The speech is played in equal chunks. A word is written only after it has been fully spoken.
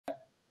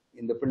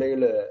இந்த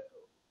பிள்ளைகளை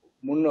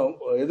முன்ன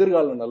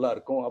எதிர்காலம் நல்லா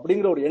இருக்கும்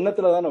அப்படிங்கிற ஒரு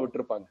எண்ணத்துல தானே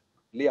விட்டுருப்பாங்க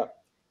இல்லையா?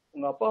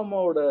 உங்க அப்பா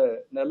அம்மாவோட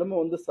நிலைமை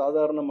வந்து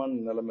சாதாரணமான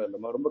நிலைமை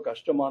இல்லைம்மா, ரொம்ப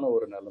கஷ்டமான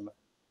ஒரு நிலைமை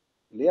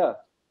இல்லையா?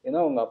 ஏன்னா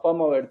உங்க அப்பா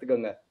அம்மாவை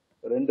எடுத்துக்கோங்க,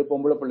 2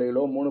 பொம்பளை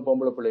பிள்ளைகளோ 3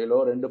 பொம்பளை பிள்ளைகளோ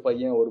 2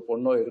 பையன் 1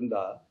 பொண்ணோ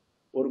இருந்தா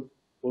ஒரு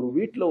ஒரு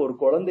வீட்டுல ஒரு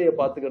குழந்தைய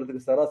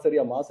பாத்துக்கிறதுக்கு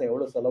சராசரியா மாசம்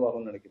எவ்வளவு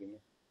செலவாகும்னு நினைக்கிறீங்க?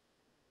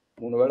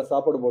 3 வேளை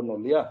சாப்பாடு போடணும்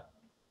இல்லையா,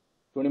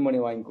 துணிமணி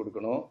வாங்கி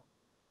கொடுக்கணும்,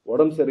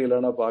 உடம்பு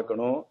சரியில்லைன்னா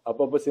பார்க்கணும்,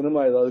 அப்பப்போ சினிமா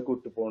ஏதாவது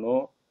கூப்பிட்டு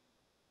போகணும்,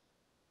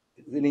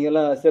 நீங்க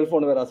எல்லாம்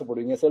செல்போன் வேற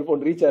ஆசைப்படுவீங்க,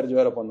 செல்போன் ரீசார்ஜ்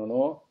வேற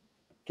பண்ணணும்,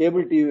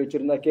 கேபிள் டிவி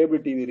வச்சிருந்தா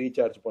கேபிள் டிவி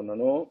ரீசார்ஜ்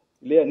பண்ணணும்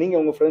இல்லையா, நீங்க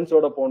உங்க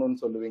ஃப்ரெண்ட்ஸோட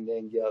போகணும்னு சொல்லுவீங்க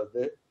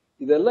எங்கேயாவது.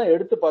 இதெல்லாம்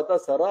எடுத்து பார்த்தா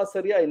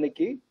சராசரியா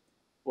இன்னைக்கு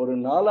ஒரு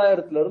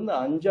 4000 இருந்து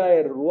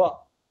 5000 ரூபா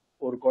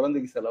ஒரு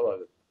குழந்தைக்கு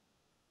செலவாகுது.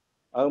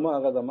 ஆகுமா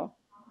ஆகாதாமா?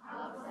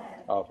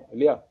 ஆகும்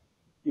இல்லையா?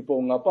 இப்போ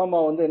உங்க அப்பா அம்மா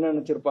வந்து என்ன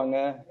நினைச்சிருப்பாங்க,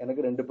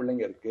 எனக்கு 2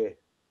 பிள்ளைங்க இருக்கு,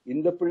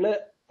 இந்த பிள்ளை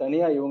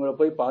தனியா இவங்களை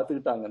போய்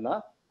பாத்துக்கிட்டாங்கன்னா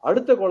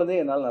அடுத்த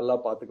குழந்தைய என்னால நல்லா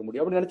பாத்துக்க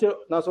முடியும் அப்படின்னு நினைச்சு.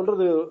 நான்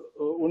சொல்றது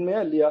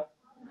உண்மையா இல்லையா?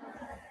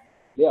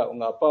 இல்லையா?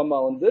 உங்க அப்பா அம்மா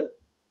வந்து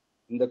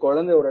இந்த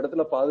குழந்தை ஒரு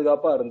இடத்துல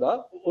பாதுகாப்பா இருந்தா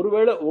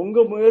ஒருவேளை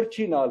உங்க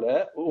முயற்சினால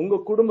உங்க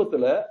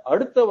குடும்பத்துல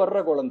அடுத்த வர்ற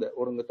குழந்தை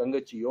ஒரு உங்க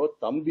தங்கச்சியோ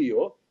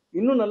தம்பியோ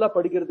இன்னும் நல்லா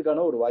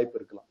படிக்கிறதுக்கான ஒரு வாய்ப்பு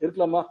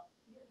இருக்கலாமா?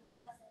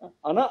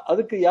 ஆனா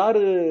அதுக்கு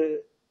யாரு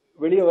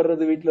வெளியே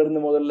வர்றது? வீட்டுல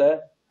இருந்து முதல்ல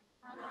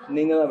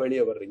நீங்க தான்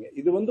வெளியே வர்றீங்க.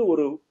 இது வந்து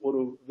ஒரு ஒரு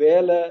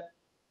வேலை,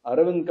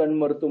 அரவிந்த் கண்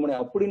மருத்துவமனை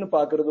அப்படின்னு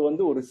பாக்குறது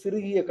வந்து ஒரு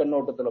சிறுகிய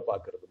கண்ணோட்டத்துல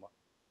பாக்குறதுமா,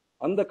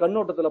 அந்த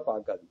கண்ணோட்டத்துல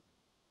பார்க்காது.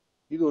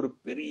 இது ஒரு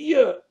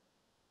பெரிய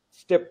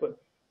ஸ்டெப்.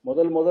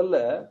 முதல்ல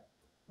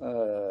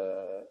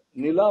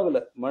நிலாவுல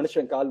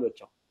மனுஷன் கால்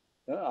வச்சான்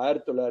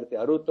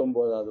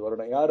 1969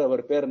 வருடம். யார்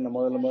அவர் பேர் என்ன?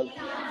 முதல்ல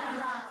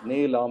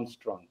நீல்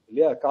ஆம்ஸ்ட்ராங்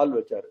இல்லையா, கால்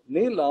வச்சாரு.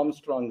 நீல்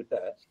ஆம்ஸ்ட்ராங் கிட்ட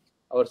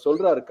அவர்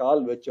சொல்றாரு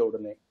கால் வச்ச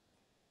உடனே,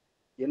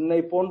 என்னை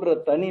போன்ற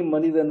தனி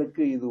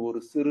மனிதனுக்கு இது ஒரு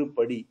சிறு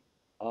படி,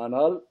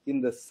 ஆனால்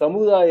இந்த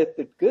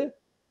சமுதாயத்திற்கு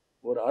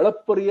ஒரு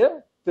அளப்பரிய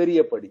பெரிய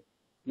படி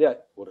இல்லையா?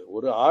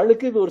 ஒரு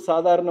ஆளுக்கு இது ஒரு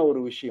சாதாரண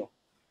ஒரு விஷயம்,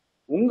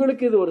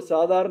 உங்களுக்கு இது ஒரு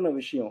சாதாரண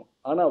விஷயம்,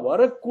 ஆனா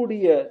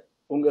வரக்கூடிய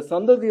உங்க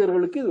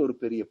சந்ததியர்களுக்கு இது ஒரு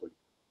பெரிய படி.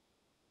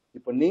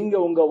 இப்ப நீங்க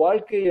உங்க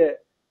வாழ்க்கைய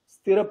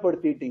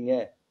ஸ்திரப்படுத்திட்டீங்க,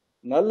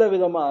 நல்ல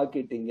விதமா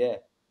ஆக்கிட்டீங்க,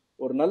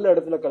 ஒரு நல்ல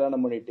இடத்துல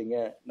கல்யாணம் பண்ணிட்டீங்க,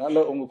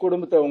 நல்ல உங்க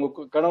குடும்பத்தை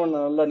உங்க கணவனை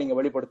நல்லா நீங்க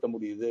வழிபடுத்த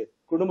முடியுது,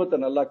 குடும்பத்தை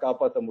நல்லா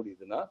காப்பாற்ற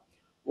முடியுதுன்னா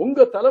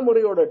உங்க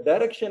தலைமுறையோட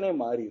டைரக்ஷனே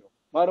மாறிடும்.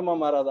 மாறுமா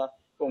மாறாதா?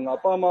 உங்க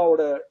அப்பா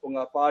அம்மாவோட, உங்க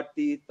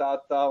பாட்டி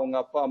தாத்தா உங்க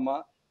அப்பா அம்மா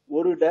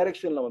ஒரு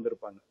டைரக்ஷன்ல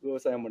வந்திருப்பாங்க,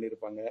 விவசாயம்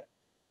பண்ணிருப்பாங்க,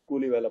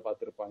 கூலி வேலை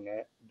பார்த்திருப்பாங்க,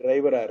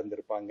 டிரைவரா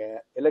இருந்திருப்பாங்க,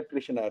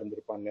 எலக்ட்ரிஷியனா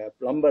இருந்திருப்பாங்க,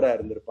 பிளம்பரா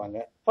இருந்திருப்பாங்க,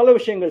 பல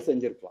விஷயங்கள்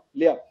செஞ்சிருக்கலாம்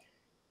இல்லையா?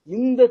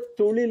 இந்த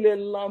தொழில்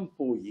எல்லாம்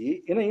போய்,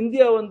 ஏன்னா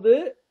இந்தியா வந்து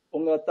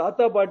உங்க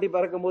தாத்தா பாட்டி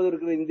பறக்கும் போது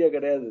இருக்கிற இந்தியா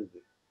கிடையாது, இது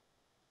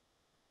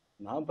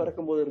நான்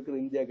பறக்கும் போது இருக்கிற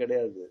இந்தியா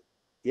கிடையாது,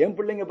 என்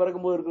பிள்ளைங்க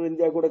பறக்கும் போது இருக்கிற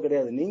இந்தியா கூட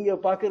கிடையாது. நீங்க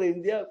பாக்குற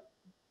இந்தியா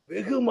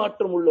வெகு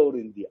மாற்றம் உள்ள ஒரு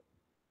இந்தியா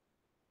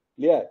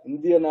இல்லையா?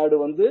 இந்திய நாடு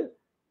வந்து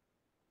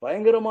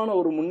பயங்கரமான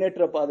ஒரு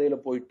முன்னேற்ற பாதையில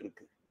போயிட்டு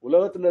இருக்கு.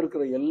 உலகத்துல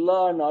இருக்கிற எல்லா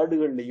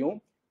நாடுகள்லயும்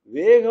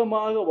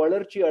வேகமாக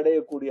வளர்ச்சி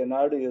அடையக்கூடிய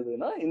நாடு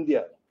எதுனா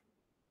இந்தியா.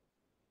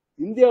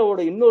 இந்தியாவோட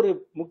இன்னொரு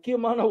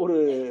முக்கியமான ஒரு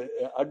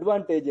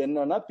அட்வான்டேஜ்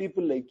என்னன்னா,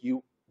 people like you,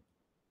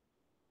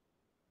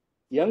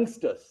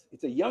 youngsters.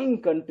 It's a young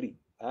country.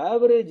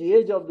 Average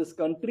age of this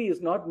country is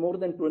not more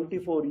than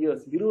 24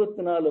 years.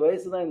 24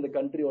 வயசு தான் இந்த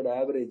கண்ட்ரியோட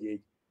ஆவரேஜ்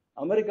ஏஜ்.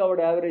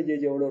 அமெரிக்காவோட ஆவரேஜ்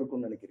ஏஜ் எவ்வளவு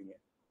இருக்கும்னு நினைக்கிறீங்க?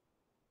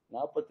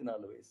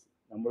 44 வயசு.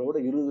 நம்மளோட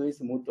 20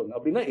 வயசு மூத்தவங்க.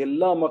 அப்படின்னா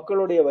எல்லா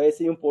மக்களுடைய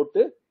வயசையும்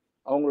போட்டு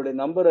அவங்களுடைய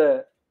நம்பரை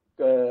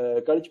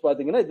கழிச்சு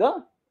பாத்தீங்கன்னா இதான்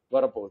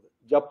வரப்போகுது.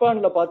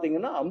 ஜப்பான்ல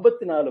பாத்தீங்கன்னா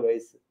 54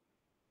 வயசு.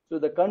 So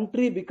the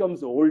country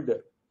becomes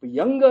older. இப்போ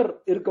யங்கர்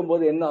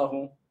இருக்கும்போது என்ன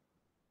ஆகும்?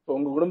 இப்போ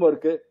உங்க குடும்பம்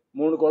இருக்கு,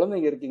 3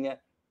 குழந்தைங்க இருக்கீங்க,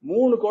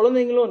 3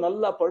 குழந்தைங்களும்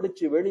நல்லா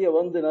படிச்சு வெளியே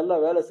வந்து நல்லா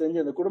வேலை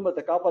செஞ்சு அந்த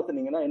குடும்பத்தை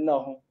காப்பாத்துனீங்கன்னா என்ன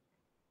ஆகும்?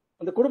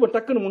 அந்த குடும்பம்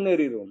டக்குன்னு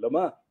முன்னேறிடும்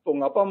இல்லமா? இப்போ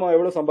உங்க அப்பா அம்மா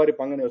எவ்வளவு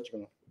சம்பாதிப்பாங்கன்னு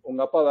வச்சுக்கோங்க.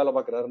 உங்க அப்பா வேலை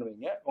பார்க்கறாருன்னு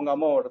வைங்க, உங்க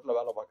அம்மா ஒரு இடத்துல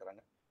வேலை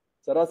பார்க்கறாங்க,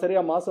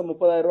 சராசரியா மாசம்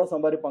 30,000 ரூபாய்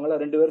சம்பாதிப்பாங்களா?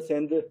 2 பேரும்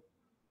சேர்ந்து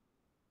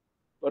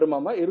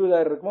வருமாமா?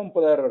 20,000 இருக்குமா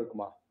 30,000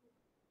 இருக்குமா?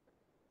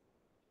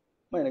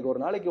 எனக்கு ஒரு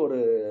நாளைக்கு ஒரு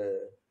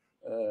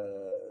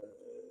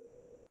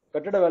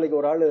கட்டட வேலைக்கு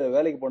ஒரு ஆளு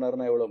வேலைக்கு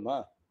போனாருன்னா எவ்வளவுமா?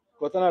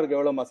 கொத்தனாருக்கு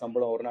எவ்வளவுமா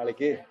சம்பளம் ஒரு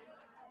நாளைக்கு?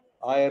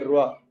 1000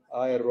 ரூபா.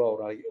 1000 ரூபா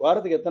ஒரு நாளைக்கு.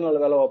 வாரத்துக்கு எத்தனை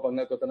நாள் வேலை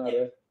பார்ப்பாங்க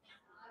கொத்தனாரு?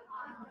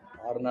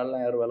 6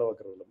 நாள்லாம் யாரும் வேலை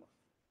பார்க்கறது இல்லைம்மா,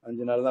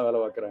 5 நாள் தான் வேலை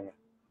பார்க்கறாங்க.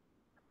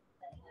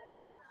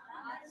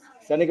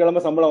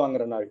 சனிக்கிழமை சம்பளம்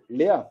வாங்குற நாள்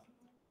இல்லையா?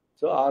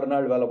 சோ 6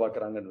 நாள் வேலை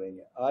பார்க்கறாங்கன்னு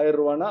வைங்க. 1000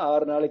 ரூபானா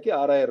 6 நாளைக்கு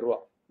 6000 ரூபா.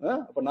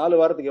 அப்ப 4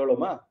 வாரத்துக்கு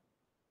எவ்வளவுமா?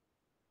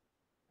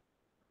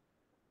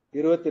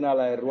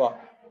 24,000 ரூபா.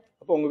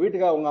 அப்ப உங்க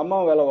வீட்டுக்கு உங்க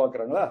அம்மாவும் வேலை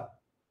பார்க்கறாங்களா?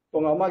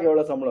 உங்க அம்மாக்கு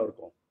எவ்வளவு சம்பளம்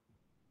இருக்கும்?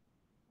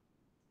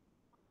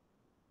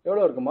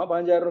 எவ்வளவு இருக்குமா?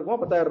 15,000 இருக்குமா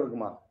 10,000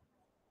 இருக்குமா?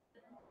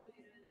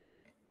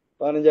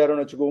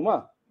 15,000 வச்சுக்குவோமா?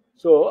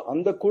 சோ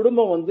அந்த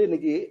குடும்பம் வந்து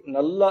இன்னைக்கு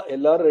நல்லா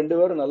எல்லாரும் 2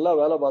 பேரும் நல்லா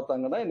வேலை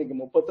பார்த்தாங்கன்னா இன்னைக்கு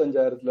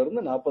 35,000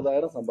 இருந்து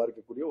 40,000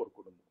 சம்பாதிக்கக்கூடிய ஒரு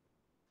குடும்பம்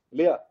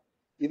இல்லையா?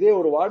 இதே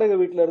ஒரு வாடகை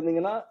வீட்டுல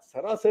இருந்தீங்கன்னா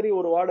சராசரி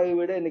ஒரு வாடகை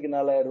வீடே இன்னைக்கு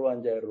 4000 ரூபாய்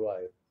 5000 ரூபாய்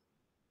ஆயிரும்.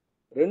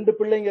 2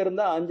 பிள்ளைங்க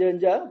இருந்தா 5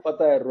 5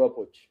 10,000 ரூபாய்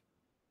போச்சு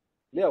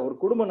இல்லையா? ஒரு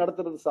குடும்பம்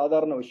நடத்துறது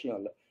சாதாரண விஷயம்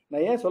இல்ல.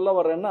 நான் ஏன் சொல்ல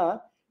வர்றேன்னா,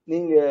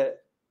 நீங்க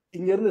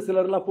இங்க இருந்து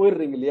சிலர் எல்லாம்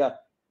போயிடுறீங்க இல்லையா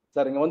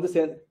சார், இங்க வந்து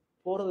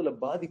போறதுல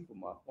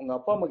பாதிப்புமா. உங்க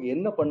அப்பா அம்மாக்கு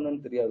என்ன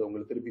பண்ணுன்னு தெரியாது.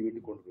 உங்களை திருப்பி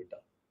வீட்டுக்கு கொண்டு போயிட்டா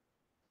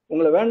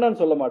உங்களை வேண்டான்னு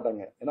சொல்ல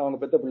மாட்டாங்க. ஏன்னா அவங்க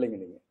பெத்த பிள்ளைங்க,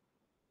 நீங்க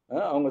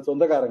அவங்க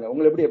சொந்தக்காரங்க.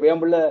 உங்களை எப்படி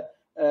என் பிள்ளை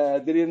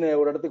திடீர்னு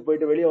ஒரு இடத்துக்கு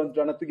போயிட்டு வெளியே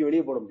வந்துட்டானா தூக்கி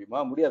வெளியே போட முடியுமா?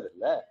 முடியாது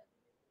இல்ல.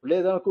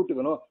 பிள்ளையதான்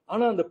கூட்டுக்கணும்.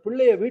 ஆனா அந்த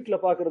பிள்ளைய வீட்டுல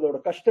பாக்குறதோட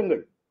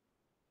கஷ்டங்கள்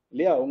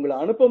இல்லையா, உங்களை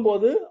அனுப்பும்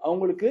போது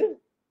அவங்களுக்கு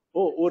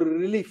ஒரு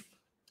ரிலீஃப்.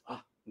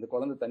 இந்த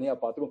குழந்தை தனியா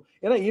பாத்துக்கும்.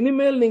 ஏன்னா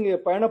இனிமேல் நீங்க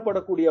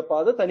பயணப்படக்கூடிய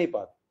பாதை தனி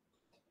பாதை.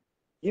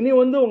 இனி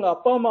வந்து உங்க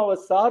அப்பா அம்மாவை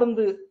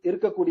சார்ந்து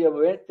இருக்கக்கூடிய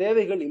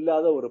தேவைகள்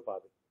இல்லாத ஒரு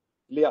பாதை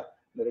இல்லையா?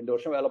 இந்த 2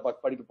 வருஷம் வேலை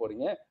படிக்க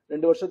போறீங்க,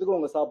 2 வருஷத்துக்கு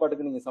உங்க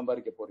சாப்பாட்டுக்கு நீங்க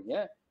சம்பாதிக்க போறீங்க.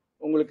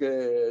 உங்களுக்கு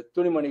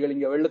துணிமணிகள்,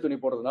 இங்க வெள்ளை துணி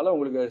போடுறதுனால,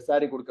 உங்களுக்கு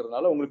சாரி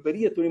கொடுக்கறதுனால உங்களுக்கு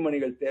பெரிய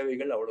துணிமணிகள்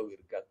தேவைகள் அவ்வளவு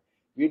இருக்காது.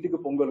 வீட்டுக்கு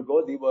பொங்கலுக்கோ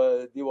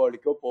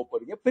தீபாவளிக்கோ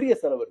போறீங்க, பெரிய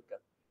செலவு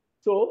இருக்காது.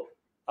 சோ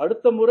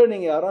அடுத்த முறை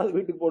நீங்க யாராவது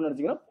வீட்டுக்கு போகணும்னு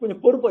நினைச்சீங்கன்னா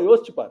கொஞ்சம் பொறுப்பா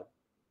யோசிச்சு பாரு.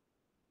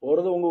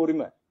 போறது உங்க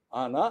உரிமை,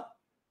 ஆனா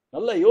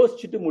நல்லா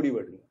யோசிச்சுட்டு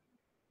முடிவெடுங்க.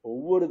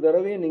 ஒவ்வொரு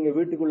தடவையும் நீங்க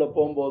வீட்டுக்குள்ள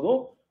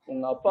போகும்போதும்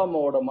உங்க அப்பா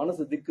அம்மாவோட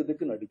மனசு திக்கு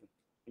திக்கு நடிக்கும்.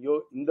 ஐயோ,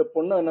 இந்த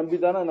பொண்ணை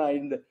நம்பிதானே நான்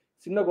இந்த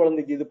சின்ன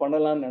குழந்தைக்கு இது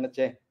பண்ணலாம்னு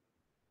நினைச்சேன்,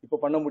 இப்ப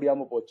பண்ண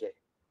முடியாம போச்சே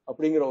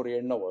அப்படிங்கிற ஒரு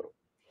எண்ணம் வரும்.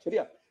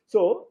 சரியா?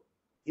 சோ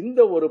இந்த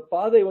ஒரு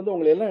பாதை வந்து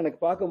உங்களை எல்லாம் எனக்கு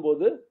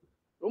பார்க்கும்போது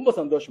ரொம்ப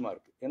சந்தோஷமா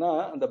இருக்கு. ஏன்னா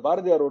அந்த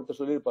பாரதியார்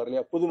ஒருத்தர் சொல்லியிருப்பாரு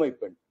இல்லையா, புதுமை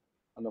பெண்.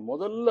 அந்த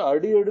முதல்ல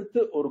அடி எடுத்து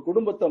ஒரு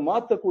குடும்பத்தை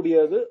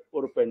மாத்தக்கூடியது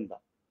ஒரு பெண்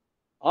தான்.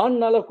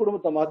 ஆண்னால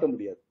குடும்பத்தை மாத்த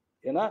முடியாது.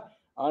 ஏன்னா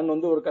ஆண்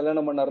வந்து ஒரு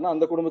கல்யாணம் பண்ணாருன்னா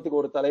அந்த குடும்பத்துக்கு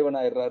ஒரு தலைவன்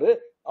ஆயிடுறாரு.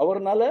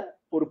 அவர்னால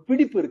ஒரு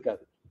பிடிப்பு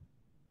இருக்காது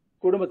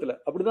குடும்பத்துல.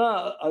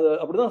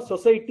 அப்படிதான்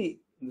சொசைட்டி,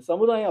 இந்த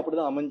சமுதாயம்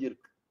அப்படிதான்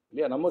அமைஞ்சிருக்கு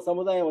இல்லையா? நம்ம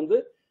சமுதாயம் வந்து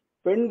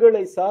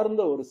பெண்களை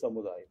சார்ந்த ஒரு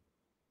சமுதாயம்.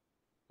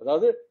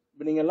 அதாவது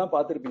நீங்க எல்லாம்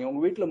பார்த்திருப்பீங்க,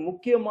 உங்க வீட்டுல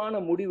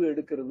முக்கியமான முடிவு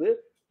எடுக்கிறது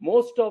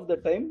மோஸ்ட் ஆஃப் த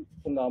டைம்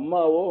உங்க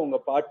அம்மாவோ உங்க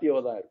பாட்டியோ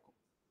தான் இருக்கும்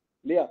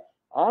இல்லையா?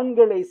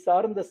 ஆண்களை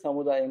சார்ந்த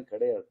சமுதாயம்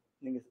கிடையாது.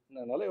 நீங்க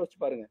நல்லா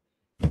யோசிச்சு பாருங்க,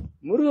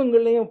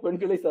 மிருகங்கள்லயும்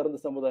பெண்களை சார்ந்த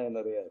சமுதாயம்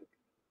நிறைய இருக்கு.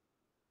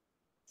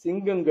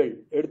 சிங்கங்கள்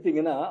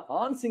எடுத்தீங்கன்னா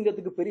ஆண்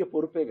சிங்கத்துக்கு பெரிய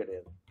பொறுப்பே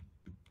கிடையாது,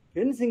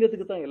 பெண்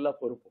சிங்கத்துக்கு தான் எல்லா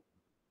பொறுப்பும்.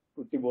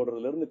 குட்டி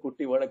போடுறதுல இருந்து,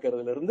 குட்டி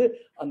வளர்க்கறதுல இருந்து,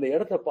 அந்த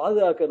இடத்த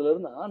பாதுகாக்கிறதுல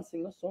இருந்து ஆண்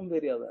சிங்கம்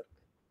சோம்பேறியா தான் இருக்கு.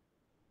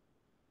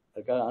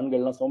 அதுக்காக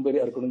ஆண்கள்லாம்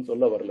சோம்பேறியா இருக்கணும்னு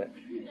சொல்ல வரல.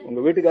 உங்க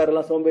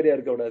வீட்டுக்காரெல்லாம் சோம்பேறியா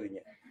இருக்க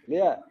விடாதீங்க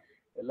இல்லையா?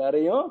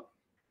 எல்லாரையும்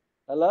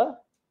நல்லா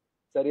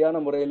சரியான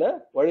முறையில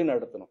வழி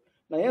நடத்தணும்.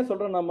 நான் ஏன்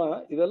சொல்றேன், நம்ம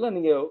இதெல்லாம்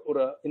நீங்க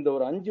இந்த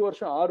ஒரு 5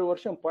 வருஷம் 6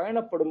 வருஷம்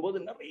பயணப்படும் போது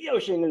நிறைய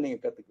விஷயங்கள் நீங்க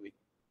கத்துக்குவீங்க.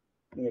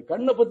 நீங்க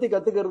கண்ணை பத்தி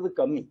கத்துக்கிறது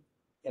கம்மி,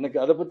 எனக்கு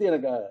அதை பத்தி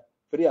எனக்கு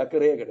பெரிய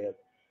அக்கறையே கிடையாது.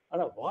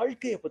 ஆனா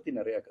வாழ்க்கையை பத்தி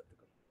நிறைய கத்துக்கணும்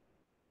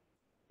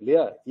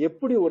இல்லையா?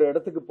 எப்படி ஒரு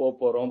இடத்துக்கு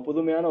போறோம்,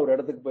 புதுமையான ஒரு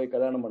இடத்துக்கு போய்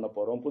கல்யாணம் பண்ண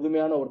போறோம்,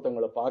 புதுமையான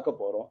ஒருத்தவங்களை பார்க்க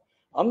போறோம்,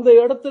 அந்த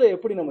இடத்துல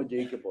எப்படி நம்ம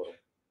ஜெயிக்க போறோம்,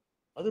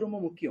 அது ரொம்ப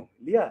முக்கியம்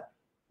இல்லையா?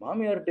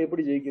 மாமியார்கிட்ட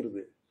எப்படி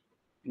ஜெயிக்கிறது,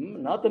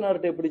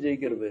 நாத்தனார்கிட்ட எப்படி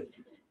ஜெயிக்கிறது,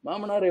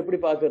 மாமனாரை எப்படி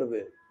பாக்குறது,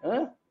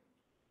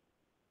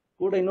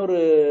 கூட இன்னொரு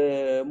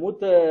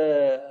மூத்த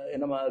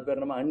என்னமா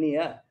பேர், நம்ம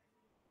அண்ணியா,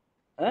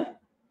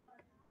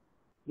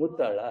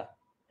 மூத்தாளா,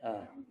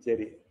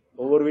 சரி,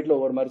 ஒவ்வொரு வீட்டுல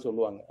ஒவ்வொரு மாதிரி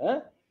சொல்லுவாங்க.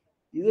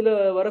 இதுல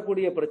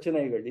வரக்கூடிய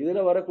பிரச்சனைகள், இதுல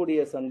வரக்கூடிய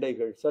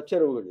சண்டைகள்,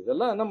 சச்சரவுகள்,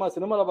 இதெல்லாம் நம்ம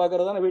சினிமால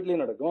பாக்குறதான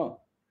வீட்லயும் நடக்கும்.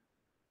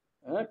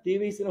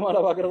 டிவி சினிமால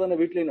பாக்குறதான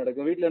வீட்லயும்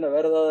நடக்கும். வீட்டுல என்ன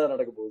வேற ஏதாவது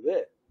நடக்க போகுது?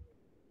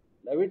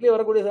 எல்லா வீட்லயும்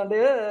வரக்கூடிய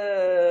சண்டைய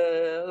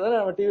தானே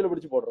அவன் டிவியில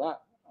பிடிச்சு போடுறான்.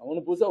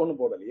 அவனு புதுசா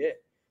ஒண்ணும் போடலையே.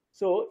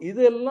 சோ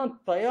இதெல்லாம்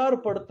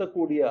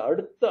தயார்படுத்தக்கூடிய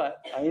அடுத்த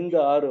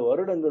 5-6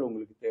 வருடங்கள்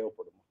உங்களுக்கு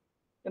தேவைப்படும்.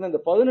 ஏன்னா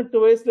இந்த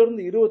 18 வயசுல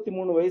இருந்து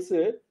 23 வயசு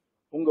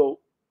உங்க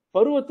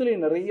பருவத்திலேயே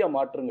நிறைய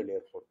மாற்றங்கள்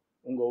ஏற்படும்.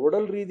 உங்க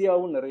உடல்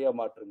ரீதியாகவும் நிறைய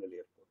மாற்றங்கள்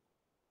ஏற்படும்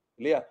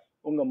இல்லையா?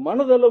 உங்க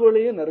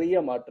மனதளவுலயும்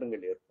நிறைய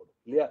மாற்றங்கள் ஏற்படும்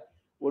இல்லையா?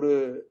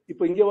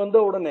 இப்ப இங்க வந்த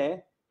உடனே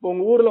இப்ப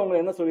உங்க ஊர்ல அவங்க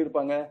என்ன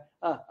சொல்லியிருப்பாங்க,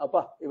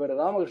 அப்பா இவர்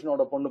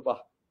ராமகிருஷ்ணனோட பொண்ணுப்பா,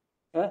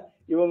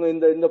 இவங்க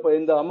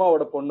இந்த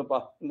அம்மாவோட பொண்ணுப்பா,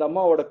 இந்த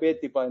அம்மாவோட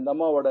பேத்திப்பா, இந்த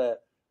அம்மாவோட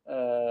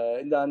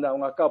அந்த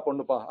அவங்க அக்கா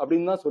பொண்ணுப்பா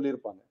அப்படின்னு தான்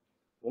சொல்லியிருப்பாங்க.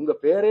 உங்க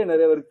பேரே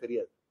நிறைய பேருக்கு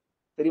தெரியாது.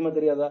 தெரியுமா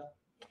தெரியாதா?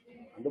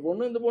 அந்த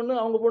பொண்ணு இந்த பொண்ணு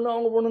அவங்க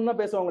பொண்ணுன்னு தான்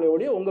பேசுவாங்களே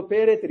ஒழிய உங்க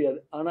பேரே தெரியாது.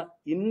 ஆனா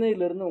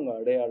இன்னையில இருந்து உங்க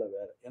அடையாளம்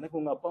வேற. எனக்கு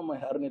உங்க அப்பா அம்மா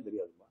யாருன்னே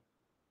தெரியாதுமா.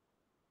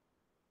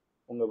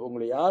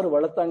 உங்களை யாரு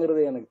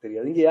வளர்த்தாங்கிறதே எனக்கு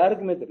தெரியாது. இங்க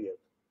யாருக்குமே தெரியாது.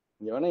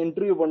 இங்க வேணா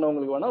இன்டர்வியூ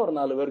பண்ணவங்களுக்கு வேணா ஒரு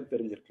 4 பேருக்கு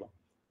தெரிஞ்சிருக்கலாம்,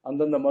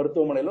 அந்தந்த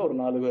மருத்துவமனையில ஒரு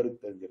 4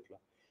 பேருக்கு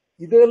தெரிஞ்சிருக்கலாம்.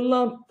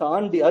 இதெல்லாம்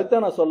தாண்டி,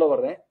 அதுதான் நான் சொல்ல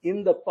வர்றேன்,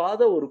 இந்த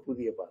பாதை ஒரு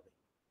புதிய பாதை.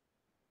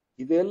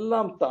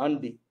 இதெல்லாம்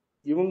தாண்டி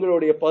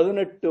இவங்களுடைய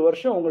 18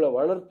 வருஷம் உங்களை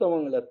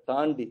வளர்த்தவங்களை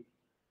தாண்டி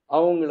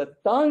அவங்கள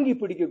தாங்கி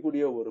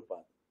பிடிக்கக்கூடிய ஒரு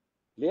பாதை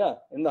இல்லையா?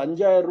 இந்த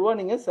 5000 ரூபாய்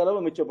நீங்க செலவை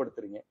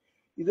மிச்சப்படுத்துறீங்க.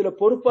 இதுல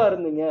பொறுப்பா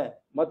இருந்தீங்க,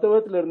 மற்ற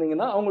விதத்துல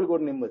இருந்தீங்கன்னா அவங்களுக்கு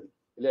ஒரு நிம்மதி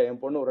இல்லையா?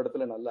 என் பொண்ணு ஒரு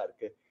இடத்துல நல்லா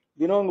இருக்கு,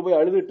 தினம் அவங்க போய்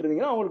அழுதுட்டு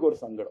இருந்தீங்கன்னா அவங்களுக்கு ஒரு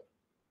சங்கடம்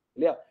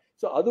இல்லையா?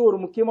 சோ அது ஒரு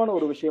முக்கியமான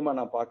ஒரு விஷயமா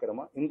நான்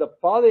பாக்குறேமா. இந்த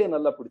பாதையை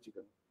நல்லா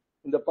பிடிச்சுக்கணும்.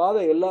 இந்த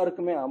பாதை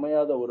எல்லாருக்குமே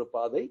அமையாத ஒரு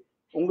பாதை.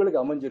 உங்களுக்கு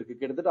அமைஞ்சிருக்கு.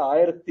 கிட்டத்தட்ட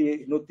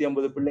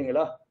 1150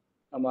 பிள்ளைங்களா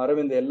நம்ம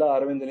அரவிந்த், எல்லா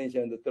அரவிந்தலையும்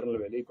சேர்ந்து,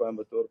 திருநெல்வேலி,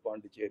 கோயம்புத்தூர்,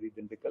 பாண்டிச்சேரி,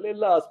 திண்டுக்கல்,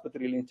 எல்லா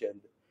ஆஸ்பத்திரியிலையும்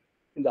சேர்ந்து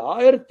இந்த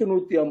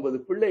 1150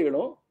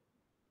 பிள்ளைகளும்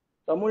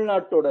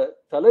தமிழ்நாட்டோட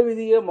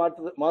தலைவிதியை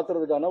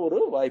மாத்துறதுக்கான ஒரு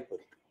வாய்ப்பு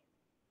இருக்கு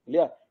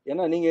இல்லையா?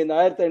 ஏன்னா நீங்க இந்த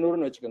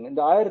 1500ன்னு வச்சுக்கோங்க.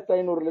 இந்த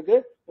 1500க்கு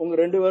உங்க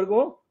 2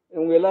 பேருக்கும்,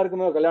 உங்க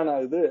எல்லாருக்குமே கல்யாணம்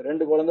ஆகுது,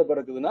 2 குழந்தை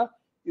பிறக்குதுன்னா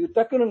இது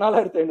டக்குன்னு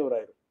 4500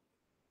 ஆயிரும்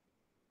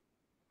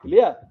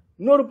இல்லையா?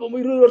 இன்னொரு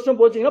 20 வருஷம்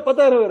போச்சீங்கன்னா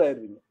 10,000 பேர்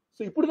ஆயிருவீங்க.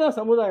 ஸோ இப்படிதான்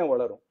சமுதாயம்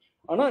வளரும்.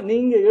 ஆனா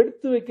நீங்க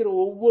எடுத்து வைக்கிற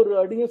ஒவ்வொரு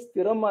அடியும்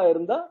ஸ்திரமா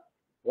இருந்தா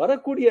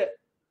வரக்கூடிய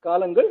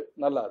காலங்கள்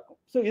நல்லா இருக்கும்.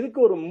 ஸோ இதுக்கு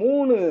ஒரு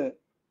 3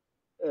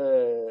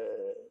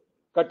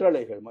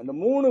 கட்டளைகள், அந்த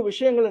 3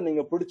 விஷயங்களை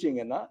நீங்க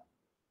பிடிச்சீங்கன்னா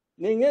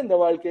நீங்க இந்த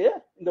வாழ்க்கைய,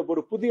 இந்த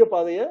ஒரு புதிய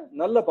பாதைய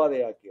நல்ல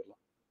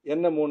பாதையாக்கிடலாம்.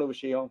 என்ன 3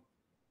 விஷயம்?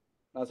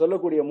 நான்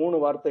சொல்லக்கூடிய 3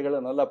 வார்த்தைகளை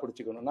நல்லா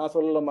பிடிச்சுக்கணும். நான்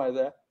சொல்லலாமா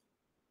இத?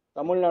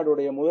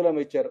 தமிழ்நாடுடைய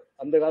முதலமைச்சர்,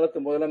 அந்த காலத்து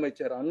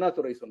முதலமைச்சர்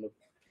அண்ணாதுரை சொன்னது.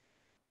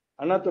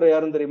 அண்ணாதுரை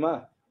யாருன்னு தெரியுமா?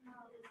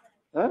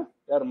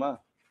 யாருமா?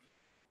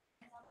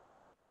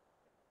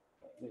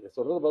 நீங்க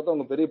சொல்றது பார்த்தா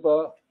உங்க பெரியப்பா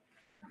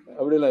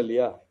அப்படிலாம்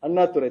இல்லையா?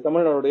 அண்ணாதுரை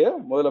தமிழ்நாடுடைய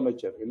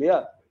முதலமைச்சர் இல்லையா?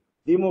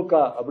 திமுக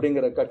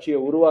அப்படிங்கிற கட்சியை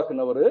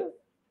உருவாக்குனவர்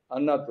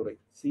அண்ணாதுரை,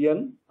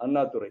 சிஎன்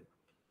அண்ணாதுரை.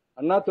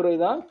 அண்ணாதுரை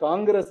தான்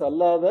காங்கிரஸ்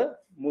அல்லாத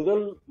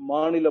முதல்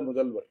மாநில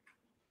முதல்வர்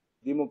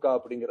திமுக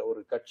அப்படிங்கிற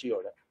ஒரு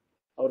கட்சியோட.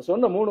 அவர்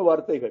சொன்ன 3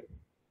 வார்த்தைகள்,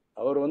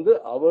 அவர்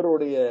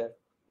அவருடைய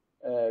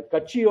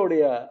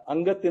கட்சியோடைய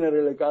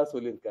அங்கத்தினர்களுக்காக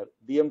சொல்லியிருக்காரு,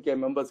 டிஎம்கே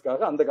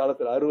மெம்பர்ஸ்க்காக. அந்த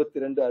காலத்துல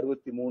 62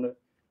 63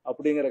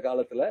 அப்படிங்கிற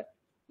காலத்துல.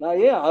 நான்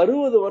ஏன்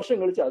 60 வருஷம்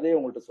கழிச்சு அதே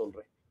உங்கள்கிட்ட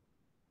சொல்றேன்?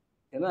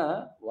 ஏன்னா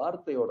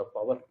வார்த்தையோட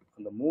பவர்,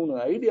 அந்த 3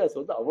 ஐடியாஸ்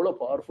அவ்வளவு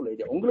பவர்ஃபுல்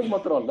ஐடியா. உங்களுக்கு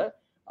மாத்திரம் இல்ல,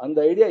 அந்த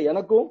ஐடியா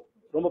எனக்கும்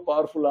ரொம்ப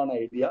பவர்ஃபுல்லான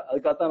ஐடியா.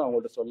 அதுக்காகத்தான் நான்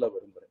உங்கள்கிட்ட சொல்ல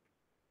விரும்புறேன்.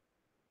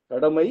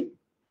 கடமை,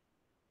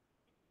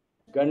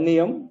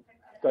 கண்ணியம்,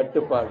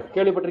 கட்டுப்பாடு.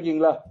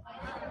 கேள்விப்பட்டிருக்கீங்களா?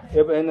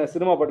 என்ன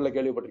சினிமா பாட்டுல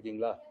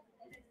கேள்விப்பட்டிருக்கீங்களா?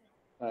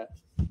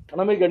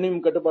 கடமை,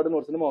 கண்ணியம், கட்டுப்பாடுன்னு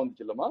ஒரு சினிமா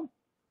வந்துச்சு இல்லமா?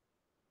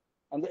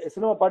 அந்த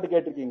சினிமா பாட்டு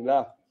கேட்டிருக்கீங்களா?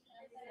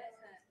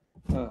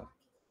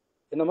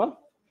 என்னம்மா,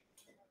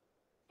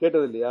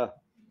 கேட்டது இல்லையா?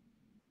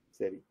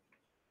 சரி.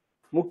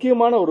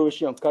 முக்கியமான ஒரு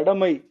விஷயம்,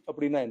 கடமை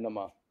அப்படின்னா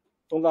என்னம்மா?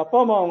 உங்க அப்பா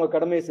அம்மா அவங்க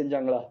கடமையை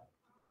செஞ்சாங்களா?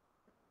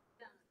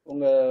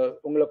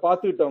 உங்களை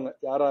பார்த்துக்கிட்டவங்க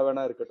யாரா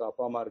வேணா இருக்கட்டும்,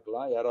 அப்பா அம்மா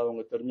இருக்கலாம், யாராவது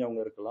அவங்க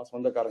தெரிஞ்சவங்க இருக்கலாம்,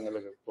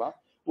 சொந்தக்காரங்களுக்கு இருக்கலாம்,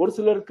 ஒரு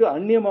சிலருக்கு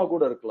அந்நியமா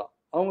கூட இருக்கலாம்.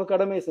 அவங்க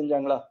கடமையை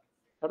செஞ்சாங்களா?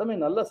 கடமை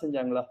நல்லா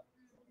செஞ்சாங்களா?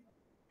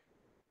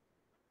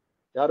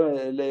 யாரும்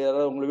இல்லை,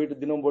 யாராவது உங்களை வீட்டு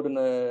தினம் போட்டு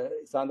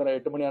சாயந்தரம்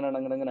 8 மணி ஆனா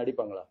நாங்க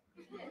அடிப்பாங்களா?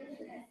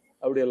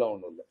 அப்படியெல்லாம்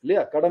ஒண்ணும் இல்லை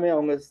இல்லையா? கடமையை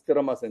அவங்க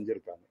ஸ்திரமா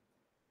செஞ்சிருக்காங்க.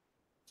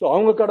 ஸோ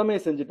அவங்க கடமையை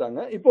செஞ்சுட்டாங்க.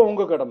 இப்போ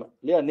உங்க கடமை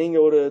இல்லையா? நீங்க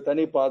ஒரு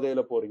தனி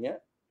பாதையில போறீங்க.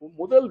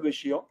 முதல்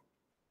விஷயம்,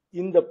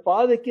 இந்த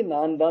பாதைக்கு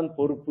நான் தான்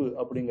பொறுப்பு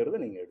அப்படிங்கறத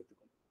நீங்க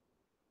எடுத்துக்கணும்.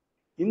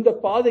 இந்த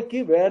பாதைக்கு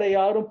வேற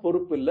யாரும்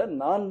பொறுப்பு இல்லை,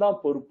 நான் தான்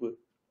பொறுப்பு.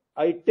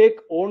 I take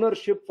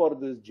ownership for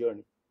this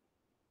journey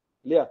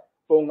இல்லையா?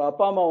 இப்போ உங்க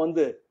அப்பா அம்மா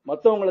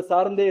மத்தவங்களை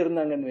சார்ந்தே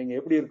இருந்தாங்கன்னு வைங்க,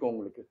 எப்படி இருக்கும்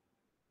உங்களுக்கு?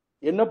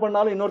 என்ன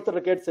பண்ணாலும்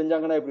இன்னொருத்தரை கேட்டு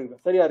செஞ்சாங்கன்னா எப்படி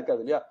இருக்கும்? சரியா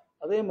இருக்காது இல்லையா?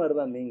 அதே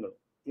மாதிரிதான் நீங்களும்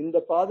இந்த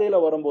பாதையில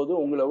வரும்போது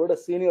உங்களை விட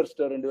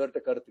சீனியர்ஸ்ட 2 பேர்கிட்ட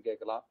கருத்து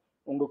கேட்கலாம்,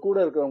 உங்க கூட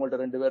இருக்கிறவங்கள்ட்ட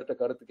 2 பேர்கிட்ட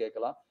கருத்து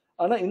கேட்கலாம்.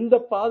 ஆனா இந்த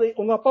பாதை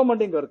உங்க அப்பா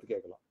அம்மாட்டையும் கருத்து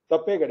கேட்கலாம்,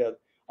 தப்பே கிடையாது.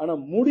 ஆனா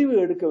முடிவு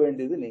எடுக்க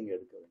வேண்டியது நீங்க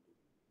எடுக்க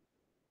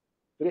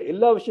வேண்டியது.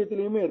 எல்லா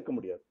விஷயத்திலயுமே இருக்க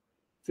முடியாது.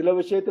 சில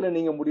விஷயத்துல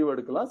நீங்க முடிவு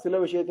எடுக்கலாம், சில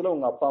விஷயத்துல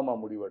உங்க அப்பா அம்மா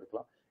முடிவு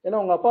எடுக்கலாம். ஏன்னா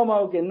உங்க அப்பா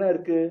அம்மாவுக்கு என்ன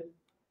இருக்கு?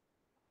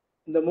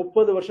 இந்த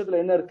 30 வருஷத்துல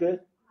என்ன இருக்கு?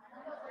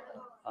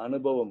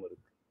 அனுபவம்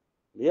இருக்கு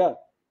இல்லையா?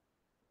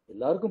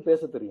 எல்லாருக்கும்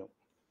பேச தெரியும்.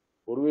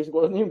 1 வயசு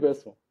குழந்தையும்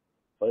பேசும்,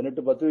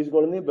 18 10 வயசு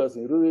குழந்தையும்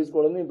பேசும், 20 வயசு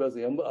குழந்தையும்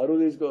பேசும், 60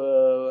 வயசு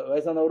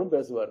வயசானவரும்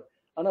பேசுவார்.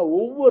 ஆனா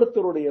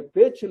ஒவ்வொருத்தருடைய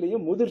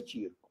பேச்சிலையும் முதிர்ச்சி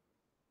இருக்கும்,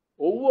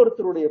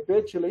 ஒவ்வொருத்தருடைய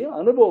பேச்சிலையும்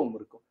அனுபவம்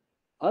இருக்கும்.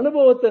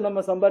 அனுபவத்தை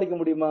நம்ம சம்பாதிக்க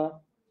முடியுமா?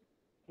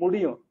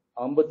 முடியும்.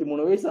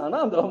 53 வயசு ஆனா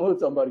அந்த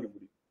அனுபவத்தை சம்பாதிக்க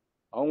முடியும்.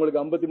 அவங்களுக்கு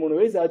 53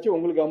 வயசு ஆச்சு,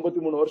 உங்களுக்கு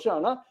 53 வருஷம்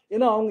ஆனா.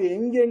 ஏன்னா அவங்க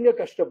எங்க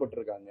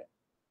கஷ்டப்பட்டிருக்காங்க,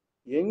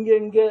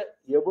 எங்க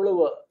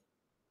எவ்வளவு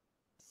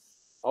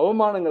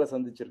அவமானங்களை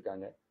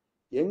சந்திச்சிருக்காங்க,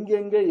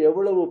 எங்கெங்க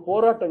எவ்வளவு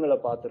போராட்டங்களை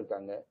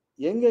பார்த்திருக்காங்க,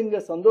 எங்கெங்க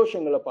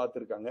சந்தோஷங்களை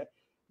பார்த்திருக்காங்க.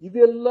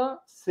 இதெல்லாம்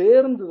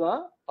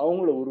சேர்ந்துதான்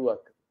அவங்கள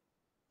உருவாக்கு.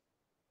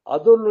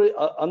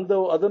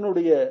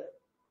 அதனுடைய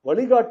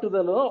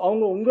வழிகாட்டுதலும்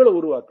அவங்க உங்களை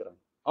உருவாக்குறாங்க.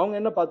 அவங்க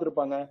என்ன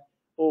பார்த்திருப்பாங்க?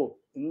 ஓ,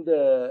 இந்த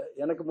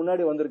எனக்கு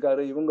முன்னாடி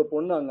வந்திருக்காரு, இவங்க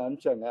பொண்ணு அங்க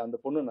அனுப்பிச்சாங்க, அந்த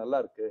பொண்ணு நல்லா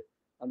இருக்கு,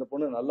 அந்த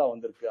பொண்ணு நல்லா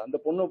வந்திருக்கு, அந்த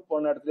பொண்ணு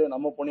போன இடத்துல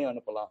நம்ம பொண்ணையும்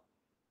அனுப்பலாம்.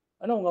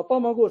 ஆனா உங்க அப்பா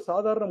அம்மாவுக்கு ஒரு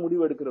சாதாரண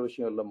முடிவு எடுக்கிற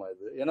விஷயம் இல்லம்மா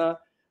இது. ஏன்னா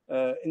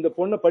இந்த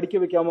பொண்ணை படிக்க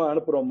வைக்காம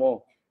அனுப்புறோமோ,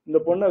 இந்த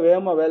பொண்ணை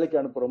வேகமா வேலைக்கு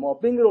அனுப்புறோமோ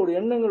அப்படிங்கிற ஒரு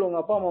எண்ணங்கள் உங்க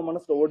அப்பா அம்மா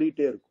மனசுல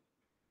ஓடிட்டே இருக்கும்.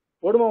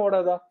 ஓடுமா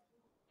ஓடாதா?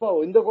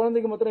 இந்த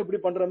குழந்தைக்கு மாத்திரம் இப்படி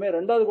பண்றோமே,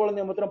 2வது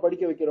குழந்தைய மாத்திரம்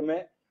படிக்க வைக்கிறோமே,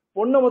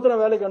 பொண்ணை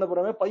மாத்திரம் வேலைக்கு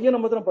அனுப்புறோமே, பையனை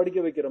மாத்திரம் படிக்க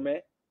வைக்கிறோமே,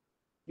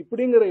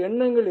 இப்படிங்கிற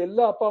எண்ணங்கள்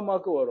எல்லா அப்பா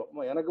அம்மாவுக்கும் வரும்.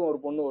 எனக்கும் ஒரு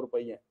பொண்ணு ஒரு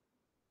பையன்.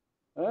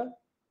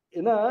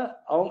 ஏன்னா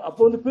அவங்க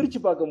அப்போ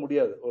பிரிச்சு பார்க்க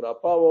முடியாது. ஒரு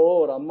அப்பாவோ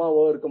ஒரு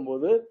அம்மாவோ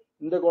இருக்கும்போது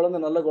இந்த குழந்தை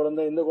நல்ல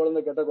குழந்தை, இந்த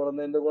குழந்தை கெட்ட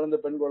குழந்தை, இந்த குழந்தை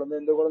பெண் குழந்தை,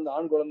 இந்த குழந்தை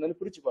ஆண் குழந்தைன்னு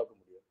பிரிச்சு பார்க்க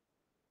முடியாது.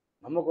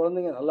 நம்ம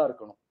குழந்தைங்க நல்லா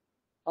இருக்கணும்,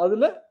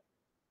 அதுல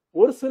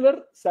ஒரு சிலர்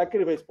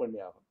சாக்ரிஃபைஸ் பண்ணி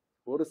ஆகும்,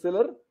 ஒரு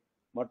சிலர்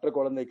மற்ற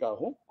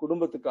குழந்தைக்காகவும்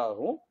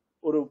குடும்பத்துக்காகவும்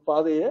ஒரு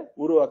பாதையை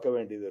உருவாக்க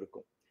வேண்டியது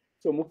இருக்கும்.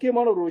 ஸோ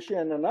முக்கியமான ஒரு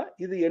விஷயம் என்னன்னா,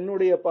 இது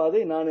என்னுடைய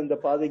பாதை, நான் இந்த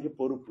பாதைக்கு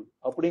பொறுப்பு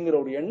அப்படிங்கிற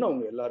ஒரு எண்ணம்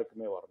உங்க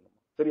எல்லாருக்குமே வரணும்.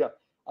 சரியா?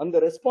 அந்த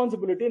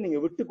ரெஸ்பான்சிபிலிட்டியை நீங்க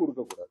விட்டு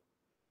கொடுக்க கூடாது.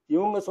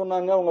 இவங்க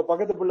சொன்னாங்க, உங்க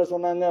பக்கத்து பிள்ளை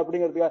சொன்னாங்க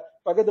அப்படிங்கிறதுக்காக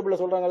பக்கத்து பிள்ளை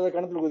சொல்றாங்க அதை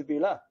கணத்துல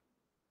குதிப்பீங்களா?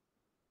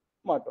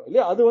 மாட்டோம்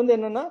இல்லையா? அது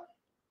என்னன்னா,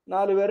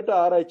 4 பேர்கிட்ட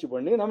ஆராய்ச்சி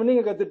பண்ணி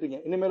நீங்க கத்துட்டீங்க.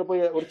 இனிமேல்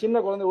போய் ஒரு சின்ன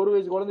குழந்தை, 1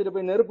 வயசு குழந்தைகிட்ட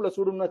போய் நெருப்புல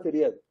சுடும்னா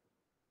தெரியாது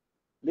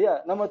இல்லையா?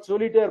 நம்ம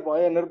சொல்லிட்டே இருப்போம்,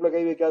 நெருப்புல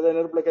கை வைக்காத,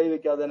 நெருப்புல கை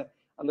வைக்காதன்னு.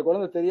 அந்த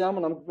குழந்தை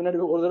தெரியாம நமக்கு பின்னாடி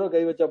ஒரு தடவை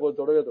கை வச்சா போது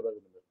தொடவே தொடாது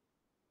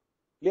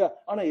இல்லையா?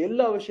 ஆனா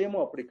எல்லா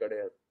விஷயமும் அப்படி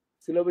கிடையாது.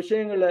 சில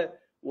விஷயங்களை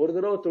ஒரு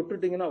தடவை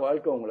தொட்டுட்டீங்கன்னா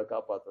வாழ்க்கை உங்களை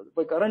காப்பாத்தாது.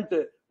 இப்ப கரண்ட்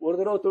ஒரு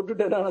தடவை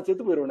தொட்டுட்டேன்னா நான்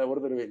செத்து போயிருவேன்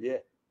ஒரு தடவை இல்லையே.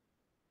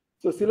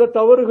 சில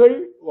தவறுகள்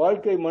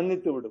வாழ்க்கை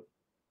மன்னித்து விடும்,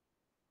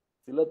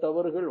 சில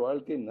தவறுகள்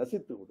வாழ்க்கை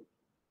நசித்து விடும்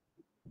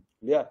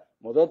இல்லையா?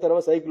 முதல்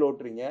தடவை சைக்கிள்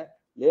ஓட்டுறீங்க,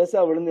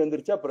 லேசா விழுந்து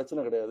எந்திரிச்சா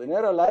பிரச்சனை கிடையாது,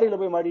 நேரம் லாரியில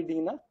போய்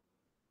மாட்டிட்டீங்கன்னா.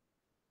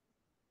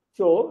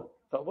 சோ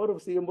தவறு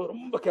செய்யும்போது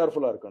ரொம்ப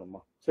கேர்ஃபுல்லா இருக்கணுமா?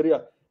 சரியா?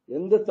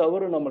 எந்த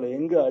தவறு நம்மளை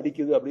எங்க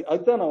அடிக்குது அப்படி,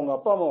 அதுதான் நான் உங்க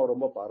அப்பா அம்மாவை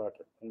ரொம்ப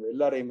பாராட்டுறேன், உங்க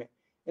எல்லாரையுமே.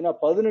 ஏன்னா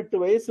 18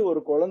 வயசு ஒரு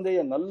குழந்தைய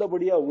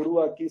நல்லபடியா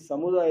உருவாக்கி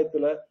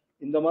சமுதாயத்துல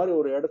இந்த மாதிரி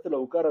ஒரு இடத்துல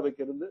உட்கார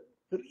வைக்கிறது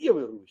பெரிய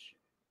ஒரு விஷயம்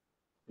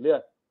இல்லையா?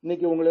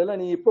 இன்னைக்கு உங்களை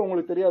எல்லாம் இப்ப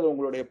உங்களுக்கு தெரியாது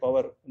உங்களுடைய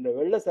பவர். இந்த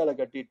வெள்ளை சேலை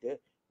கட்டிட்டு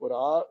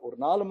ஒரு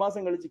 4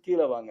 மாசம் கழிச்சு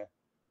கீழே வாங்க,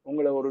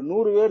 உங்களை ஒரு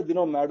 100 பேர்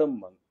தினம் மேடம்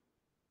வாங்க,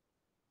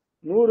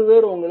 100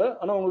 பேர் உங்களை,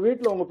 ஆனா உங்க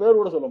வீட்டுல உங்க பேர்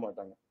கூட சொல்ல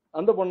மாட்டாங்க,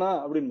 அந்த பொண்ணா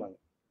அப்படின்பாங்க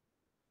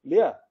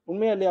இல்லையா?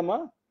 உண்மையா இல்லையாமா?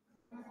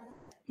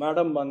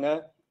 மேடம் பாங்க,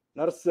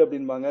 நர்ஸ்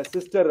அப்படின்பாங்க,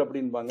 சிஸ்டர்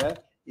அப்படின்பாங்க.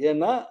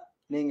 ஏன்னா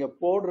நீங்க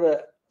போடுற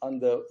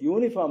அந்த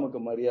யூனிஃபார்முக்கு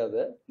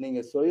மரியாதை, நீங்க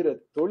செய்யற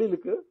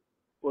தொழிலுக்கு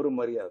ஒரு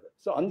மரியாதை.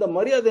 ஸோ அந்த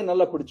மரியாதையை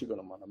நல்லா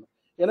பிடிச்சுக்கணுமா நம்ம.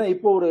 ஏன்னா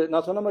இப்போ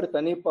நான் சொன்ன மாதிரி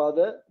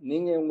தனிப்பாதை,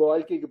 நீங்க உங்க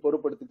வாழ்க்கைக்கு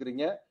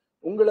பொறுப்படுத்திக்கிறீங்க.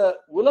 உங்களை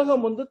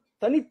உலகம்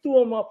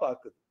தனித்துவமா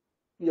பாக்குது.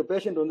 நீங்க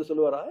பேஷண்ட்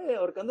சொல்லுவாரா,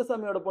 அவர்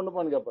கந்தசாமியோட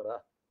பொண்ணுப்பான்னு கேட்பாரா?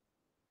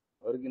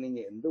 அவருக்கு நீங்க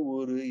எந்த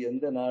ஊரு,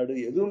 எந்த நாடு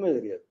எதுவுமே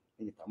தெரியாது.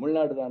 நீங்க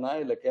தமிழ்நாடு தானா,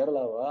 இல்ல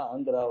கேரளாவா,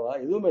 ஆந்திராவா,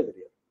 எதுவுமே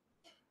தெரியாது.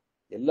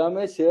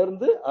 எல்லாமே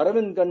சேர்ந்து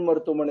அரவிந்த் கண்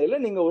மருத்துவமனையில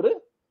நீங்க ஒரு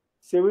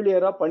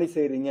செவிலியரா பணி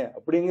செய்றீங்க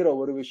அப்படிங்கிற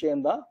ஒரு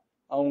விஷயம்தான்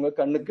அவங்க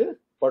கண்ணுக்கு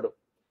படும்.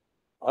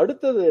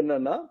 அடுத்தது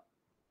என்னன்னா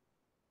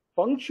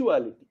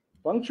பங்க்சுவாலிட்டி.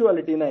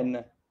 பங்க்சுவாலிட்டினா என்ன?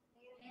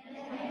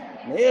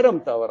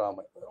 நேரம்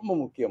தவறாமை ரொம்ப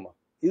முக்கியமா.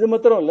 இது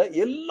மாத்திரம் இல்ல,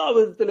 எல்லா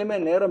விதத்திலுமே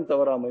நேரம்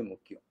தவறாமை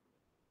முக்கியம்.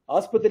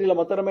 ஆஸ்பத்திரியில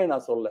மாத்திரமே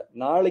நான் சொல்ல,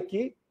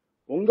 நாளைக்கு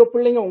உங்க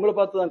பிள்ளைங்க உங்களை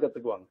பார்த்துதான்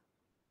கத்துக்குவாங்க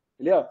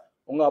இல்லையா?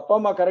 உங்க அப்பா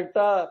அம்மா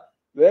கரெக்டா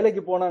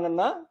வேலைக்கு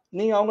போனாங்கன்னா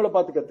நீங்க அவங்கள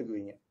பார்த்து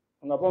கத்துக்குவீங்க.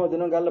 உங்க அப்பா அம்மா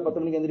தினம் காலைல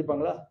 10 மணிக்கு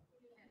எந்திரிப்பாங்களா?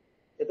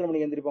 எத்தனை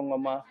மணிக்கு எந்திரிப்பாங்க உங்க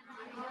அம்மா?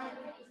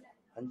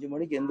 5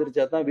 மணிக்கு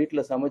எந்திரிச்சா தான்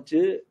வீட்டுல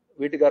சமைச்சு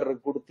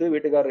வீட்டுக்காரருக்கு கொடுத்து,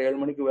 வீட்டுக்காரர் 7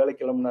 மணிக்கு வேலை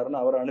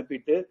கிளம்புனாருன்னு அவரை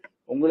அனுப்பிட்டு,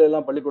 உங்களை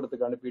எல்லாம்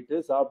பள்ளிக்கூடத்துக்கு அனுப்பிட்டு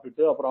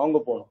சாப்பிட்டுட்டு அப்புறம் அவங்க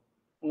போகணும்.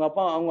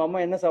 அவங்க அம்மா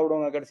என்ன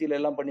சாப்பிடுவாங்க கடைசியில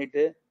எல்லாம்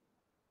பண்ணிட்டு?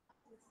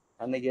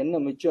 அன்னைக்கு என்ன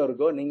மிச்சம்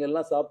இருக்கோ நீங்க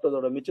எல்லாம்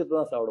சாப்பிட்டதோட மிச்சத்தை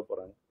தான் சாப்பிட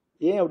போறாங்க.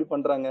 ஏன் அப்படி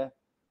பண்றாங்க?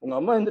 உங்க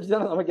அம்மா எந்திரிச்சு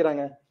தானே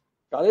சமைக்கிறாங்க.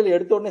 காலையில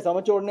எடுத்த உடனே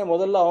சமைச்ச உடனே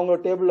முதல்ல அவங்க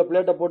டேபிள்ல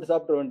பிளேட்டை போட்டு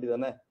சாப்பிட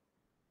வேண்டியதானே?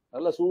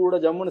 நல்லா சூட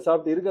ஜம்முன்னு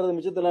சாப்பிட்டு இருக்கிறது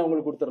மிச்சத்தெல்லாம்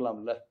உங்களுக்கு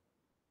கொடுத்துடலாம்ல.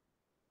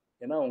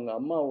 ஏன்னா உங்க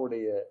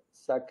அம்மாவுடைய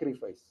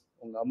சாக்ரிஃபைஸ்,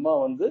 உங்க அம்மா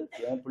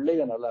என்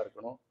பிள்ளைங்க நல்லா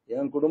இருக்கணும்,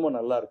 என் குடும்பம்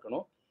நல்லா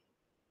இருக்கணும்,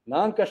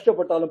 நான்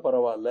கஷ்டப்பட்டாலும்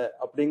பரவாயில்ல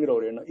அப்படிங்கிற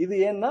ஒரு எண்ணம். இது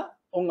ஏன்னா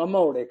உங்க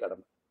அம்மாவுடைய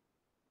கடமை.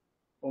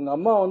 உங்க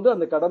அம்மா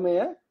அந்த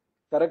கடமைய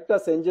கரெக்டா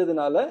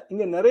செஞ்சதுனால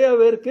இங்க நிறைய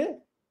பேருக்கு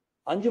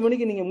 5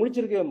 மணிக்கு நீங்க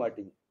முடிச்சிருக்கவே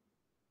மாட்டீங்க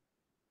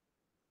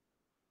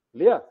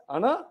இல்லையா?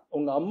 ஆனா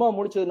உங்க அம்மா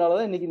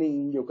முடிச்சதுனாலதான் இன்னைக்கு நீங்க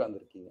இங்க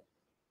உட்கார்ந்துருக்கீங்க.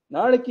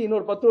 நாளைக்கு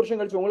இன்னொரு 10 வருஷம்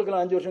கழிச்சு, உங்களுக்கு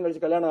 5 வருஷம்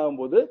கழிச்சு கல்யாணம்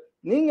ஆகும்போது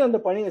நீங்க அந்த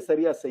பணியை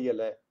சரியா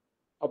செய்யல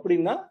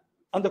அப்படின்னா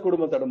அந்த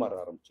குடும்பம் தடுமாற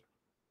ஆரம்பிச்சு.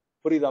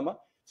 புரியுதாமா?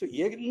 சோ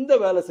எந்த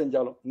வேலை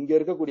செஞ்சாலும் இங்க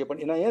இருக்கக்கூடிய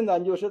பணி, நான் ஏன் இந்த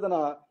 5 வருஷத்தை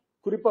நான்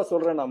குறிப்பா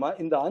சொல்றேன்னாமா,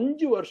 இந்த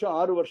 5 வருஷம்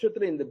 6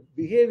 வருஷத்துல இந்த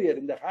பிஹேவியர்,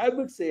 இந்த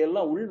ஹேபிட்ஸ்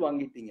எல்லாம் உள்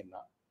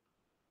வாங்கிட்டீங்கன்னா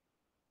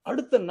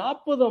அடுத்த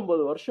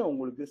 40-50 வருஷம்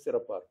உங்களுக்கு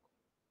சிறப்பா இருக்கும்.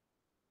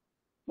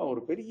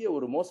 ஒரு பெரிய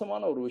ஒரு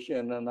மோசமான ஒரு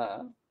விஷயம் என்னன்னா,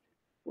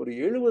 ஒரு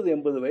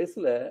 70-80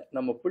 வயசுல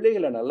நம்ம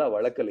பிள்ளைகளை நல்லா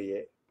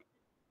வளர்க்கலையே,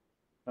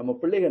 நம்ம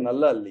பிள்ளைங்க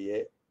நல்லா இல்லையே,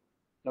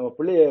 நம்ம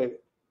பிள்ளைய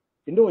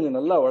இன்னும் கொஞ்சம்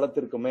நல்லா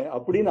வளர்த்திருக்குமே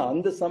அப்படின்னு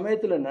அந்த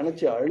சமயத்துல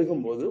நினைச்சு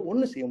அழுகும் போது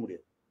ஒண்ணும் செய்ய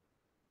முடியாது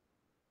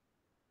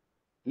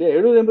இல்லையா?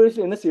 70-80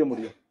 வயசுல என்ன செய்ய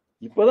முடியும்?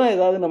 இப்பதான்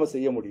ஏதாவது நம்ம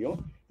செய்ய முடியும்.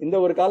 இந்த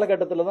ஒரு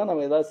காலகட்டத்துலதான்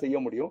நம்ம ஏதாவது செய்ய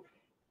முடியும்.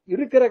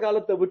 இருக்கிற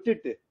காலத்தை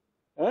விட்டுட்டு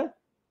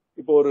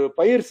இப்போ ஒரு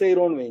பயிர்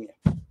செய்யறோம்னு வைங்க,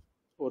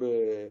 ஒரு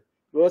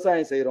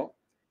விவசாயம் செய்யறோம்.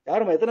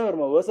 யாருமா, எத்தனை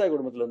பேருமா விவசாய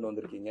குடும்பத்துல இருந்து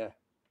வந்திருக்கீங்க?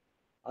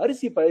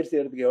 அரிசி பயிர்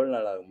செய்யறதுக்கு எவ்வளவு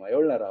நாள் ஆகுமா?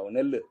 எவ்வளவு நேரம் ஆகும்?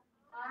 நெல்லு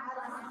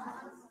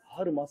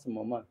 6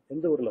 மாசமாமா?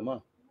 எந்த ஊர்லமா?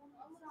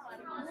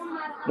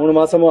 3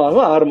 மாசமும்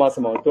ஆகும், 6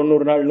 மாசமும் ஆகும்,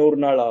 90 நாள் 100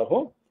 நாள்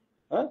ஆகும்.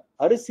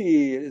 அரிசி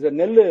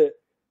நெல்லு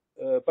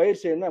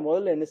பயிர் செய்யணும்னா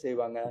முதல்ல என்ன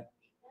செய்வாங்க?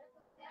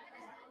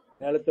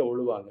 நிலத்தை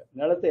உழுவாங்க.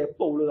 நிலத்தை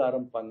எப்ப உழுக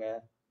ஆரம்பிப்பாங்க?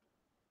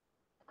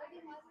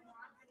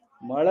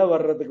 மழை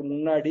வர்றதுக்கு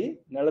முன்னாடி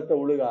நிலத்தை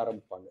உழுக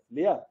ஆரம்பிப்பாங்க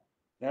இல்லையா?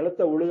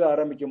 நிலத்தை உழுக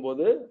ஆரம்பிக்கும்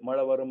போது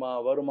மழை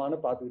வருமானு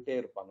பார்த்துக்கிட்டே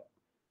இருப்பாங்க.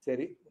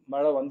 சரி,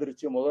 மழை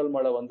வந்துருச்சு, முதல்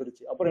மழை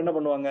வந்துருச்சு, அப்புறம் என்ன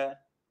பண்ணுவாங்க?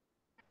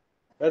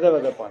 விதை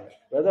விதைப்பாங்க.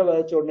 விதை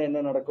விதைச்ச உடனே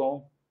என்ன நடக்கும்?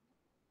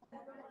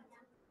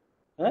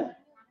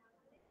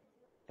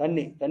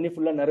 தண்ணி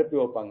ஃபுல்லா நிரப்பி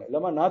வைப்பாங்க.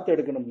 இல்லாம நாத்து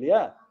எடுக்கணும்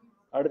இல்லையா?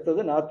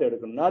 அடுத்தது நாத்து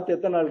எடுக்கணும். நாத்து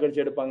எத்தனை நாள்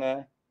கழிச்சு எடுப்பாங்க?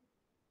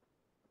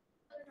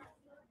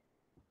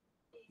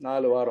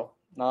 4 வாரம்.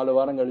 4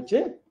 வாரம் கழிச்சு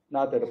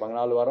நாத்து எடுப்பாங்க.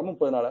 4 வாரமும்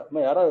 30 நாள்.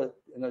 யாராவது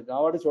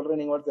நான் வாட்டி சொல்றேன்,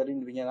 நீங்க வாட்டி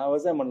தெரியுங்கிறீங்க. நான்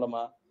விவசாயம்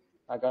பண்ணலாமா?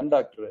 நான்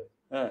கண்டாக்டரு.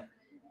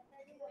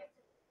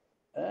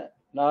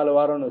 4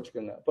 வாரம்னு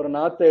வச்சுக்கோங்க. அப்புறம்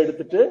நாத்தை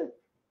எடுத்துட்டு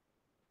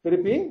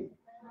திருப்பி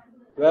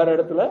வேற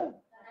இடத்துல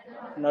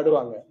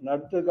நடுவாங்க.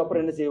 நடுறதுக்கு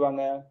அப்புறம் என்ன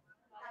செய்வாங்க?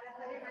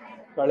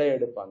 களை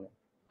எடுப்பாங்க.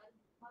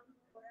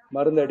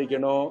 மருந்து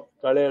அடிக்கணும்,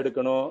 களை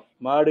எடுக்கணும்,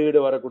 மாடு வீடு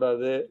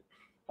வரக்கூடாது.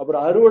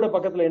 அப்புறம் அறுவடை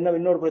பக்கத்துல என்ன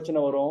இன்னொரு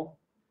பிரச்சனை வரும்?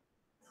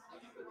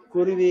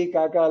 குருவி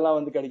காக்கா எல்லாம்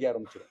வந்து கடிக்க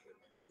ஆரம்பிச்சிடும்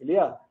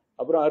இல்லையா?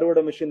 அப்புறம்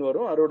அறுவடை மிஷின்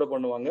வரும், அறுவடை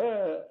பண்ணுவாங்க,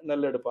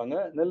 நெல் எடுப்பாங்க.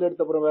 நெல்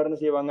எடுத்த அப்புறம் வேற என்ன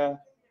செய்வாங்க?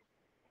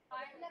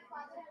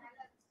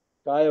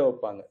 காய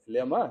வைப்பாங்க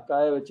இல்லையாமா?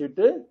 காய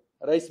வச்சுட்டு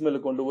ரைஸ்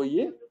மில்லு கொண்டு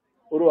போய்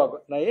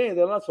உருவாக்கும். நான் ஏன்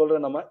இதெல்லாம்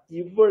சொல்றேன், நம்ம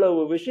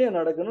இவ்வளவு விஷயம்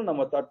நடக்கணும்,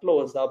 நம்ம தட்டுல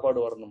ஒரு சாப்பாடு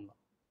வரணும்னா.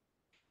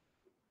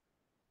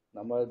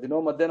 நம்ம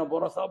தினம் மத்தியானம்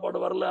போறோம், சாப்பாடு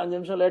வரல, 5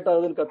 நிமிஷம் லேட்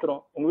ஆகுதுன்னு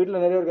கத்துறோம். உங்க வீட்டுல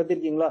நிறைய பேர்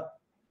கத்திருக்கீங்களா?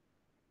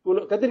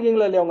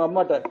 கத்திருக்கீங்களா இல்லையா? உங்க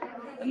அம்மாட்ட,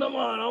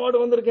 என்னம்மா நான்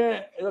வாடு வந்திருக்கேன்,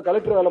 ஏதோ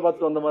கலெக்டர் வேலை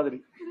பார்த்துட்டு வந்த மாதிரி,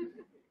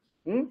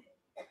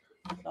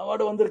 நான்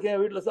வாடு வந்திருக்கேன்,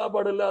 வீட்டுல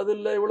சாப்பாடு இல்ல, அது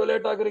இல்ல, இவ்வளவு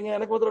லேட் ஆகுறீங்க,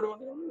 எனக்கு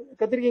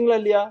கத்திருக்கீங்களா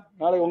இல்லையா?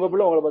 நாளைக்கு உங்க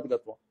பிள்ளை உங்களை பார்த்து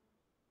கத்துவோம்,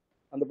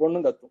 அந்த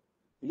பொண்ணும் கத்தும்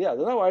இல்லையா?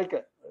 அதுதான்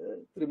வாழ்க்கை.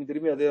 திரும்பி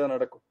திரும்பி அதே தான்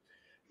நடக்கும்.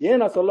 ஏன்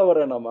நான் சொல்ல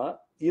வரேன்னா,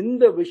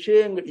 இந்த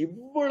விஷயங்கள்,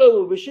 இவ்வளவு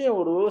விஷயம்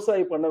ஒரு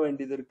விவசாயி பண்ண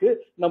வேண்டியது இருக்கு.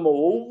 நம்ம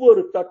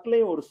ஒவ்வொரு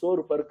தட்டுலையும் ஒரு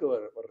சோறு பருக்க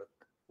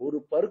வர்றதுக்கு, ஒரு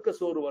பருக்க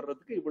சோறு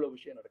வர்றதுக்கு இவ்வளவு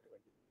விஷயம் நடக்க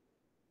வேண்டியது.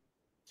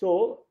 சோ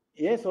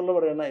ஏன் சொல்ல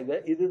வரேன்னா,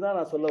 இதுதான்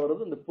நான் சொல்ல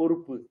வர்றது, இந்த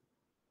பொறுப்பு.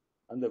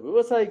 அந்த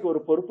விவசாயிக்கு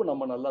ஒரு பொறுப்பு,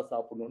 நம்ம நல்லா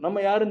சாப்பிடணும்.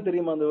 நம்ம யாருன்னு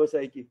தெரியுமா அந்த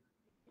விவசாயிக்கு?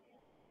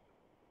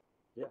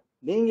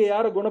 நீங்க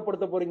யாரை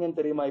குணப்படுத்த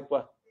போறீங்கன்னு தெரியுமா? இப்ப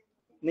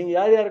நீங்க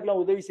யார்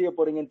யாருக்கெல்லாம் உதவி செய்ய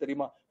போறீங்கன்னு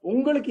தெரியுமா?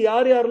 உங்களுக்கு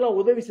யார் யாரெல்லாம்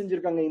உதவி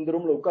செஞ்சிருக்காங்க இந்த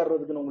ரூம்ல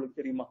உட்கார்றதுக்குன்னு உங்களுக்கு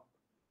தெரியுமா?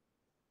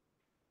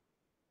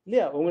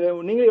 இல்லையா?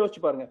 நீங்களே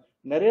யோசிச்சு பாருங்க.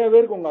 நிறைய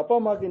பேருக்கு உங்க அப்பா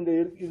அம்மாவுக்கு இந்த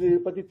இது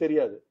பத்தி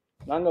தெரியாது.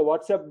 நாங்க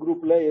வாட்ஸ்அப்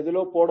குரூப்ல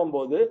எதிலோ போடும்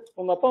போது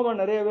உங்க அப்பா அம்மா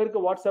நிறைய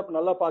பேருக்கு வாட்ஸ்அப்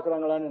நல்லா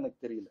பாக்குறாங்களான்னு எனக்கு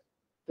தெரியல,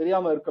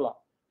 தெரியாம இருக்கலாம்.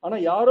 ஆனா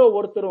யாரோ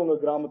ஒருத்தர் உங்க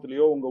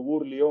கிராமத்திலயோ உங்க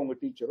ஊர்லயோ உங்க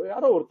டீச்சரோ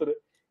யாரோ ஒருத்தர்,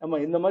 நம்ம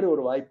இந்த மாதிரி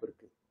ஒரு வாய்ப்பு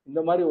இருக்கு,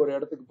 இந்த மாதிரி ஒரு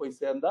இடத்துக்கு போய்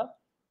சேர்ந்தா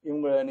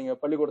இவங்க, நீங்க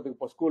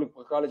பள்ளிக்கூடத்துக்கு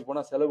ஸ்கூலுக்கு காலேஜ்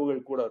போனா செலவுகள்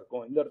கூட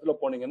இருக்கும், இந்த இடத்துல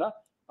போனீங்கன்னா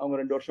அவங்க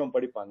 2 வருஷம்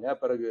படிப்பாங்க,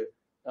 பிறகு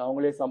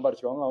அவங்களே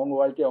சம்பாரிச்சுவாங்க, அவங்க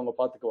வாழ்க்கையை அவங்க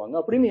பாத்துக்குவாங்க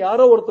அப்படின்னு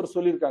யாரோ ஒருத்தர்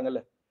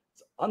சொல்லியிருக்காங்கல்ல.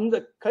 அந்த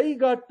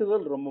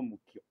கைகாட்டுதல் ரொம்ப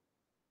முக்கியம்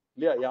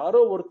இல்லையா?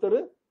 யாரோ ஒருத்தர்,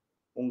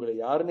 உங்களை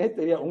யாருன்னே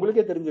தெரியாது,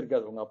 உங்களுக்கே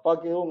தெரிஞ்சிருக்காது, உங்க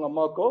அப்பாக்கோ உங்க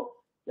அம்மாக்கோ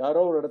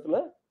யாரோ ஒரு இடத்துல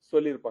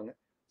சொல்லியிருப்பாங்க.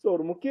 ஸோ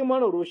ஒரு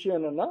முக்கியமான ஒரு விஷயம்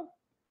என்னன்னா,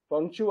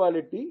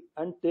 பங்க்சுவாலிட்டி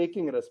அண்ட்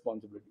டேக்கிங்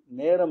ரெஸ்பான்சிபிலிட்டி,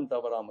 நேரம்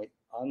தவறாமை.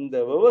 அந்த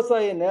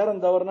விவசாய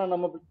நேரம் தவறுனா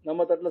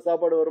நம்ம தட்டுல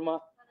சாப்பாடு வருமா?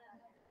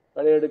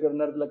 களை எடுக்கிற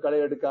நேரத்துல களை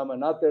எடுக்காம,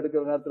 நாத்து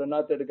எடுக்கிற நேரத்துல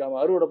நாத்து எடுக்காம,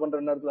 அறுவடை பண்ற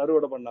நேரத்துல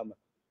அறுவடை பண்ணாம,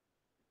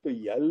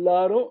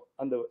 எல்லாரும்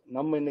அந்த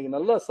நம்ம இன்னைக்கு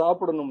நல்லா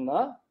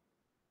சாப்பிடணும்னா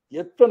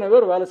எத்தனை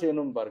பேர் வேலை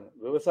செய்யணும்னு பாருங்க.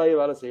 விவசாயி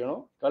வேலை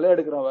செய்யணும், களை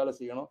எடுக்கிறவன் வேலை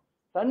செய்யணும்.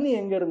 தண்ணி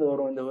எங்க இருந்து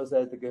வரும் இந்த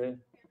விவசாயத்துக்கு?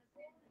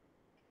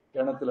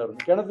 கிணத்துல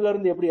இருந்து. கிணத்துல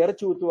இருந்து எப்படி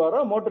இறைச்சி ஊத்துவாரோ,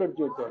 மோட்டர்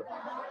அடிச்சு ஊத்துவாரோ?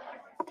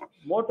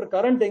 மோட்டர்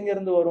கரண்ட் எங்க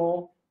இருந்து வரும்?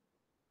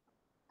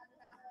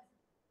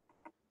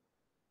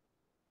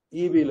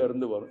 இபில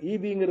இருந்து வரும்.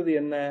 இபிங்கிறது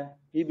என்ன?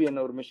 இபி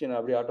என்ன? ஒரு மிஷின்,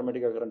 அப்படி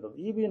ஆட்டோமேட்டிக்கா கரண்ட்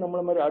வரும். இபி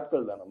நம்மள மாதிரி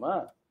ஆட்கள் தானம்மா.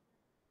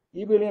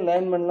 இபிலையும்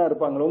லைன்மேன்லாம்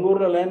இருப்பாங்க. உங்க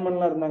ஊர்ல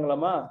லைன்மேன்லாம்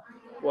இருந்தாங்களாமா?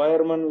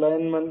 Wireman,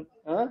 lineman,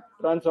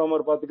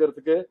 transformer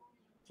பாத்துக்கிறதுக்கு.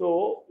 ஸோ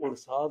ஒரு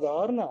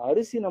சாதாரண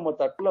அரிசி நம்ம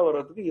தட்டுல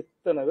வர்றதுக்கு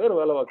இத்தனை பேர்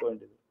வேலை பார்க்க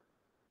வேண்டியது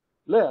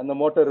இல்ல. அந்த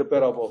மோட்டர்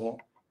ரிப்பேரா போகும்,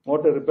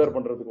 மோட்டர் ரிப்பேர்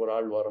பண்றதுக்கு ஒரு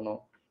ஆள் வரணும்,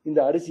 இந்த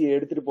அரிசியை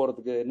எடுத்துட்டு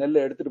போறதுக்கு,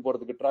 நெல்லை எடுத்துட்டு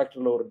போறதுக்கு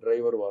டிராக்டர்ல ஒரு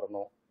டிரைவர்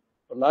வரணும்,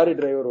 ஒரு லாரி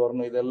டிரைவர்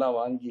வரணும், இதெல்லாம்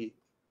வாங்கி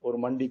ஒரு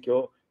மண்டிக்கோ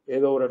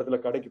ஏதோ ஒரு இடத்துல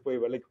கடைக்கு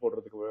போய் விலைக்கு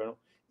போடுறதுக்கு வேணும்.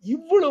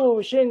 இவ்வளவு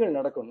விஷயங்கள்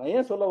நடக்கும். நான்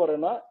ஏன் சொல்ல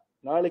வரேன்னா,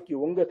 நாளைக்கு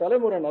உங்க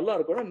தலைமுறை நல்லா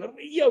இருக்கணும்,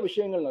 நிறைய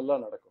விஷயங்கள் நல்லா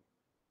நடக்கும்.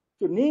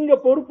 நீங்க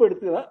பொறுப்பு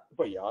எடுத்துதான்.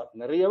 இப்ப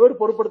நிறைய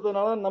பேர்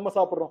பொறுப்படுத்துறதுனால நம்ம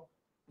சாப்பிடுறோம்.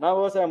 நான்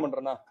விவசாயம்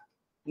பண்றேன்னா,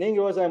 நீங்க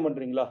விவசாயம்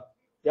பண்றீங்களா?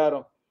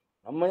 யாரும்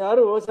நம்ம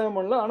யாரும் விவசாயம்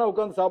பண்ணல, ஆனா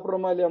உட்காந்து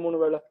சாப்பிடுறோமா இல்லையா 3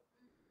 வேளை?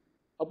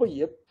 அப்ப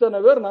எத்தனை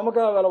பேர்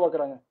நமக்காக வேலை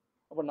பார்க்கறாங்க.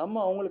 அப்ப நம்ம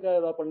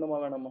அவங்களுக்காக ஏதாவது பண்ணுமா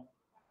வேணாமா?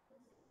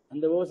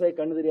 அந்த விவசாயி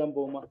கண்ணு தெரியாம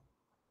போகுமா?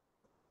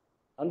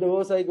 அந்த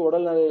விவசாயிக்கு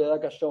உடல்நிலை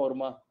ஏதாவது கஷ்டம்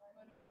வருமா?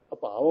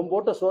 அப்ப அவன்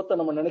போட்ட சோத்தை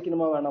நம்ம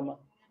நினைக்கணுமா வேணாமா?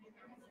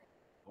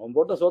 அவன்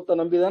போட்ட சோத்தை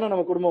நம்பிதானே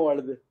நம்ம குடும்பம்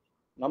வாழுது,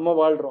 நம்ம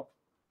வாழ்றோம்.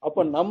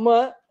 அப்ப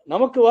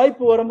நமக்கு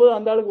வாய்ப்பு வரும்போது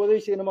அந்த ஆளுக்கு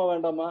உதவி செய்யணுமா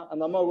வேண்டாமா?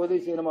 அந்த அம்மாவுக்கு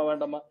உதவி செய்யணுமா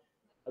வேண்டாமா?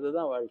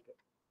 அதுதான் வாழ்க்கை.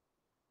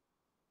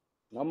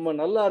 நம்ம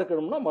நல்லா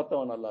இருக்கணும்னா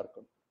மத்தவன் நல்லா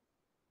இருக்கணும்.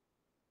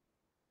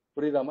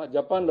 புரியுதாமா?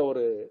 ஜப்பான்ல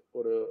ஒரு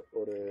ஒரு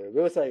ஒரு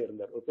விவசாயி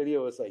இருந்தார், ஒரு பெரிய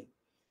விவசாயி.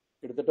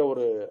 கிட்டத்தட்ட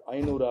ஒரு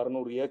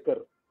 500-600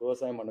 ஏக்கர்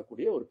விவசாயம்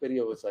பண்ணக்கூடிய ஒரு பெரிய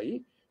விவசாயி.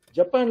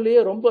 ஜப்பான்லயே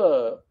ரொம்ப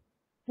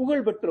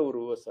புகழ்பெற்ற ஒரு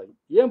விவசாயி.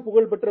 ஏன்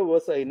புகழ்பெற்ற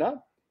விவசாயினா,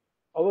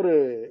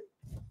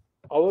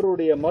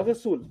 அவருடைய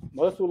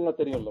மகசூல்னா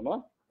தெரியும் இல்லமா,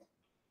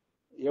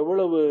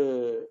 எவ்வளவு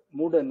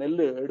மூட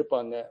நெல்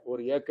எடுப்பாங்க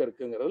ஒரு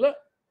ஏக்கருக்குங்கிறதுல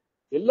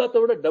எல்லாத்த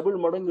விட டபுள்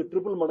மடங்கு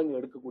ட்ரிபிள் மடங்கு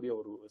எடுக்கக்கூடிய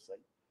ஒரு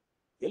விவசாயி,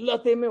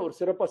 எல்லாத்தையுமே ஒரு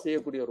சிறப்பா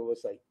செய்யக்கூடிய ஒரு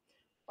விவசாயி.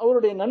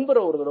 அவருடைய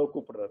நண்பரை ஒரு தடவை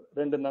கூப்பிடுறாரு,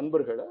 2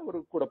 நண்பர்களை, அவர்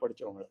கூட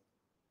படிச்சவங்க.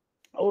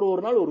 அவர்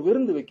ஒரு நாள் ஒரு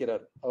விருந்து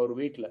வைக்கிறார் அவர்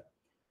வீட்டுல.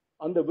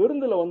 அந்த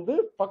விருந்துல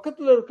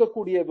பக்கத்துல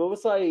இருக்கக்கூடிய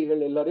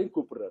விவசாயிகள் எல்லாரையும்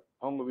கூப்பிடுறாரு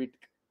அவங்க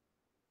வீட்டுக்கு.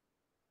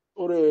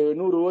 ஒரு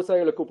 100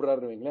 விவசாயிகளை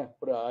கூப்பிடுறாருன்னு வைங்களேன்.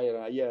 ஒரு 1000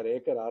 5000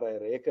 ஏக்கர்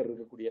 6000 ஏக்கர்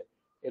இருக்கக்கூடிய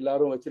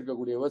எல்லாரும்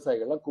வச்சிருக்கக்கூடிய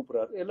விவசாயிகள் எல்லாம்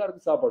கூப்பிடுறாரு.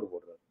 எல்லாருக்கும் சாப்பாடு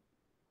போடுறாரு.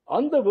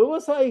 அந்த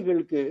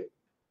விவசாயிகளுக்கு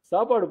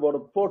சாப்பாடு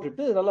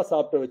போட்டுட்டு நல்லா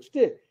சாப்பிட்டு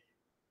வச்சுட்டு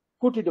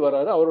கூட்டிட்டு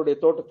வர்றாரு அவருடைய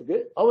தோட்டத்துக்கு.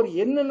 அவர்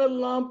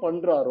என்னென்னலாம்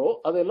பண்றாரோ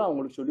அதெல்லாம்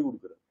அவங்களுக்கு சொல்லி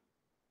கொடுக்குறாரு.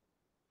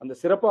 அந்த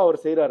சிறப்பா அவர்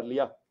செய்யறாரு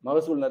இல்லையா,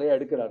 மகசூல் நிறைய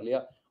எடுக்கிறார்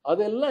இல்லையா,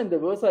 அதெல்லாம் இந்த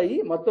விவசாயி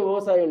மற்ற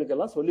விவசாயிகளுக்கு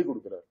எல்லாம் சொல்லி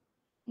கொடுக்குறாரு.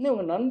 இன்னும்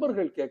உங்க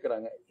நண்பர்கள்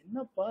கேட்கறாங்க,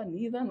 என்னப்பா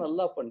நீ தான்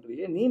நல்லா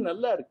பண்றியே, நீ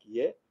நல்லா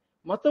இருக்கியே,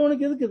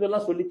 மத்தவனுக்கு எதுக்கு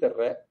இதெல்லாம் சொல்லி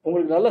தர்ற?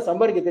 உங்களுக்கு நல்லா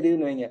சம்பாதிக்க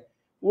தெரியுதுன்னு வைங்க,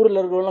 ஊர்ல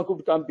இருக்கிறவங்க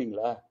கூப்பிட்டு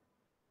காமிப்பீங்களா,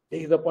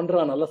 இதை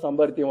பண்றான் நல்லா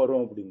சம்பாதித்தியம்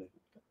வரும் அப்படின்னு?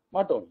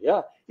 மாட்டோம் இல்லையா.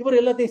 இவர்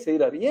எல்லாத்தையும்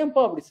செய்யறாரு,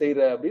 ஏன்பா அப்படி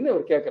செய்யற அப்படின்னு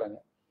இவர் கேட்கறாங்க.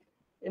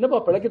 என்னப்பா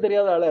பிழைக்க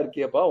தெரியாத ஆளா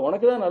இருக்கியப்பா,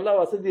 உனக்கு தான் நல்லா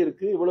வசதி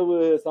இருக்கு, இவ்வளவு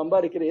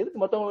சம்பாதிக்கிற, எதுக்கு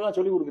மத்தவங்களுக்கு எல்லாம்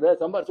சொல்லி கொடுக்குற?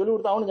 சொல்லி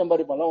கொடுத்தா அவனும்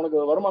சம்பாதிப்பான்ல, உனக்கு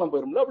வருமானம்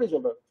போயிரும்ல அப்படின்னு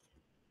சொல்றாரு.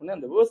 உடனே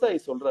அந்த விவசாயி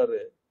சொல்றாரு,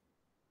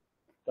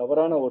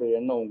 தவறான ஒரு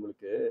எண்ணம்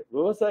உங்களுக்கு.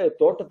 விவசாய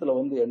தோட்டத்துல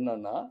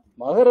என்னன்னா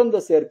மகரந்த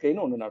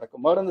சேர்க்கைன்னு ஒண்ணு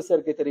நடக்கும். மகரந்த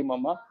சேர்க்கை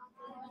தெரியுமாமா?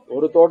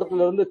 ஒரு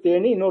தோட்டத்துல இருந்து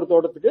தேனி இன்னொரு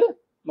தோட்டத்துக்கு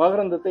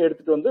மகரந்தத்தை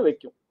எடுத்துட்டு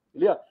வைக்கும்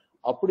இல்லையா.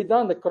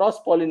 அப்படிதான் அந்த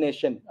கிராஸ்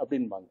பாலினேஷன்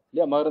அப்படின்பாங்க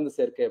இல்லையா, மகரந்த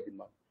சேர்க்கை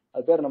அப்படின்பாங்க.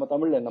 அது பேர் நம்ம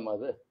தமிழ்ல என்னமா?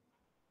 அது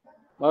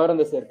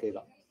மகரந்த சேர்க்கை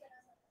தான்.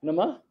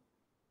 என்னமா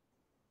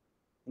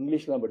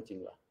இங்கிலீஷ்லாம்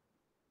படிச்சீங்களா?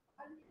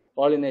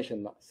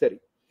 பாலினேஷன் தான். சரி.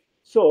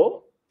 சோ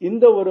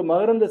இந்த ஒரு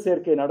மகரந்த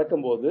சேர்க்கை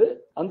நடக்கும்போது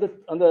அந்த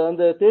அந்த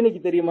அந்த தேனிக்கு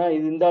தெரியுமா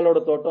இது இந்த ஆளோட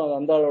தோட்டம், அது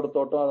அந்த ஆளோட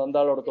தோட்டம், அது அந்த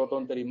ஆளோட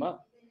தோட்டம் தெரியுமா?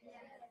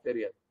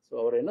 தெரியாது. ஸோ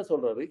அவர் என்ன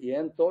சொல்றாரு,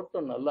 என்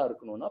தோட்டம் நல்லா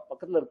இருக்கணும்னா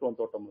பக்கத்துல இருக்கிறவங்க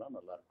தோட்டம்லாம்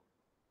நல்லா இருக்கும்.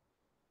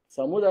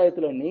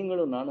 சமுதாயத்துல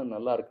நீங்களும் நானும்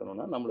நல்லா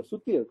இருக்கணும்னா நம்மளை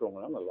சுத்தி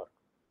இருக்கிறவங்கலாம் நல்லா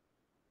இருக்கும்.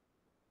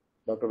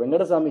 டாக்டர்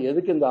வெங்கடசாமி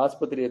எதுக்கு இந்த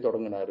ஆஸ்பத்திரியை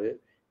தொடங்கினாரு,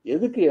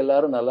 எதுக்கு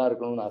எல்லாரும் நல்லா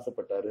இருக்கணும்னு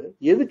ஆசைப்பட்டாரு,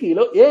 எதுக்கு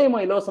ஏன்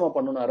இலவசமா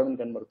பண்ணணும்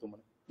அரவிந்த் கண்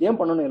மருத்துவமனை? ஏன்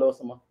பண்ணணும்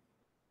இலவசமா?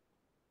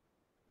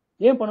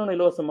 ஏன் பண்ணணும்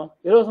இலவசமா?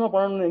 இலவசமா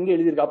பண்ணணும்னு எங்க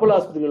எழுதியிருக்கு? அப்போலோ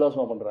ஆஸ்பத்திரி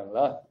இலவசமா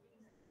பண்றாங்களா?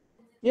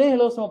 ஏன்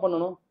இலவசமா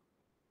பண்ணணும்?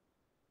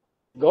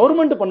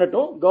 கவர்மெண்ட்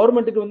பண்ணட்டும்.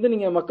 கவர்மெண்ட்டுக்கு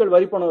நீங்க மக்கள்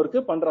வரி பணம்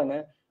இருக்கு பண்றாங்க.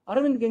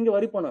 அரவிந்துக்கு எங்க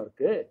வரி பணம்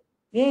இருக்கு?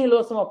 ஏன்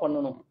இலவசமா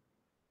பண்ணணும்?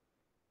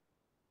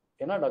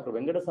 ஏன்னா டாக்டர்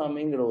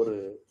வெங்கடசாமிங்கிற ஒரு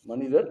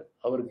மனிதர்,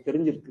 அவருக்கு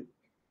தெரிஞ்சிருக்கு,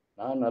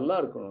 நான் நல்லா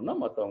இருக்கணும்னா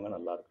மற்றவங்க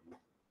நல்லா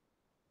இருக்கணும்,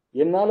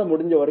 என்னால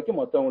முடிஞ்ச வரைக்கும்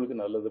மற்றவங்களுக்கு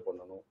நல்லது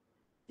பண்ணணும்,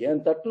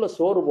 என் தட்டுல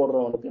சோறு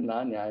போடுறவனுக்கு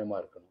நான் நியாயமா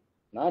இருக்கணும்,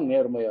 நான்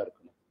நேர்மையா இருக்கணும்,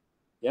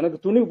 எனக்கு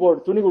துணி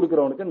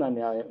கொடுக்குறவனுக்கு நான்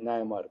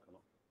நியாயமா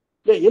இருக்கணும்.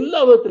 இல்ல எல்லா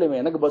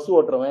விதத்திலுமே எனக்கு பஸ்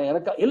ஓட்டுறவன்,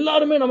 எனக்கு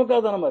எல்லாருமே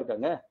நமக்காக தானமா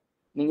இருக்காங்க.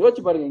 நீங்க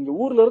யோசிச்சு பாருங்க, இங்க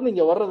ஊர்ல இருந்து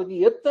இங்க வர்றதுக்கு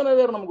எத்தனை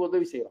பேர் நமக்கு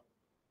உதவி செய்யறோம்.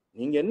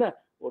 நீங்க என்ன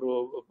ஒரு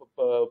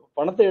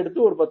பணத்தை எடுத்து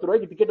ஒரு 10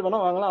 ரூபாய்க்கு டிக்கெட் வேணா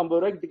வாங்கலாம், 50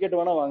 ரூபாய்க்கு டிக்கெட்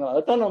வேணா வாங்கலாம்,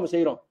 அதைத்தான் நம்ம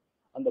செய்யறோம்.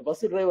 அந்த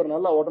பஸ் டிரைவர்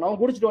நல்லா ஓட்டணும், அவன்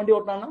குடிச்சிட்டு வண்டி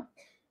ஓட்டினான்னா,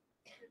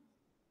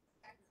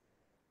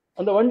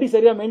 அந்த வண்டி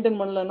சரியா மெயின்டைன்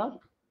பண்ணலன்னா,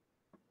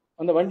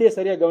 அந்த வண்டியை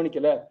சரியா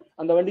கவனிக்கல,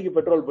 அந்த வண்டிக்கு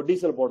பெட்ரோல்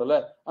டீசல் போடல,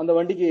 அந்த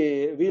வண்டிக்கு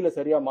வீல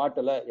சரியா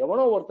மாட்டல,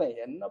 எவனோ ஒருத்தன்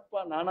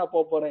என்னப்பா நானா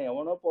போறேன்,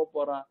 எவனோ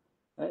போறான்,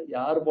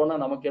 யாரு போனா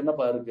நமக்கு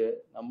என்னப்பா இருக்கு,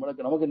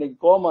 நமக்கு இன்னைக்கு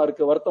கோவமா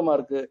இருக்கு, வருத்தமா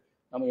இருக்கு,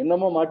 நம்ம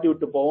என்னமோ மாட்டி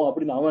விட்டு போவோம்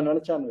அப்படின்னு அவன்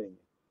நினைச்சான்னு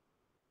வைங்க,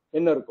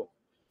 என்ன இருக்கும்?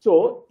 சோ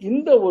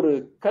இந்த ஒரு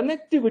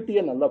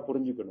கனெக்டிவிட்டியை நல்லா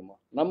புரிஞ்சுக்கணுமா.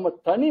 நம்ம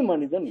தனி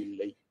மனிதன்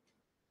இல்லை.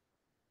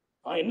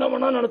 என்ன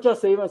வேணா நினைச்சா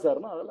செய்வேன்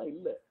சார்னா அதெல்லாம்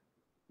இல்ல.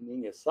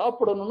 நீங்க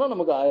சாப்பிடணும்னா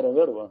நமக்கு 1000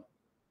 பேர் வேணும்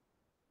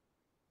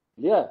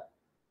இல்லையா.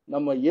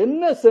 நம்ம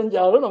என்ன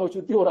செஞ்சாலும் நம்ம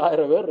சுத்தி ஒரு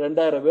 1000 பேர்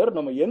 2000 பேர்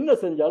நம்ம என்ன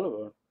செஞ்சாலும்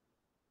வேணும்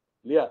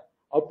இல்லையா.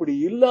 அப்படி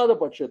இல்லாத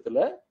பட்சத்துல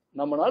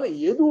நம்மளால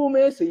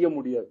எதுவுமே செய்ய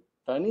முடியாது.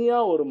 தனியா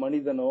ஒரு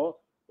மனிதனோ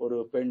ஒரு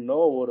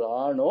பெண்ணோ ஒரு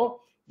ஆணோ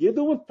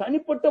எதுவும்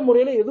தனிப்பட்ட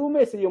முறையில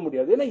எதுவுமே செய்ய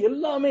முடியாது. ஏன்னா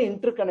எல்லாமே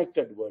இன்டர்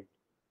கனெக்டட் வேர்ல்ட்.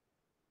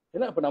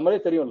 ஏன்னா இப்ப நம்மளே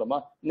தெரியும் இல்லமா,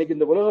 இன்னைக்கு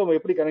இந்த உலகம்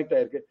எப்படி கனெக்ட்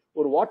ஆயிருக்கு.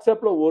 ஒரு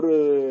வாட்ஸ்அப்ல ஒரு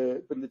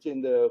இருந்துச்சு.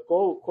 இந்த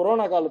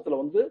கொரோனா காலத்துல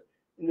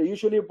இந்த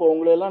யூஸ்வலி இப்போ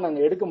உங்களை எல்லாம்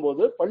நாங்க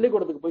எடுக்கும்போது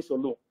பள்ளிக்கூடத்துக்கு போய்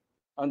சொல்லுவோம்,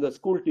 அந்த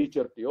ஸ்கூல்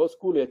டீச்சர்கிட்டயோ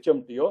ஸ்கூல்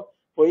ஹெச்எம்டியோ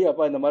போய்,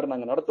 அப்பா இந்த மாதிரி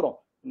நாங்க நடத்துறோம்,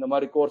 இந்த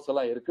மாதிரி கோர்ஸ்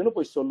எல்லாம் இருக்குன்னு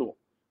போய் சொல்லுவோம்.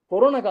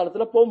 கொரோனா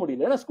காலத்துல போக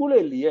முடியல, ஏன்னா ஸ்கூலே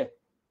இல்லையே.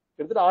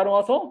 கிட்டத்தட்ட 6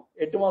 மாசம்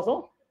 8 மாசம்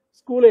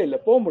ஸ்கூலே இல்லை,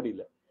 போக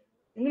முடியல.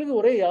 எங்களுக்கு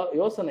ஒரே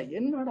யோசனை,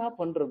 என்னடா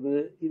பண்றது,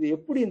 இது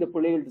எப்படி இந்த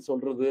பிள்ளைகள்கிட்ட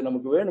சொல்றது,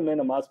 நமக்கு வேணுமே,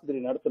 நம்ம ஆஸ்பத்திரி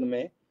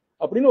நடத்தணுமே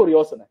அப்படின்னு ஒரு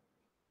யோசனை.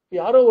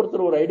 யாரோ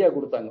ஒருத்தர் ஒரு ஐடியா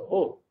கொடுத்தாங்க, ஓ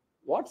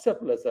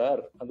வாட்ஸ்அப்ல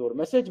சார் அந்த ஒரு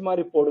மெசேஜ்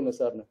மாதிரி போடுங்க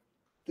சார்னு.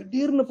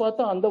 திடீர்னு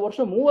பார்த்தா அந்த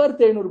வருஷம்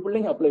 3500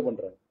 பிள்ளைங்க அப்ளை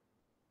பண்றாங்க.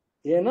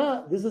 ஏன்னா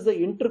this is a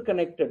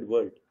interconnected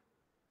world.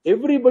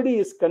 Everybody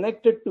is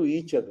connected to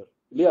each other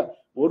இல்லையா.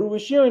 ஒரு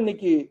விஷயம்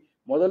இன்னைக்கு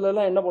முதல்ல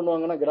எல்லாம் என்ன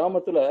பண்ணுவாங்கன்னா,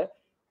 கிராமத்துல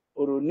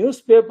ஒரு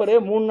நியூஸ் பேப்பரே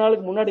 3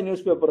 நாளுக்கு முன்னாடி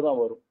நியூஸ் பேப்பர்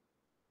தான் வரும்.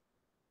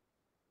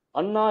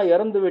 அண்ணா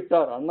இறந்து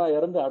விட்டார், அண்ணா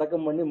இறந்து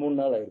அடக்கம் பண்ணி 3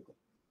 நாள் ஆயிருக்கும்.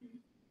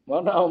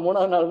 மறுநாள்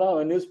 3ஆவது நாள் தான்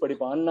அவன் நியூஸ்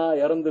படிப்பான், அண்ணா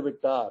இறந்து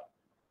விட்டார்,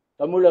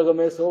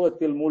 தமிழகமே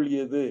சோகத்தில்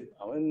மூழ்கியது.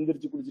 அவன்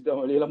எந்திரிச்சு குடிச்சிட்டு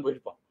அவன் வெளியெல்லாம்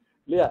போயிருப்பான்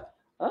இல்லையா?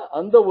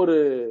 அந்த ஒரு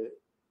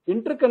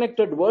இன்டர்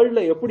கனெக்டட்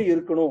வேர்ல்ட்ல எப்படி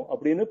இருக்கணும்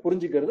அப்படின்னு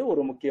புரிஞ்சுக்கிறது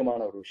ஒரு முக்கியமான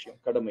ஒரு விஷயம்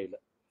கடமையில.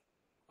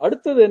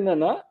 அடுத்தது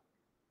என்னன்னா,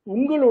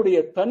 உங்களுடைய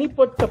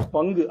தனிப்பட்ட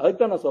பங்கு.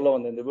 அதுதான் நான் சொல்ல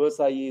வந்தேன், இந்த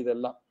விவசாயி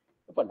இதெல்லாம்.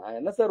 அப்ப நான்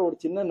என்ன சார், ஒரு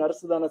சின்ன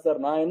நர்ஸ் தானே சார்,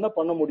 நான் என்ன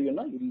பண்ண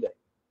முடியும்னா, இல்ல.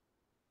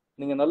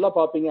 நீங்க நல்லா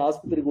பாப்பீங்க,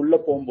 ஆஸ்பத்திரிக்கு உள்ள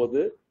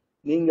போகும்போது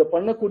நீங்க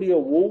பண்ணக்கூடிய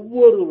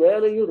ஒவ்வொரு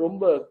வேலையும்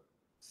ரொம்ப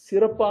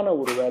சிறப்பான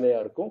ஒரு வேலையா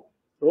இருக்கும்,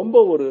 ரொம்ப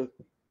ஒரு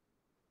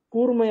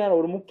கூர்மையான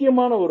ஒரு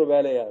முக்கியமான ஒரு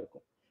வேலையா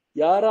இருக்கும்.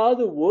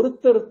 யாராவது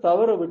ஒருத்தர்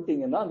தவற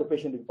விட்டீங்கன்னா அந்த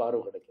பேஷண்ட்டுக்கு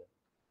பார்வை கிடைக்கும்.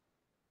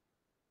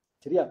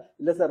 சரியா?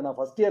 இல்ல சார், நான்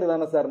ஃபர்ஸ்ட் இயர்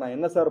தானே சார், நான்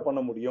என்ன சார்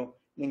பண்ண முடியும்?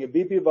 நீங்க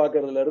பிபி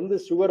பாக்குறதுல இருந்து,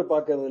 சுகர்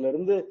பாக்குறதுல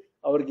இருந்து,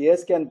 அவருக்கு ஏ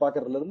ஸ்கேன்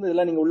பாக்குறதுல இருந்து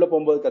இதெல்லாம் நீங்க உள்ள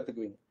போகும்போது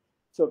கத்துக்குவீங்க.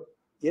 ஸோ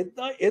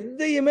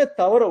எதையுமே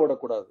தவற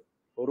விடக்கூடாது.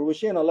 ஒரு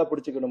விஷயம் நல்லா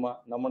பிடிச்சுக்கணுமா,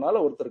 நம்மளால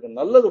ஒருத்தருக்கு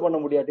நல்லது பண்ண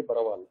முடியாட்டி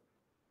பரவாயில்ல,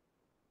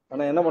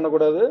 ஆனா என்ன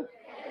பண்ணக்கூடாது,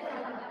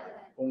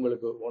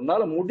 உங்களுக்கு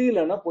உன்னால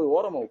முடியலன்னா போய்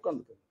ஓரமா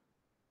உட்காந்துக்கோங்க,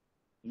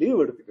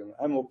 லீவ் எடுத்துக்கோங்க,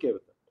 ஐ எம் ஓகே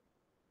வித்.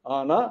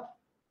 ஆனா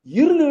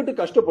இருந்துகிட்டு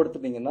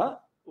கஷ்டப்படுத்துனீங்கன்னா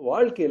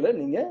வாழ்க்கையில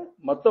நீங்க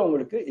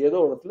மத்தவங்களுக்கு ஏதோ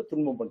ஒரு இடத்துல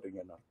துன்பம்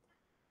பண்றீங்கன்னா,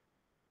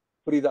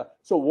 புரியுதா?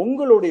 சோ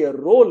உங்களுடைய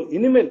ரோல்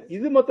இனிமேல்,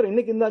 இது மாத்திரம்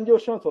இன்னைக்கு இந்த 5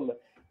 வருஷம் சொல்ல,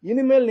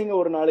 இனிமேல் நீங்க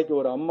ஒரு நாளைக்கு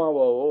ஒரு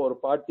அம்மாவாவோ ஒரு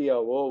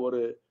பாட்டியாவோ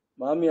ஒரு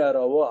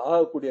மாமியாராவோ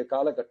ஆகக்கூடிய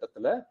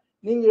காலகட்டத்துல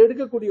நீங்க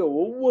எடுக்கக்கூடிய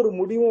ஒவ்வொரு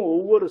முடிவும்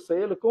ஒவ்வொரு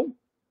செயலுக்கும்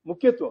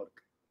முக்கியத்துவம்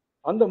இருக்கு.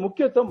 அந்த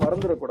முக்கியத்துவம்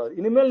மறந்துடக்கூடாது.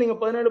 இனிமேல் நீங்க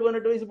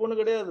 17-18 வயசு பொண்ணு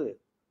கிடையாது.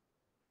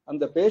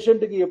 அந்த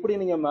பேஷண்ட்டுக்கு எப்படி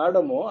நீங்க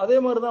மேடமோ அதே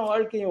மாதிரிதான்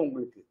வாழ்க்கையும்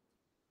உங்களுக்கு.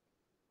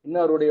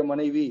 இன்னாருடைய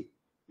மனைவி,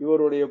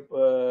 இவருடைய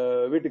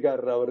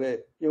வீட்டுக்காரர் அவரு,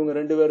 இவங்க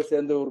 2 பேரும்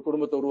சேர்ந்து ஒரு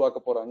குடும்பத்தை உருவாக்க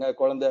போறாங்க,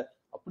 குழந்தை,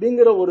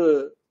 அப்படிங்கிற ஒரு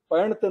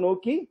பயணத்தை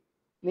நோக்கி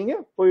நீங்க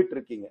போயிட்டு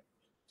இருக்கீங்க.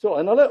 சோ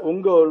அதனால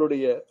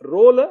உங்களுடைய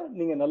ரோலை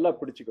நீங்க நல்லா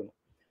பிடிச்சுக்கணும்.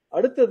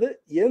 அடுத்தது,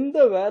 எந்த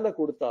வேலை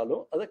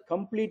கொடுத்தாலும் அதை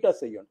கம்ப்ளீட்டா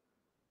செய்யணும்.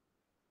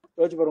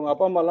 யோசிச்சு பாருங்க,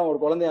 அப்பா அம்மா எல்லாம் ஒரு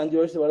குழந்தைய 5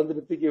 வயசு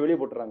வளர்ந்துட்டு தூக்கி வெளியே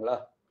போட்டுறாங்களா?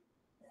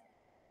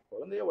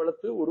 குழந்தைய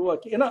வளர்த்து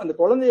உருவாக்கி, ஏன்னா அந்த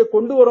குழந்தைய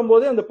கொண்டு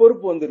வரும்போதே அந்த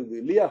பொறுப்பு வந்துருது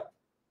இல்லையா?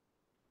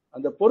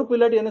 அந்த பொறுப்பு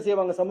இல்லாட்டி என்ன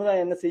செய்வாங்க,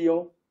 சமுதாயம் என்ன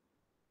செய்யும்?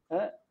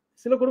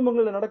 சில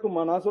குடும்பங்கள்ல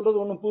நடக்குமா, நான் சொல்றது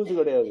ஒண்ணும் புதுசு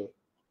கிடையாது.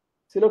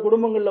 சில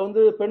குடும்பங்கள்ல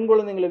வந்து பெண்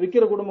குழந்தைங்களை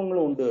விற்கிற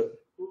குடும்பங்களும் உண்டு.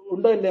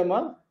 உண்டா இல்லையாமா?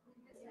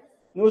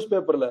 நியூஸ்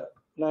பேப்பர்ல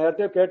நான்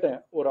யார்கிட்டயோ கேட்டேன்,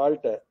 ஒரு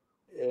ஆள்கிட்ட,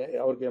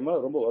 அவருக்கு என்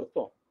மேல ரொம்ப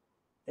வருத்தம்.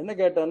 என்ன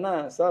கேட்டேன்னா,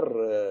 சார்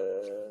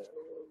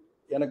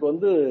எனக்கு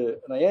வந்து,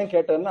 நான் ஏன்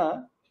கேட்டேன்னா,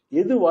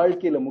 எது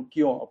வாழ்க்கையில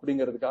முக்கியம்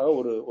அப்படிங்கிறதுக்காக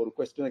ஒரு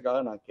கொஸ்டினுக்காக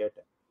நான்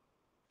கேட்டேன்.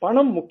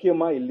 பணம்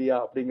முக்கியமா இல்லையா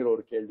அப்படிங்கிற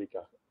ஒரு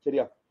கேள்விக்காக.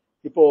 சரியா?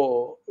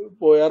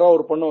 இப்போ யாரோ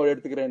ஒரு பொண்ணை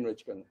எடுத்துக்கிறேன்னு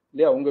வச்சுக்கோங்க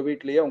இல்லையா? உங்க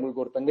வீட்லயே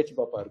உங்களுக்கு ஒரு தங்கச்சி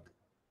பாப்பா இருக்கு.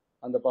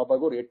 அந்த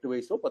பாப்பாவுக்கு ஒரு 8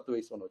 வயசோ 10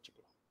 வயசோன்னு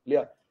வச்சுக்கலாம்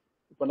இல்லையா?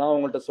 இப்ப நான்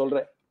உங்கள்கிட்ட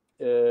சொல்றேன்,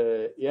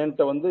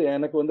 என்கிட்ட வந்து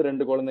எனக்கு வந்து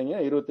 2 குழந்தைங்க,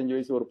 25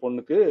 வயசு ஒரு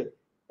பொண்ணுக்கு,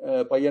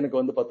 பையனுக்கு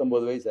வந்து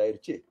 19 வயசு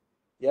ஆயிடுச்சு.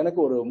 எனக்கு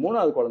ஒரு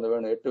 3வது குழந்தை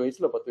வேணும், 8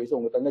 வயசுல 10 வயசு,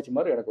 உங்க தங்கச்சி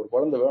மாதிரி எனக்கு ஒரு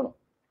குழந்தை வேணும்.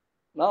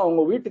 நான்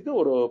உங்க வீட்டுக்கு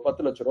ஒரு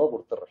 10 லட்சம் ரூபா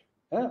கொடுத்துட்றேன்.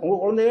 உங்க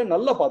குழந்தைய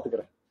நல்லா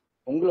பாத்துக்கிறேன்,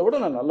 உங்களை விட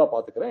நான் நல்லா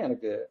பாத்துக்கிறேன்,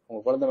 எனக்கு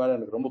உங்க குழந்தை மேல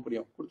எனக்கு ரொம்ப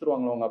பிரியம்.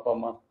 கொடுத்துருவாங்களா உங்க அப்பா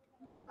அம்மா?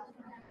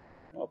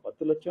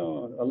 10 லட்சம்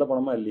நல்ல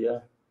பணமா இல்லையா?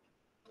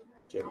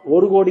 சரி,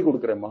 1 கோடி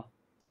கொடுக்குறேம்மா.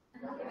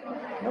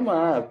 என்னம்மா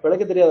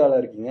பிழைக்க தெரியாத ஆளா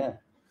இருக்கீங்க?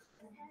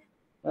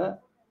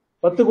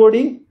 10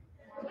 கோடி,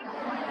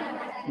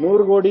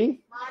 100 கோடி?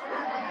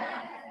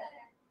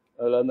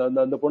 அதுல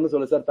அந்த பொண்ணு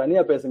சொல்லு, சார்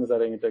தனியா பேசுங்க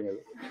சார் என்கிட்ட.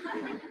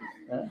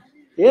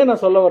 ஏன்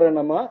நான் சொல்ல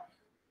வரேன்னம்மா,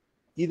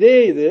 இதே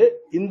இது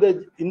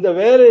இந்த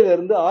வேலையில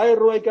இருந்து 1000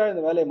 ரூபாய்க்கா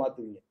இந்த வேலையை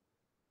மாத்துவீங்க.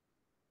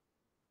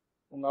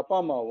 உங்க அப்பா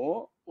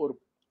அம்மாவும் ஒரு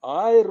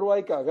 1000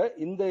 ரூபாய்க்காக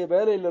இந்த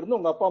வேலையில இருந்து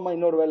உங்க அப்பா அம்மா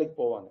இன்னொரு வேலைக்கு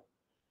போவாங்க.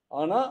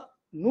 ஆனா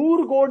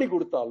 100 கோடி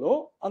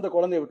கொடுத்தாலும் அந்த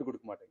குழந்தைய விட்டு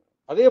கொடுக்க மாட்டேங்க.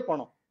 அதே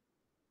பணம்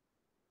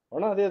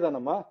அதே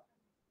தானம்மா.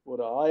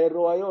 ஒரு 1000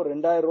 ரூபாயோ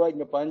 2000 ரூபாய்,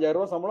 இங்க 15,000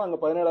 ரூபாய் சம்பளம், அங்க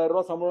 17,000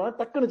 ரூபாய் சம்பளம்,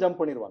 டக்குன்னு ஜம்ப்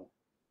பண்ணிடுவாங்க.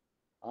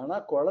 ஆனா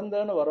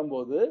குழந்தைன்னு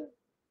வரும்போது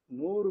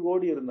 100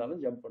 கோடி இருந்தாலும்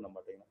ஜம்ப் பண்ண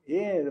மாட்டேங்க.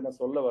 ஏன் இதை நான்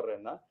சொல்ல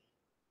வர்றேன்னா,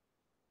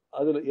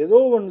 அதுல ஏதோ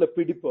ஒண்ணுல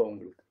பிடிப்பு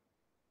அவங்களுக்கு.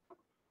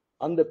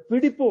 அந்த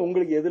பிடிப்பு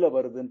உங்களுக்கு எதுல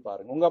வருதுன்னு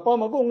பாருங்க. உங்க அப்பா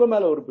அம்மாவுக்கு உங்க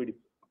மேல ஒரு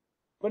பிடிப்பு.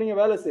 இப்ப நீங்க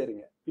வேலை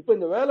செய்றீங்க, இப்ப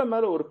இந்த வேலை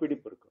மேல ஒரு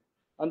பிடிப்பு இருக்கு.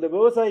 அந்த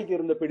விவசாயிக்கு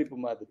இருந்த பிடிப்பு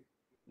மாதிரி,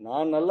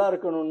 நான் நல்லா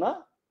இருக்கணும்னா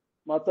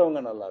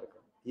மத்தவங்க நல்லா இருக்கணும்,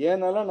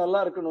 ஏன் நல்லா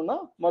இருக்கணும்னா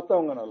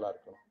மத்தவங்க நல்லா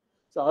இருக்கணும்.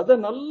 சோ அதை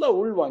நல்லா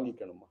உள்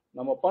வாங்கிக்கணுமா.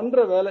 நம்ம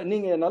பண்ற வேலை,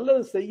 நீங்க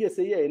நல்லது செய்ய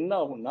செய்ய என்ன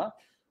ஆகும்னா,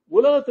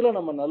 உலகத்துல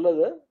நம்ம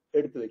நல்லதை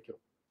எடுத்து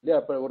வைக்கிறோம் இல்லையா?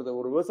 இப்ப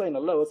ஒரு விவசாயி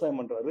நல்லா விவசாயம்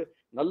பண்றாரு,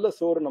 நல்ல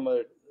சோறு நம்ம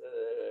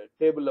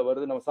டேபிள்ல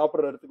வருது, நம்ம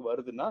சாப்பிடுற இடத்துக்கு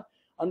வருதுன்னா,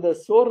 அந்த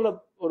சோறுல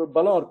ஒரு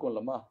பலம் இருக்கும்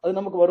இல்லம்மா, அது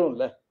நமக்கு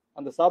வரும்ல.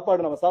 அந்த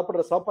சாப்பாடு, நம்ம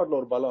சாப்பிடுற சாப்பாட்டுல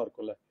ஒரு பலம்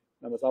இருக்கும்ல,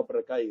 நம்ம சாப்பிடுற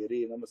காய்கறி,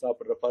 நம்ம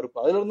சாப்பிடுற பருப்பு,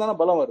 அதுல இருந்தானே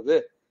பலம் வருது.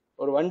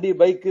 ஒரு வண்டி,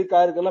 பைக்கு,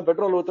 காருக்கெல்லாம்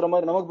பெட்ரோல் ஊத்துற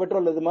மாதிரி நமக்கு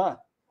பெட்ரோல் எதுமா?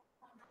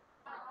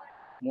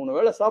 3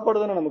 வேளை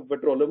சாப்பாடு தானே நமக்கு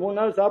பெட்ரோல். 3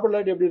 நாள்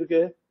சாப்பிடலாட்டி எப்படி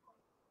இருக்கு?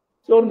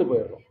 சோர்ந்து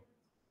போயிடுறோம்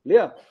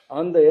இல்லையா?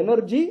 அந்த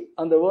எனர்ஜி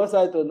அந்த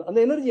விவசாயத்துல இருந்து, அந்த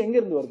எனர்ஜி எங்க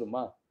இருந்து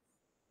வருதுமா?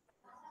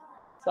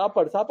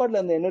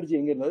 சாப்பாடுல அந்த எனர்ஜி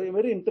எங்க இருந்தது?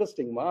 வெரி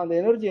இன்ட்ரெஸ்டிங்மா. அந்த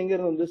எனர்ஜி எங்க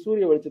இருந்து வந்து?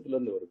 சூரிய வெளிச்சத்துல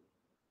இருந்து வருது.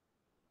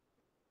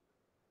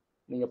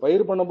 நீங்க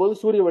பயிர் பண்ணும்போது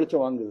சூரிய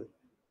வெளிச்சம் வாங்குது,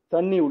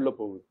 தண்ணி உள்ள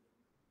போகுது,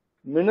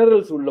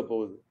 மினரல்ஸ் உள்ள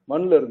போகுது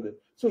மண்ல இருந்து.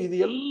 ஸோ இது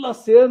எல்லாம்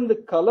சேர்ந்து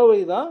கலவை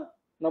தான்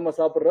நம்ம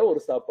சாப்பிட்ற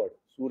ஒரு சாப்பாடு.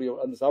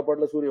 அந்த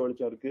சாப்பாடுல சூரிய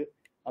வெளிச்சம் இருக்கு,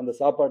 அந்த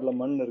சாப்பாடுல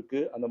மண்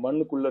இருக்கு, அந்த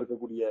மண்ணுக்குள்ள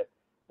இருக்கக்கூடிய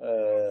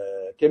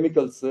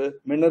கெமிக்கல்ஸ்,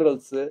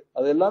 மினரல்ஸ்,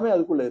 அது எல்லாமே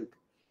அதுக்குள்ள இருக்கு.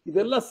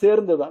 இதெல்லாம்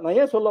சேர்ந்துதான். நான்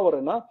ஏன் சொல்ல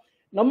வரேன்னா,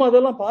 நம்ம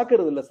அதெல்லாம்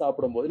பாக்குறது இல்லை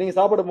சாப்பிடும் போது. நீங்க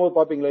சாப்பிடும் போது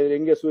பாப்பீங்களா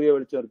எங்க சூரிய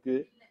வெளிச்சம் இருக்கு,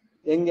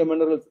 எங்க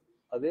மினரல்ஸ்?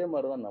 அதே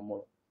மாதிரிதான்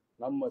நம்மளும்.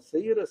 நம்ம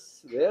செய்யற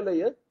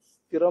வேலையை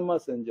ஸ்திரமா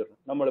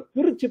செஞ்சிடணும். நம்மளை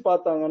பிரிச்சு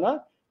பார்த்தாங்கன்னா,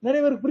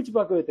 நிறைய பேருக்கு பிரிச்சு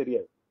பார்க்கவே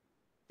தெரியாது.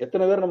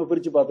 எத்தனை பேர் நம்ம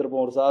பிரிச்சு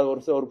பார்த்திருப்போம்?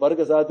 ஒரு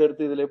பருக்க சாதத்தை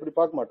எடுத்து இதுல எப்படி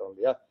பார்க்க மாட்டோம்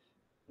இல்லையா?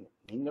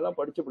 நீங்களாம்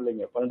படிச்ச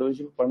பிள்ளைங்க, 12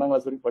 வயசு 12ஆம்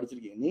கிளாஸ் வரைக்கும்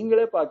படிச்சிருக்கீங்க.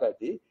 நீங்களே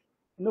பார்க்காட்டி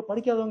இன்னும்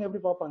படிக்காதவங்க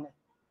எப்படி பார்ப்பாங்க?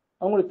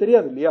 அவங்களுக்கு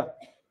தெரியாது இல்லையா,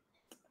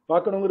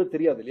 பார்க்கணுங்கிறது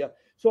தெரியாது இல்லையா?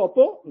 சோ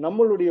அப்போ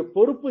நம்மளுடைய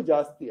பொறுப்பு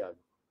ஜாஸ்தி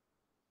ஆகும்.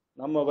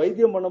 நம்ம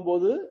வைத்தியம்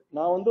பண்ணும்போது,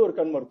 நான் வந்து ஒரு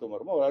கண்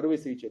மருத்துவம், ஒரு அறுவை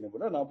சிகிச்சை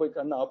நிபுணர், நான் போய்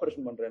கண்ணை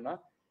ஆபரேஷன் பண்றேன்னா,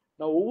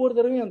 நான் ஒவ்வொரு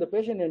தடவையும் அந்த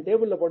பேஷண்ட் என்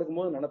டேபிள்ல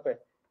படுக்கும்போது நினைப்பேன்,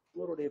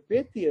 இவருடைய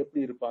பேத்தி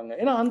எப்படி இருப்பாங்க.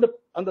 ஏன்னா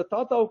அந்த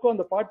தாத்தாவுக்கோ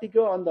அந்த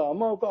பாட்டிக்கோ அந்த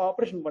அம்மாவுக்கோ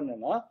ஆபரேஷன்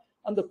பண்ணேன்னா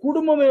அந்த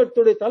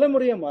குடும்பத்துடைய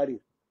தலைமுறையே மாறி.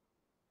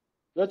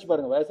 யோசிச்சு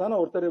பாருங்க, வயசான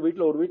ஒருத்தர்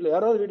ஒரு வீட்டுல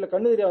யாராவது வீட்டுல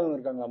கண்ணு தெரியாதவங்க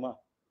இருக்காங்களாமா?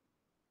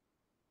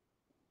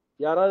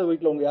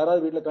 உங்க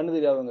யாராவது வீட்டுல கண்ணு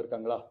தெரியாதவங்க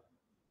இருக்காங்களா?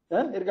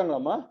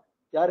 இருக்காங்களாமா?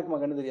 யாருக்குமா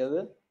கண்ணு தெரியாது?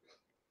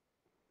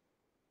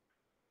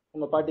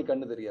 உங்க பாட்டி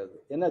கண்ணு தெரியாது.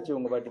 என்னாச்சு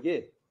உங்க பாட்டிக்கு?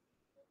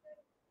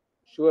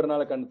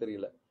 சுகர்னால கண்ணு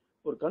தெரியல.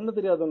 ஒரு கண்ணு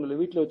தெரியாதவங்களை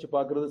வீட்டுல வச்சு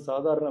பாக்குறது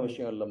சாதாரண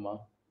விஷயம் இல்லம்மா,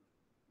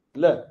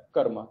 இல்ல?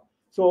 உட்காருமா.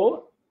 சோ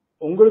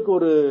உங்களுக்கு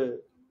ஒரு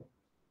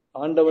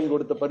ஆண்டவன்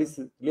கொடுத்த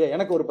பரிசு இல்லையா,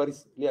 எனக்கு ஒரு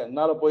பரிசு இல்லையா?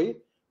 என்னால போய்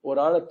ஒரு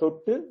ஆளை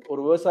தொட்டு, ஒரு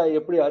விவசாயி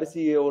எப்படி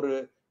அரிசியை ஒரு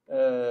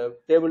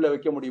டேபிள்ல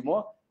வைக்க முடியுமோ,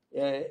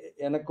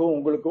 எனக்கும்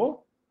உங்களுக்கும்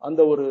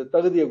அந்த ஒரு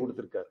தகுதியை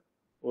கொடுத்திருக்காரு.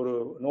 ஒரு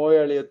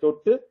நோயாளியை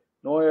தொட்டு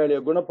நோயாளியை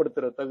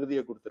குணப்படுத்துற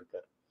தகுதியை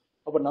கொடுத்திருக்காரு.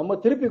 அப்ப நம்ம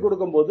திருப்பி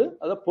கொடுக்கும் போது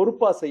அதை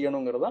பொறுப்பா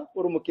செய்யணுங்கிறதா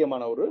ஒரு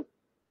முக்கியமான ஒரு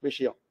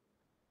விஷயம்.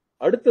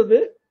 அடுத்தது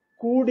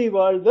கூடி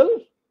வாழ்தல்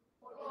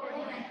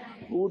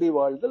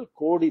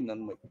கோடி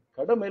நன்மை.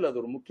 கடமையில் அது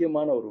ஒரு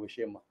முக்கியமான ஒரு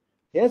விஷயமா.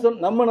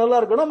 ஏன் நம்ம நல்லா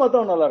இருக்கணும்,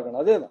 மத்தவங்க நல்லா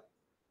இருக்கணும். அதேதான்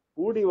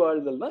கூடி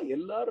வாழ்தல்னா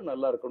எல்லாரும்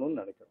நல்லா இருக்கணும்னு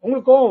நினைக்கிறேன்.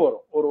 உங்களுக்கு கோபம்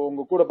வரும்,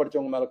 உங்க கூட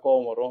படிச்சவங்க மேல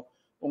கோபம் வரும்,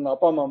 உங்க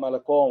அப்பா அம்மா மேல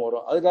கோபம்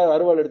வரும். அதுக்காக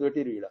அருவாள் எடுத்து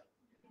வெட்டிடுவீங்களா?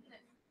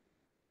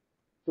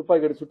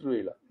 துப்பாக்கி எடுத்து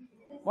சுட்டுருவீங்களா?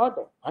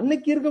 மாட்டோம்.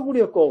 அன்னைக்கு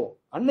இருக்கக்கூடிய கோபம்,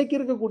 அன்னைக்கு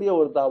இருக்கக்கூடிய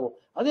ஒரு தாபம்,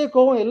 அதே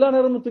கோபம் எல்லா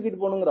நேரமும்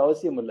தூக்கிட்டு போகணுங்கிற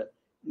அவசியம் இல்லை.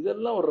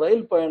 இதெல்லாம் ஒரு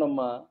ரயில்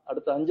பயணமா.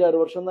 அடுத்த 5-6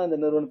 வருஷம் தான் இந்த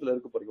நிறுவனத்துல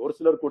இருக்க போறீங்க. ஒரு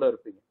சிலர் கூட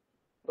இருப்பீங்க.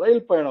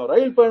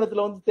 ரயில்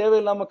பயணத்துல வந்து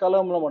தேவையில்லாம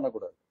கலகம்லாம்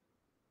பண்ணக்கூடாது.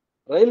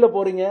 ரயில்ல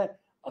போறீங்க,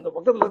 அந்த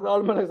பக்கத்துல இருக்க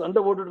ஆள் மேல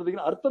சண்டை போட்டுட்டு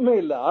இருந்தீங்கன்னா அர்த்தமே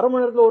இல்லை. அரை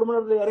மணி நேரத்துல 1 மணி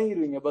நேரத்துல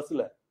இறங்கிடுவீங்க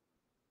பஸ்ல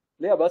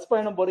இல்லையா? பஸ்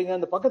பயணம் போறீங்க,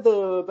 அந்த பக்கத்து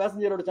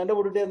பேசஞ்சரோட சண்டை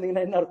போட்டுட்டே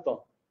இருந்தீங்கன்னா என்ன அர்த்தம்?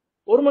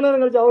 1 மணி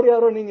நேரம் கழிச்சு அவர்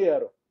யாரோ நீங்க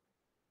யாரோ.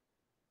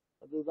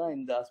 அதுதான்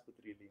இந்த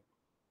ஆஸ்பத்திரியிலையும்.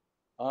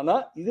 ஆனா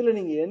இதுல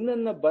நீங்க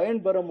என்னென்ன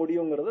பயன் பெற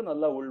முடியுங்கிறத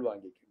நல்லா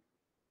உள்வாங்கிக்கணும்.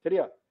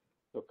 சரியா?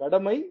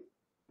 கடமை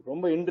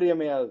ரொம்ப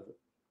இன்றியமையாதது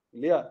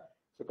இல்லையா?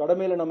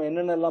 கடமையில நம்ம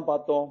என்னென்னலாம்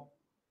பார்த்தோம்?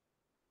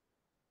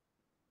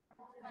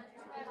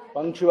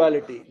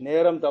 பங்க்சுவாலிட்டி,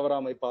 நேரம்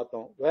தவறாமை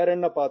பார்த்தோம். வேற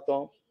என்ன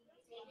பார்த்தோம்?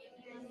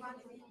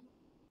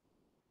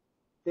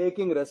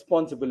 டேக்கிங்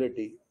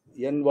ரெஸ்பான்சிபிலிட்டி,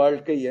 என்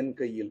வாழ்க்கை என்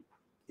கையில்,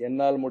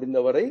 என்னால்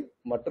முடிந்தவரை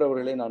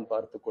மற்றவர்களை நான்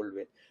பார்த்துக்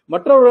கொள்வேன்.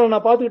 மற்றவர்களை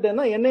நான்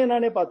பார்த்துக்கிட்டேன்னா என்னைய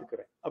நானே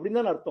பார்த்துக்கிறேன் அப்படின்னு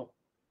தான் அர்த்தம்.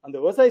 அந்த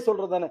விவசாயி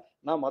சொல்றது தானே,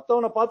 நான்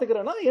மற்றவனை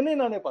பார்த்துக்கிறேன்னா என்னை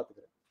நானே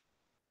பார்த்துக்கிறேன்.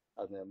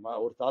 அது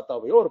ஒரு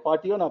தாத்தாவையோ ஒரு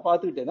பாட்டியோ நான்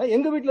பார்த்துக்கிட்டேன்னா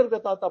எங்க வீட்டுல இருக்க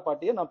தாத்தா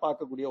பாட்டியை நான்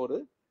பார்க்கக்கூடிய ஒரு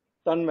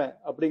தன்மை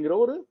அப்படிங்கிற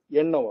ஒரு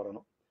எண்ணம்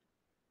வரணும்.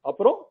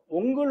 அப்புறம்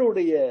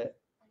உங்களுடைய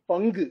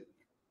பங்கு,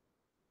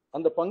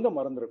 அந்த பங்கை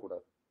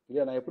மறந்துடக்கூடாது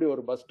இல்லையா? நான் எப்படி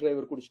ஒரு பஸ்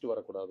டிரைவர் குடிச்சிட்டு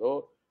வரக்கூடாதோ,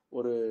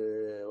 ஒரு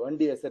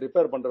வண்டியை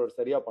ரிப்பேர் பண்றவர்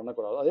சரியா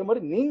பண்ணக்கூடாதோ, அதே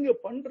மாதிரி நீங்க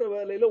பண்ற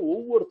வேலையில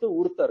ஒவ்வொருத்தரும்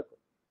உறுத்தா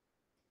இருக்கும்.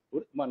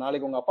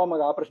 நாளைக்கு உங்க அப்பா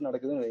அம்மாக்கு ஆபரேஷன்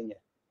நடக்குதுன்னு வைங்க,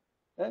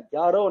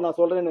 யாரோ நான்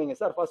சொல்றேன்னு வைங்க,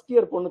 சார் ஃபர்ஸ்ட்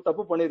இயர் பொண்ணு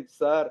தப்பு பண்ணிருச்சு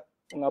சார்,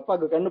 உங்க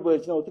அப்பாவுக்கு கண்ணு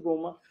போயிடுச்சுன்னா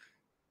ஒத்துக்குவோமா?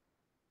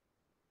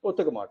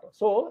 ஒத்துக்க மாட்டோம்.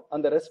 ஸோ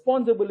அந்த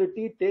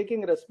responsibility,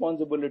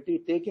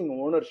 taking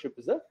ownership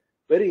is a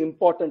very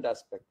important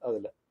aspect.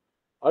 அதுல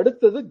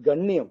அடுத்தது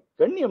கண்ணியம்.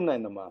 கண்ணியம்னா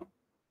என்னமா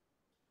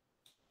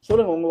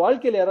சொல்லுங்க? உங்க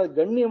வாழ்க்கையில யாராவது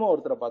கண்ணியமா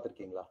ஒருத்தரை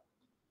பார்த்திருக்கீங்களா?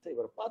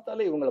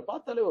 இவங்களை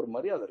பார்த்தாலே ஒரு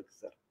மரியாதை இருக்கு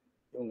சார்,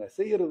 இவங்க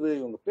செய்யறது,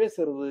 இவங்க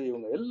பேசுறது,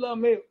 இவங்க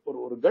எல்லாமே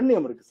ஒரு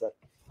கண்ணியம் இருக்கு சார்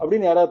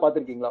அப்படின்னு யாராவது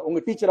பார்த்திருக்கீங்களா?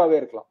 உங்க டீச்சராகவே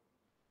இருக்கலாம்.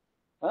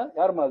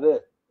 யாருமா அது?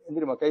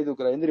 எந்திரிமா, கை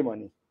தூக்குற, எந்திரிமா.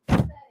 நீ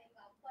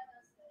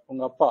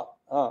உங்க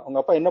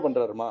அப்பா என்ன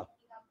பண்றாருமா?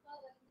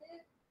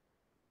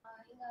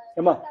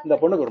 ஏமா இந்த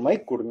பொண்ணுக்கு ஒரு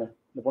மைக் கொடுங்க,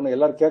 இந்த பொண்ணு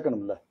எல்லாரும்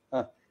கேட்கணும்ல.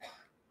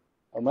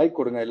 மைக்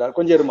கொடுங்க எல்லாரும்.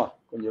 கொஞ்சம் இருமா,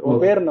 கொஞ்சம். உங்க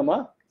பேர் என்னம்மா?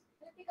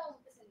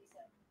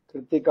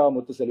 கிருத்திகா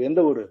முத்துசெல்வி.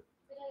 எந்த ஊரு?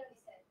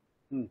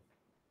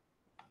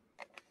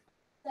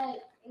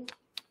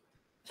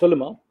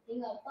 சொல்லுமா.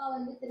 எங்க அப்பா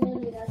வந்து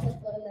திருநெல்வேலி தான்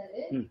சார்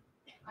பிறந்தாரு.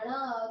 ஆனா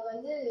அவர்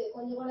வந்து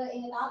கொஞ்சம் கூட,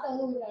 எங்க தாத்தா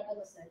வந்து ஒரு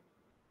ஆட்டோ சார்.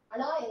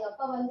 ஆனா எங்க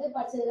அப்பா வந்து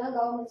படிச்சதுலாம்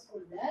கவர்மெண்ட்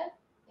ஸ்கூல்ல.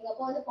 எங்க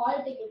அப்பா வந்து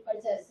பாலிடெக்னிக்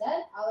படிச்சாரு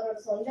சார். அவரோட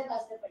சொந்த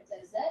காசுல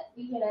படிச்சாரு சார்.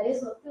 வீட்டுல நிறைய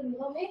சொத்து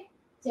மிகவுமே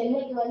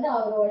சென்னைக்கு வந்து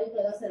அவர்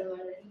உழைப்புல தான் சார்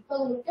வாழ்றாரு. இப்ப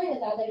மட்டும் எங்க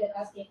தாத்தா கிட்ட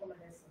காசு கேட்க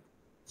மாட்டாரு சார்.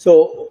 ஸோ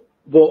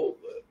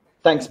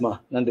தேங்க்ஸ்மா,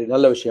 நன்றி,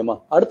 நல்ல விஷயமா.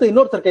 அடுத்து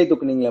இன்னொருத்தர் கை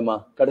தூக்குனீங்களேம்மா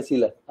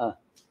கடைசியில.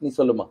 நீ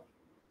சொல்லுமா.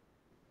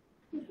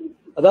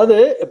 அதாவது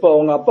இப்போ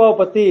உங்க அப்பாவை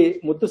பத்தி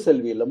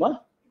முத்துசெல்வி இல்லம்மா,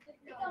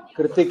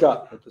 கிருத்திகா.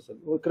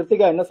 முத்துசெல்வி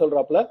கிருத்திகா என்ன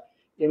சொல்றாப்ல,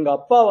 எங்க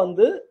அப்பா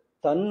வந்து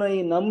தன்னை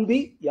நம்பி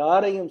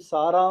யாரையும்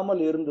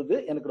சாராமல் இருந்தது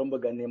எனக்கு ரொம்ப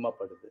கண்ணியமா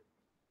படுது.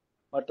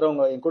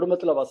 மற்றவங்க என்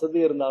குடும்பத்துல வசதி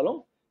இருந்தாலும்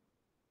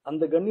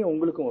அந்த கண்ணியம்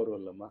உங்களுக்கும் வரும்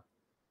இல்லம்மா.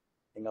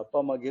 எங்க அப்பா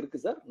அம்மாவுக்கு இருக்கு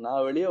சார்,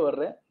 நான் வெளியே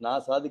வர்றேன்,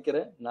 நான்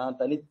சாதிக்கிறேன், நான்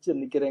தனிச்சு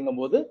நிக்கிறேங்கும்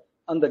போது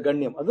அந்த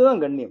கண்ணியம்,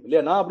 அதுதான் கண்ணியம்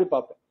இல்லையா? நான் அப்படி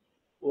பார்ப்பேன்.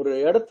 ஒரு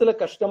இடத்துல,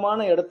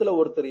 கஷ்டமான இடத்துல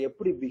ஒருத்தர்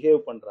எப்படி பிஹேவ்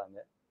பண்றாங்க,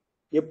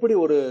 எப்படி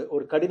ஒரு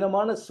ஒரு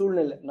கடினமான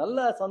சூழ்நிலை,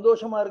 நல்லா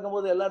சந்தோஷமா இருக்கும்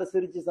போது எல்லாரும்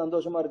சிரிச்சு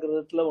சந்தோஷமா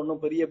இருக்கிறதுல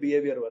ஒன்றும் பெரிய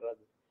பிஹேவியர்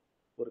வராது.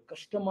 ஒரு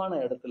கஷ்டமான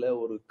இடத்துல,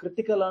 ஒரு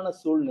கிரிட்டிக்கலான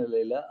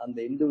சூழ்நிலையில அந்த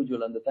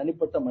இண்டிவிஜுவல், அந்த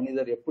தனிப்பட்ட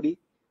மனிதர் எப்படி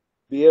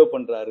பிஹேவ்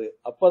பண்றாரு,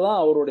 அப்பதான்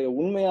அவருடைய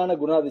உண்மையான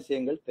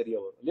குணாதிசயங்கள் தெரிய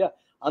வரும் இல்லையா?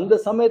 அந்த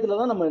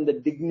சமயத்துலதான் நம்ம இந்த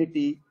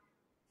டிக்னிட்டி,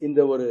 இந்த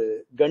ஒரு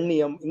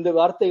கண்ணியம், இந்த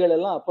வார்த்தைகள்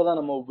எல்லாம் அப்பதான்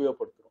நம்ம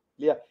உபயோகப்படுத்துறோம்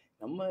இல்லையா?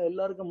 நம்ம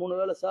எல்லாருக்கும் 3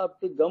 வேளை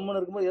சாப்பிட்டு கம்முன்னு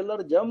இருக்கும்போது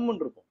எல்லாரும்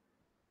ஜம்முன்னு இருக்கும்.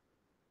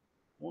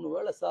 3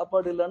 வேளை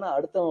சாப்பாடு இல்லைன்னா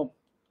அடுத்த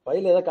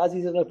பையில ஏதாவது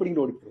காசு சேர்ந்தா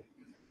பிடிங்கிட்டு ஓடிக்கிறோம்.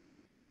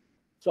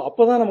 ஸோ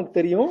அப்பதான் நமக்கு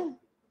தெரியும்,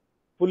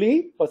 புலி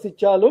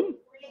பசிச்சாலும்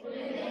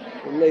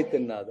உள்ளே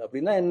தின்னாது.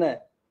 அப்படின்னா என்ன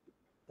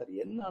சார்?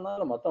 என்ன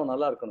ஆனாலும் மத்தவன்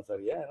நல்லா இருக்கணும்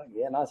சார்,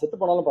 ஏன் நான் செத்து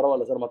போனாலும்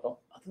பரவாயில்ல சார் மத்தவன்,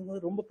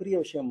 அது ரொம்ப பெரிய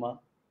விஷயம்மா.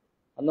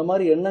 அந்த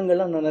மாதிரி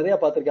எண்ணங்கள்லாம் நான் நிறைய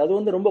பார்த்திருக்கேன். அது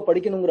வந்து ரொம்ப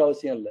படிக்கணுங்கிற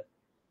அவசியம் இல்லை.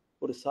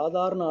 ஒரு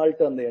சாதாரண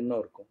ஆள்கிட்ட அந்த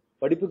எண்ணம் இருக்கும்.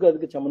 படிப்புக்கு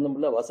அதுக்கு சம்மந்தம்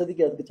இல்லை,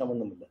 வசதிக்கு அதுக்கு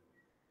சம்மந்தம் இல்லை.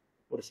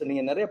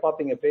 நீங்க நிறைய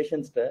பார்ப்பீங்க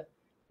பேஷண்ட்ஸ்ட,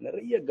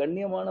 நிறைய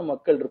கண்ணியமான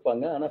மக்கள்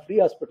இருப்பாங்க, ஆனா ஃப்ரீ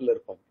ஹாஸ்பிட்டல்ல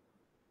இருப்பாங்க,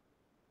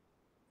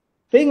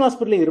 பேயிங்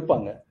ஹாஸ்பிட்டல்ல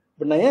இருப்பாங்க.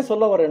 இப்ப நான் ஏன்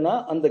சொல்ல வரேன்னா,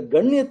 அந்த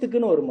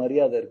கண்ணியத்துக்குன்னு ஒரு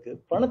மரியாதை இருக்கு.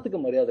 பணத்துக்கு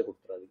மரியாதை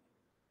கொடுத்துறாது.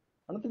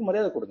 பணத்துக்கு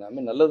மரியாதை கொடுங்க. ஐ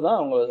மீன் நல்லதுதான்,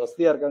 அவங்க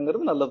வசதியா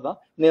இருக்காங்கிறது நல்லதுதான்,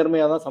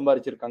 நேர்மையா தான்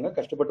சம்பாரிச்சிருக்காங்க,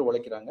 கஷ்டப்பட்டு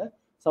உழைக்கிறாங்க,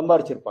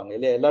 சம்பாரிச்சிருப்பாங்க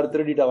இல்லையா? எல்லாரும்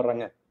திருடிட்டா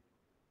வர்றாங்க,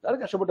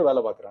 எல்லாரும் கஷ்டப்பட்டு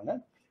வேலை பார்க்கறாங்க.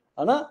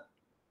 ஆனா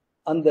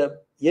அந்த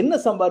என்ன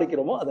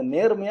சம்பாதிக்கிறோமோ அதை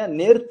நேர்மையா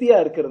நேர்த்தியா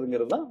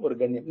இருக்கிறதுங்கிறது தான் ஒரு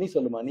கண்ணியம். நீ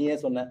சொல்லுமா, நீ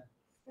ஏன் சொன்ன?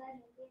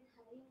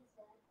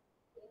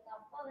 எங்க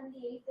அப்பா வந்து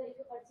 8th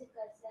வரைக்கும்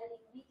படிச்சிருக்காரு சார்.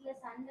 எங்க வீட்டுல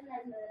சண்டை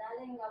நடந்ததுனால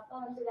எங்க அப்பா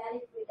வந்து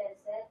வேலைக்கு போயிட்டாரு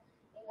சார்.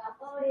 எங்க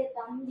அப்பாவுடைய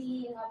தம்பி,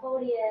 எங்க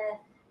அப்பாவுடைய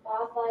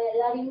பாப்பா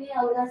எல்லாரையுமே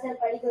அவர் தான்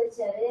சார் படிக்க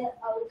வச்சாரு.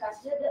 அவரு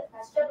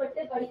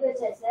கஷ்டப்பட்டு படிக்க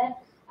வச்சாரு சார்.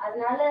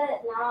 அதனால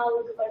நான்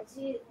அவருக்கு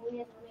படிச்சு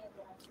முன்னேற்றமே.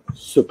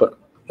 சூப்பர்.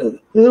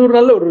 இது ஒரு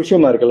நல்ல ஒரு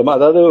விஷயமா இருக்குல்லமா.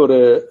 அதாவது ஒரு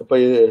இப்ப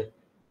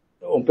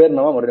உன் பேர்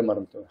என்னவா மறுபடியும்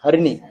மறந்துட்டேன்.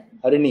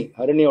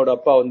 ஹரிணியோட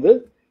அப்பா வந்து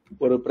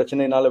ஒரு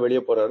பிரச்சனைனால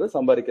வெளியே போறாரு,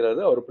 சம்பாதிக்கிறாரு,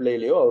 அவர்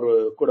பிள்ளைகளையோ அவர்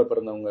கூட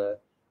பிறந்தவங்க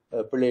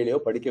பிள்ளைகளையோ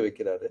படிக்க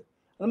வைக்கிறாரு.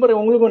 அந்த மாதிரி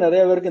உங்களுக்கும்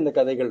நிறைய பேருக்கு இந்த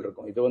கதைகள்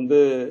இருக்கும். இது வந்து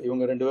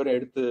இவங்க 2 பேரும்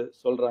எடுத்து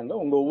சொல்றாங்க.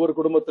 உங்க ஒவ்வொரு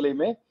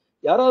குடும்பத்திலயுமே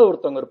யாராவது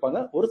ஒருத்தவங்க இருப்பாங்க.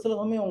 ஒரு சில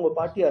சமயம் உங்க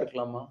பாட்டியா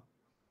இருக்கலாமா?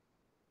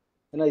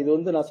 ஏன்னா இது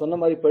வந்து நான் சொன்ன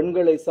மாதிரி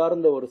பெண்களை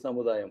சார்ந்த ஒரு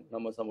சமுதாயம்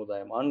நம்ம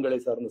சமுதாயம், ஆண்களை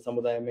சார்ந்த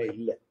சமுதாயமே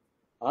இல்லை.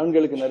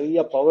 ஆண்களுக்கு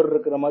நிறைய பவர்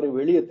இருக்கிற மாதிரி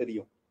வெளியே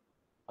தெரியும்,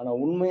 ஆனா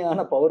உண்மையான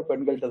பவர்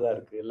பெண்கள்கிட்ட தான்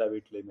இருக்கு எல்லா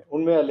வீட்லயுமே.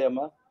 உண்மையா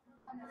இல்லையாம்மா?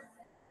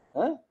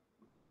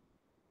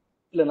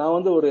 இல்ல, நான்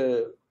வந்து ஒரு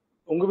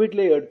உங்க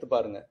வீட்லயே எடுத்து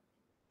பாருங்க.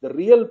 The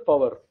real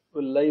power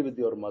will lie with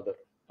your mother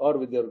or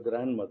with your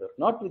grandmother,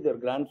 not with your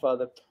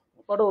grandfather.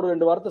 அப்பாட்ட ஒரு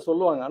 2 வார்த்தை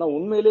சொல்லுவாங்க, ஆனா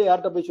உண்மையிலேயே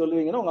யார்கிட்ட போய்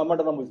சொல்லுவீங்கன்னா உங்க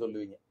அம்மாட்ட தான் போய்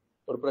சொல்லுவீங்க.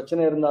 ஒரு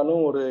பிரச்சனை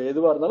இருந்தாலும் ஒரு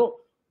எதுவா இருந்தாலும்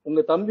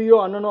உங்க தம்பியோ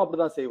அண்ணனோ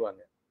அப்படிதான்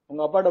செய்வாங்க.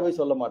 உங்க அப்பாட்ட போய்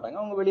சொல்ல மாட்டாங்க.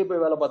 அவங்க வெளியே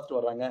போய் வேலை பார்த்துட்டு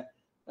வர்றாங்க,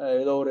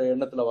 ஏதோ ஒரு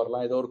எண்ணத்துல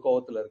வரலாம், ஏதோ ஒரு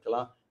கோவத்துல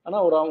இருக்கலாம். ஆனா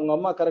அவங்க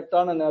அம்மா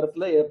கரெக்டான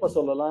நேரத்துல எப்ப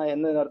சொல்லலாம்,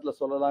 என்ன நேரத்துல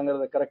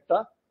சொல்லலாங்கிறத கரெக்டா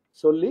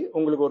சொல்லி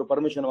உங்களுக்கு ஒரு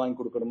பர்மிஷன் வாங்கி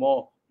கொடுக்கணுமோ,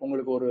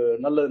 உங்களுக்கு ஒரு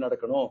நல்லது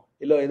நடக்கணும்,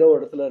 இல்ல ஏதோ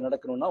ஒரு இடத்துல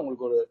நடக்கணும்னா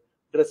உங்களுக்கு ஒரு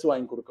ட்ரெஸ்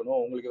வாங்கி கொடுக்கணும்,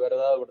 உங்களுக்கு வேற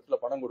ஏதாவது ஒரு இடத்துல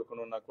பணம்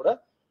கொடுக்கணும்னா கூட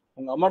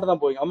உங்க அம்மாட்ட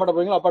தான் போவீங்க. அம்மாட்ட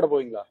போவீங்களா அப்பாட்ட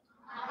போவீங்களா?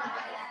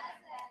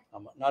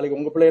 ஆமா. நாளைக்கு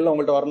உங்க பிள்ளைகள்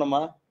உங்கள்ட்ட வரணுமா?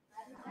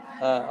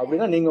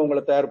 அப்படின்னா நீங்க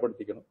உங்களை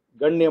தயார்படுத்திக்கணும்,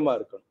 கண்ணியமா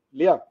இருக்கணும்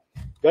இல்லையா?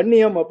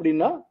 கண்ணியம்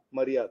அப்படின்னா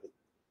மரியாதை.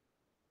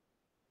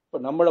 இப்ப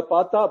நம்மளை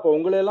பார்த்தா, இப்ப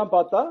உங்களையெல்லாம்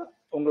பார்த்தா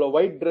உங்களை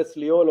ஒயிட்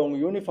ட்ரெஸ்லயோ இல்லை உங்க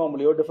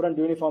யூனிஃபார்ம்லயோ டிஃப்ரெண்ட்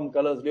யூனிஃபார்ம்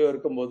கலர்ஸ்லயோ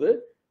இருக்கும்போது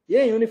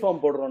ஏன்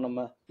யூனிஃபார்ம் போடுறோம்? நம்ம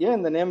ஏன்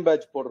இந்த நேம்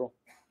பேட்ச் போடுறோம்?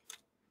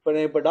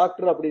 இப்ப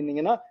டாக்டர்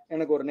அப்படின்னீங்கன்னா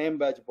எனக்கு ஒரு நேம்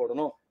பேட்ச்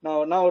போடணும்.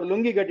 நான் ஒரு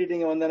லுங்கி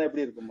கட்டிட்டு வந்தானே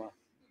எப்படி இருக்குமா?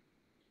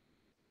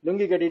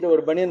 லுங்கி கட்டிட்டு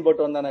ஒரு பனியன்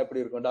போட்டு வந்தானே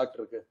எப்படி இருக்கும்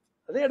டாக்டருக்கு?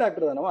 அதே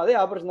டாக்டர் தானே, அதே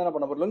ஆபரேஷன் தானே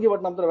பண்ண போறோம். லுங்கி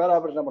போட்டு வேற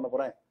ஆபரேஷன் பண்ண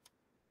போறேன்,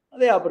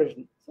 அதே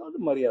ஆபரேஷன். அது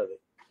மரியாதை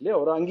இல்லையா?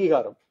 ஒரு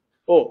அங்கீகாரம்.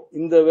 ஓ,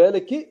 இந்த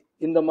வேலைக்கு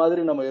இந்த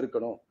மாதிரி நம்ம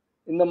இருக்கணும்,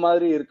 இந்த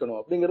மாதிரி இருக்கணும்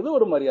அப்படிங்கிறது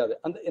ஒரு மரியாதை.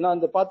 நான்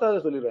அந்த பார்த்தா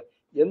சொல்லிடுறேன்,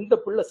 எந்த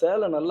பிள்ளை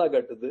சேலை நல்லா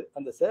கட்டுது,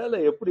 அந்த சேலை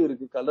எப்படி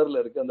இருக்கு,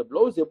 கலர்ல இருக்கு, அந்த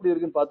பிளவுஸ் எப்படி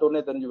இருக்குன்னு பார்த்த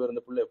உடனே தெரிஞ்சு போயிரும்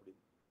இந்த பிள்ளை எப்படி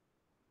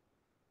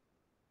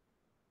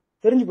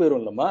தெரிஞ்சு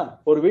போயிரும் இல்லம்மா.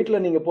 ஒரு வீட்டுல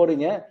நீங்க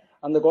போறீங்க,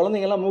 அந்த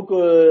குழந்தைங்க எல்லாம் மூக்கு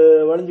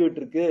வளைஞ்சு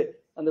விட்டு இருக்கு,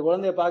 அந்த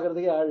குழந்தைய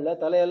பாக்குறதுக்கே ஆள் இல்ல,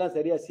 தலையெல்லாம்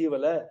சரியா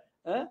சீவல,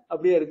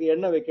 அப்படியே இருக்கு,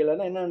 எண்ணெய்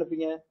வைக்கலன்னா என்ன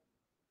நினைப்பீங்க?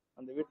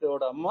 அந்த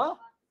வீட்டோட அம்மா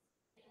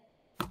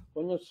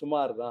கொஞ்சம்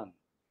சுமார் தான்.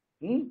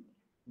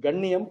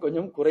 கண்ணியம்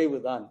கொஞ்சம்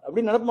குறைவுதான்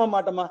அப்படின்னு நினைப்பமா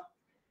மாட்டோமா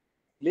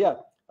இல்லையா?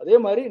 அதே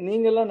மாதிரி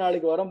நீங்க எல்லாம்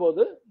நாளைக்கு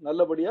வரும்போது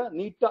நல்லபடியா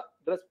நீட்டா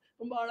ட்ரெஸ்,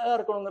 ரொம்ப அழகா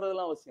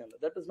இருக்கணுங்கிறதுலாம் அவசியம் இல்லை.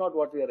 That is not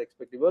what we are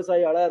expecting.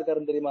 விவசாயி அழகா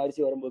இருக்காருன்னு தெரியுமா?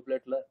 அரிசி வரும்போது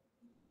பிளேட்ல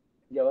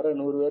இங்க வர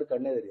 100 பேர்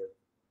கண்ணே தெரியாது.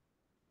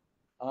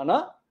 ஆனா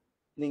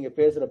நீங்க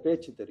பேசுற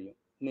பேச்சு தெரியும்,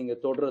 நீங்க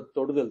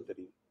தொடுதல்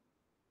தெரியும்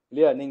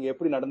இல்லையா? நீங்க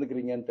எப்படி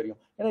நடந்துக்கிறீங்கன்னு தெரியும்.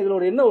 ஏன்னா இதுல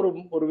ஒரு என்ன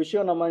ஒரு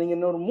விஷயம், நம்ம நீங்க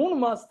இன்னொரு 3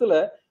 மாசத்துல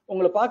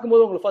உங்களை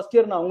பார்க்கும்போது உங்களுக்கு ஃபர்ஸ்ட்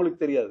இயர்னா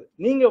அவங்களுக்கு தெரியாது.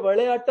 நீங்க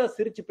விளையாட்டா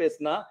சிரிச்சு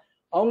பேசினா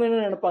அவங்க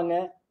என்ன நினைப்பாங்க?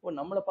 ஓ,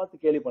 நம்மளை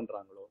பார்த்து கேலி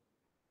பண்றாங்களோ,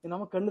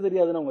 நமக்கு கண்ணு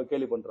தெரியாதுன்னு அவங்க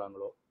கேலி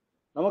பண்றாங்களோ,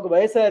 நமக்கு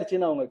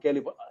வயசாயிருச்சுன்னு அவங்க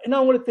கேலி ஏன்னா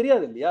அவங்களுக்கு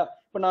தெரியாது இல்லையா?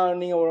 இப்ப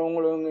நீங்க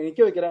உங்களை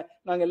நிக்க வைக்கிறேன்,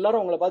 நாங்க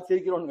எல்லாரும் உங்களை பார்த்து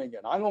சிரிக்கிறோம்னு வைங்க.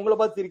 நாங்க உங்களை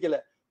பார்த்து சிரிக்கல,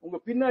 உங்க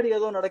பின்னாடி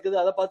ஏதோ நடக்குது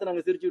அதை பார்த்து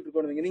நாங்க சிரிச்சுட்டு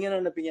இருக்கோம். நீங்க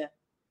என்ன நினைப்பீங்க?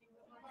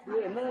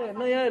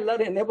 என்னையா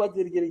எல்லாரும் என்னைய பார்த்து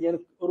சிரிக்கிறீங்க,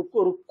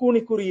 ஒரு கூனி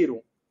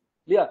குறியிருவோம்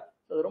இல்லையா?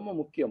 அது ரொம்ப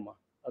முக்கியமா.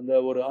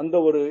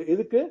 அந்த ஒரு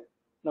இதுக்கு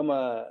நம்ம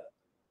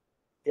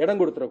இடம்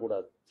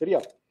கொடுத்துடக்கூடாது. சரியா?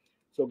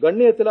 சோ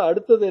கண்ணியத்துல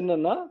அடுத்தது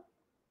என்னன்னா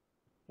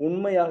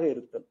உண்மையாக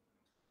இருத்தல்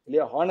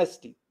இல்லையா?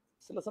 ஹானஸ்டி.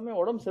 சில சமயம்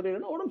உடம்பு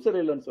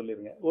சரியில்லைன்னு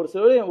சொல்லிருங்க.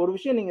 ஒரு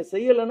விஷயம் நீங்க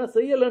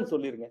செய்யலன்னு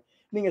சொல்லிருங்க.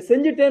 நீங்க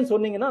செஞ்சுட்டேன்னு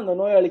சொன்னீங்கன்னா அந்த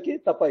நோயாளிக்கு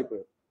தப்பாய்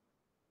போயிடும்.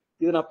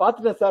 இது நான்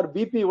பார்த்துட்டேன் சார்,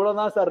 பிபி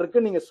இவ்வளவுதான் சார்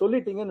இருக்கு, நீங்க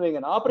சொல்லிட்டீங்கன்னு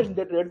வைங்க, நான் ஆபரேஷன்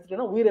தியேட்டர்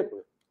எடுத்துட்டேன்னா உயிரே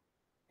போயிடும்.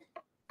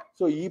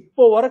 சோ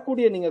இப்போ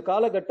வரக்கூடிய நீங்க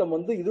காலகட்டம்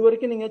இது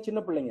வரைக்கும் நீங்க சின்ன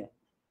பிள்ளைங்க,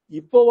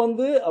 இப்போ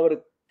அவர்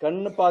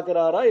கண்ணு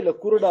பாக்குறாரா இல்ல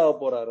குருடாக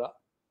போறாரா,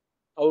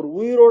 அவர்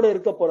உயிரோட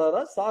இருக்க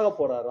போறாரா சாக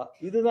போறாரா,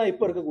 இதுதான்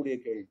இப்ப இருக்கக்கூடிய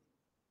கேள்வி.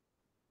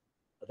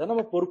 அதான்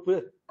நம்ம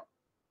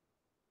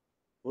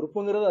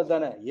பொறுப்புங்கிறது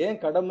அதுதானே. ஏன்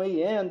கடமை,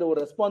 ஏன் அந்த ஒரு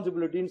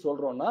ரெஸ்பான்சிபிலிட்டின்னு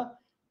சொல்றோம்னா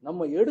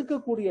நம்ம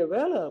எடுக்கக்கூடிய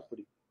வேலை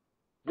அப்படி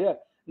இல்லையா?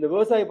 இந்த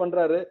விவசாயி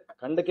பண்றாரு,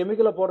 கண்ட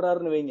கெமிக்கலை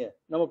போடுறாருன்னு வைங்க,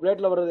 நம்ம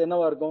பிளேட்ல வர்றது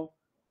என்னவா இருக்கும்?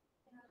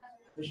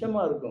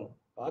 விஷமா இருக்கும்.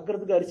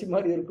 பாக்குறதுக்கு அரிசி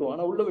மாதிரி இருக்கும்,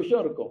 ஆனா உள்ள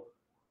விஷம் இருக்கும்.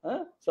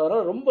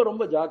 ரொம்ப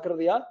ரொம்ப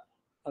ஜாக்கிரதையா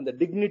அந்த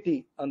டிக்னிட்டி,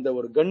 அந்த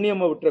ஒரு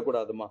கண்ணியமா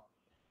விட்டுறக்கூடாதுமா.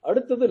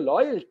 அடுத்தது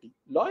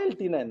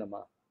லாயல்ட்டினா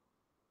என்னமா?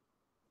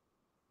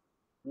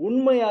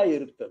 உண்மையா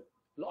இருத்தல்.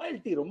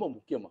 லாயல்ட்டி ரொம்ப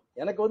முக்கியமா.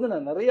 எனக்கு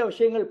நான் நிறைய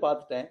விஷயங்கள்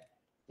பார்த்துட்டேன்.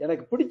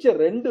 எனக்கு பிடிச்ச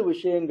 2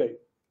 விஷயங்கள்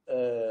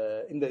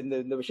இந்த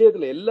இந்த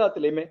விஷயத்துல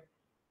எல்லாத்துலயுமே,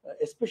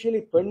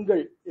 எஸ்பெஷலி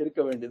பெண்கள்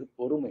இருக்க வேண்டியது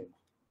பொறுமை.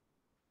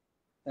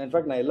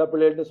 இன்ஃபேக்ட் நான் எல்லா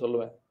பிள்ளைகள்ட்டும்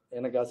சொல்லுவேன்,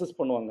 எனக்கு அசஸ்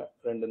பண்ணுவாங்க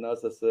 2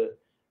 நர்சஸ்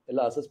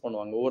எல்லாம் அசஸ்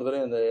பண்ணுவாங்க. ஒவ்வொரு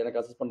தடவையும் எனக்கு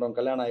அசஸ் பண்றவங்க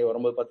கல்யாணம் ஆகி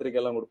வரும்போது பத்திரிக்கை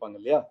எல்லாம் கொடுப்பாங்க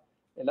இல்லையா?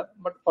 எல்லாம்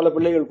பட் பல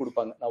பிள்ளைகள்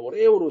கொடுப்பாங்க. நான்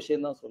ஒரே ஒரு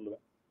விஷயம் தான்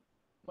சொல்லுவேன்,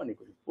 நீ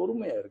கொஞ்சம்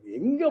பொறுமையா இருக்கு,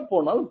 எங்க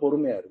போனாலும்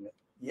பொறுமையா இருங்க,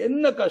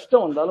 என்ன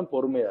கஷ்டம் வந்தாலும்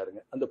பொறுமையா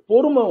இருங்க. அந்த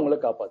பொறுமை உங்களை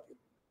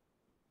காப்பாத்திடும்.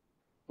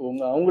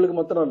 அவங்களுக்கு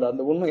மாத்திரம் இல்ல,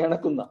 அந்த உண்மை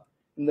எனக்கும் தான்.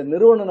 இந்த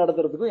நிறுவனம்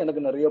நடத்துறதுக்கும்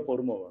எனக்கு நிறைய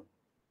பொறுமை வேணும்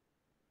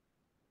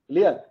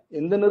இல்லையா?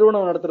 இந்த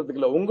நிறுவனம்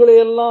நடத்துறதுக்கு இல்ல,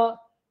 உங்களையெல்லாம்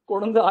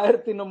கொண்டு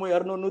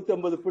 1200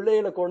 150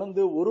 பிள்ளைகளை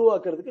கொண்டு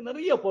உருவாக்குறதுக்கு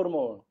நிறைய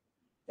பொறுமை வேணும்.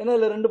 ஏன்னா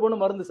இதுல 2 பொண்ணு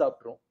மருந்து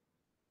சாப்பிட்டுரும்,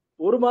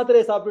 ஒரு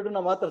மாத்திரையை சாப்பிட்டுட்டு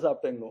நான் மாத்திரை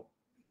சாப்பிட்டேங்க,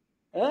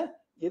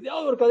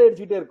 எதையாவது ஒரு கதை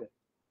அடிச்சுக்கிட்டே இருக்கும்.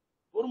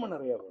 பொறுமை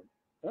நிறைய வேணும்.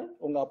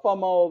 உங்க அப்பா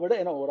அம்மாவை விட,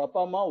 ஏன்னா ஒரு அப்பா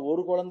அம்மா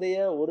ஒரு குழந்தைய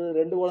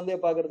 2 குழந்தைய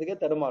பாக்குறதுக்கே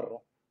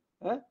தடுமாறுறோம்.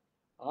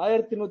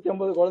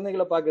 1150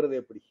 குழந்தைகளை பாக்குறது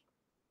எப்படி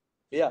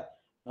இல்லையா?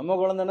 நம்ம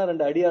குழந்தைன்னா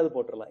 2 அடியாவது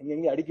போட்டுடலாம், இங்க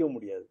எங்கேயும் அடிக்கவும்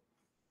முடியாது.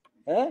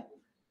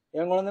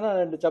 என் குழந்தைன்னா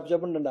 2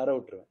 சப்புன்னு 2 அரை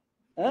விட்டுருவேன்.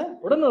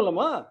 உடனே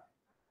இல்லம்மா,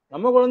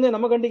 நம்ம குழந்தைய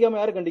நம்ம கண்டிக்காம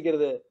யாரு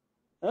கண்டிக்கிறது?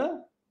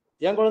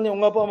 என் குழந்தைய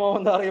உங்க அப்பா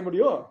அம்மா அறைய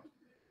முடியும்?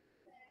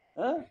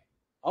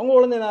 அவங்க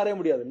குழந்தைய நான் அறைய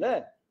முடியாது இல்ல?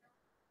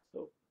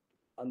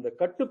 அந்த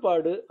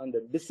கட்டுப்பாடு, அந்த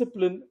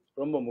டிசிப்ளின்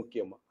ரொம்ப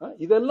முக்கியமா.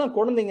 இதெல்லாம்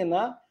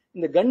குழந்தைங்கன்னா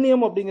இந்த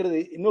கண்ணியம் அப்படிங்கிறது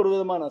இன்னொரு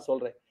விதமா நான்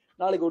சொல்றேன்.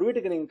 நாளைக்கு ஒரு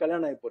வீட்டுக்கு நீங்க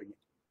கல்யாணம் ஆகி போறீங்க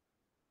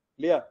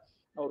இல்லையா?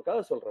 நான் ஒரு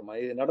கதை சொல்றேம்மா,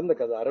 இது நடந்த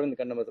கதை, அரவிந்த்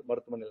கண்ண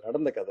மருத்துவமனையில்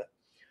நடந்த கதை.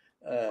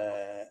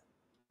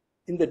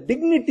 இந்த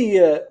டிக்னிட்டிய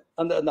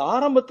அந்த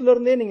ஆரம்பத்துல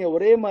இருந்தே நீங்க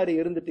ஒரே மாதிரி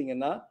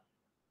இருந்துட்டீங்கன்னா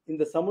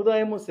இந்த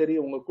சமுதாயமும் சரி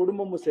உங்க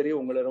குடும்பமும் சரி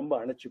உங்களை ரொம்ப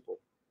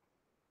அணைச்சுப்போம்.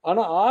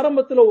 ஆனா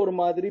ஆரம்பத்துல ஒரு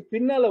மாதிரி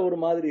பின்னால ஒரு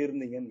மாதிரி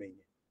இருந்தீங்கன்னு வைங்க,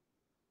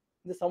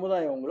 இந்த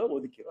சமுதாயம் உங்களை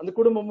ஒதுக்கிடும், அந்த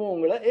குடும்பமும்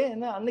உங்களை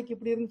என்ன அன்னைக்கு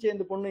இப்படி இருந்துச்சு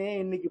இந்த பொண்ணு,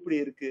 ஏன் இன்னைக்கு இப்படி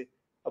இருக்கு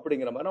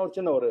அப்படிங்கிற மாதிரி. நான் ஒரு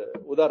சின்ன ஒரு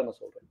உதாரணம்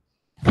சொல்றேன்.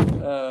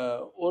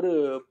 ஒரு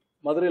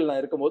மதுரையில்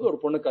நான் இருக்கும்போது ஒரு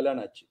பொண்ணு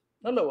கல்யாணம் ஆச்சு.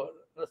 நல்ல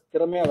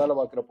திறமையா வேலை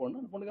பார்க்குற பொண்ணு.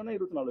 அந்த பொண்ணுக்கான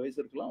 24 வயசு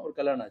இருக்கலாம். ஒரு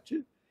கல்யாணம் ஆச்சு,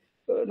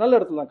 நல்ல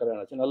இடத்துல தான்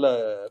கல்யாணம் ஆச்சு, நல்ல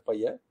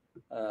பையன்.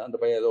 அந்த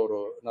பையன் ஏதோ ஒரு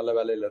நல்ல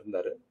வேலையில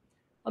இருந்தாரு.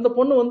 அந்த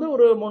பொண்ணு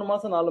ஒரு 3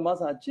 மாசம் 4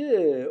 மாசம் ஆச்சு.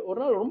 ஒரு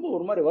நாள் ரொம்ப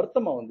ஒரு மாதிரி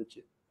வருத்தமா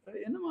வந்துச்சு.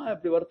 என்னம்மா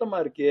இப்படி வருத்தமா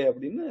இருக்கே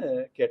அப்படின்னு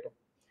கேட்டோம்.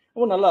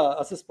 ரொம்ப நல்லா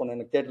அசஸ் பண்ணேன்,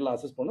 எனக்கு தேட்டர்லாம்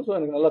அசஸ் பண்ணேன். ஸோ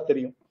எனக்கு நல்லா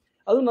தெரியும்.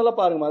 அதுவும் நல்லா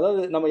பாருங்கம்மா,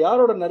 அதாவது நம்ம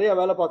யாரோட நிறைய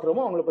வேலை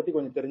பார்க்குறோமோ அவங்கள பத்தி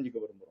கொஞ்சம் தெரிஞ்சுக்க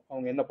விரும்புகிறோம்.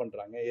 அவங்க என்ன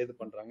பண்றாங்க, ஏது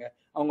பண்றாங்க,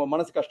 அவங்க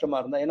மனசு கஷ்டமா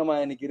இருந்தா என்னம்மா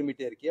எனக்கு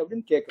இருமிட்டே இருக்கே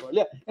அப்படின்னு கேட்குறோம்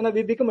இல்லையா? ஏன்னா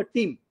வி பிகம் அ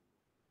டீம்.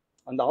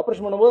 அந்த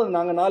ஆப்ரேஷன் பண்ணும்போது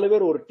நாங்க 4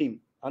 பேர் ஒரு டீம்.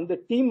 அந்த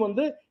டீம்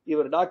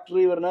இவர் டாக்டர்,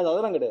 இவர்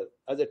அதெல்லாம் கிடையாது.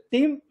 As a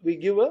team we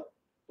give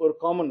ஒரு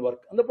காமன்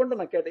ஒர்க். அந்த பொண்ணை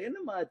நான் கேட்டேன்,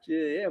 என்னம்மா ஆச்சு,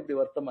 ஏன் இப்படி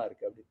வருத்தமா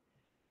இருக்கு அப்படி?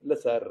 இல்லை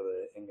சார்,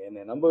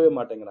 என்னை நம்பவே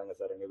மாட்டேங்கிறாங்க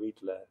சார் எங்க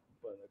வீட்டில்,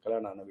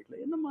 கல்யாணம் ஆன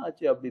வீட்டில். என்னம்மா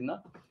ஆச்சு அப்படின்னா,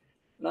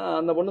 நான்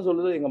அந்த பொண்ணு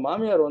சொல்லுது, எங்க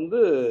மாமியார்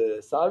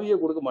சாவியே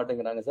கொடுக்க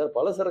மாட்டேங்கிறாங்க சார்,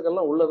 பல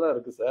சரக்கெல்லாம் உள்ளதான்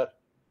இருக்கு சார்,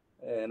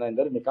 நான்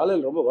இந்த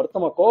காலையில் ரொம்ப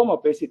வருத்தமா கோவமா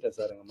பேசிட்டேன்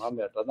சார் எங்க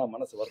மாமியார்ட்ட, தான்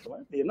மனசு வருத்தமா.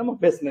 என்னம்மா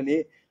பேசுன நீ,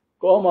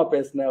 கோவமா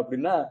பேசுன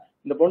அப்படின்னா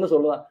இந்த பொண்ணு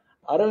சொல்லுவான்,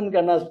 அரவிந்த்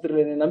கண்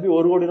ஆஸ்பத்திரியில நீ நம்பி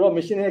 1 கோடி ரூபாய்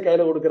மிஷினே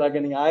கையில கொடுக்குறாங்க,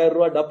 நீங்க 1000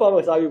 ரூபாய் டப்பாவை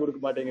சாவி கொடுக்க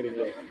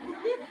மாட்டேங்கிறீங்களே.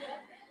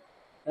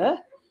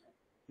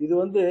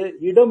 இது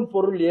இடம்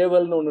பொருள்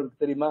ஏவல்னு ஒண்ணு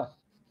இருக்கு தெரியுமா?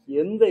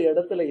 எந்த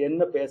இடத்துல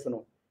என்ன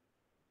பேசணும்,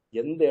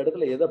 எந்த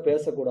இடத்துல எதை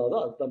பேசக்கூடாதோ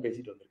அதுதான்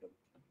பேசிட்டு வந்திருக்காங்க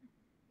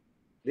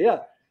இல்லையா?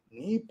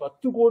 நீ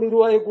 10 கோடி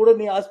ரூபாயை கூட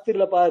நீ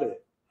ஆஸ்பத்திரியில பாரு,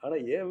 ஆனா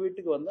என்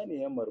வீட்டுக்கு வந்தா நீ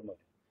ஏன் மருமக,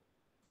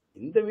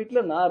 இந்த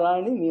வீட்டுல நான்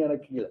ராணி, நீ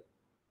எனக்கு கீழே.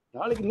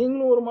 நாளைக்கு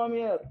நீங்களும் ஒரு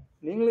மாமியார்,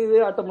 நீங்களும்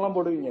இதே ஆட்டம்லாம்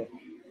போடுவீங்க.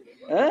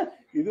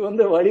 இது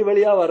வழி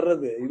வழியா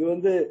வர்றது.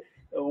 இது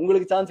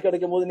உங்களுக்கு சான்ஸ்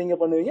கிடைக்கும் போது நீங்க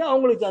பண்ணுவீங்க,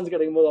 அவங்களுக்கு சான்ஸ்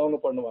கிடைக்கும் போது அவங்க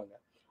பண்ணுவாங்க.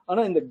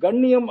 ஆனா இந்த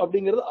கண்ணியம்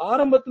அப்படிங்கிறது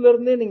ஆரம்பத்துல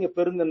இருந்தே நீங்க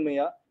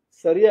பெருந்தன்மையா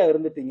சரியா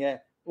இருந்துட்டீங்க.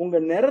 உங்க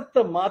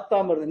நிறத்தை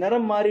மாத்தாம இருந்து,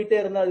 நிறம் மாறிட்டே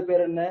இருந்தா அது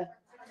பேர் என்ன?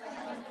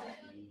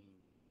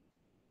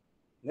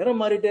 நிறம்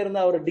மாறிட்டே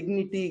இருந்தா அவர்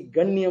டிக்னிட்டி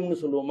கண்ணியம்னு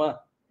சொல்லுவோமா?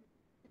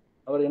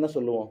 அவர் என்ன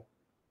சொல்லுவோம்?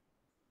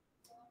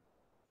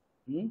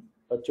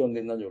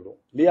 பச்சோந்தின்னு தான்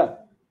சொல்லுவோம் இல்லையா?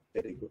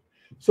 Very good.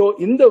 சோ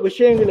இந்த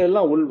விஷயங்கள்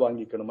எல்லாம் உள்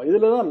வாங்கிக்கணுமா?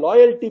 இதுலதான்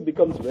லாயல்டி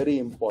பிகம்ஸ் வெரி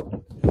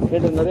இம்பார்ட்டன்ட்.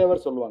 நேற்று நிறைய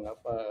பேர் சொல்லுவாங்க,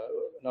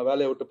 நான்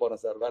வேலையை விட்டு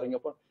போறேன் சார், வேற எங்க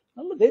போ,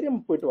 நல்ல தைரியம்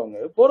போயிட்டு வாங்க,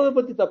 போறதை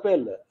பத்தி தப்பே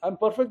இல்லை, ஐ எம்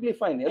பர்ஃபெக்ட்லி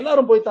ஃபைன்.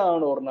 எல்லாரும் போய்தான்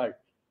ஆகணும் ஒரு நாள்.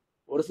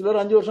 ஒரு சிலர்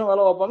 5 வருஷம்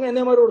வேலை வைப்பாங்க,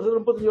 என்ன மாதிரி ஒரு சிலர்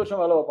 35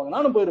 வருஷம் வேலை வைப்பாங்க.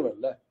 நானும்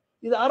போயிருவேன்ல.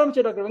 இது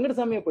ஆரம்பிச்ச டாக்டர்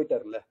வெங்கடசாமியே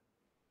போயிட்டாருல்ல.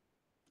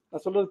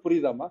 நான் சொல்றது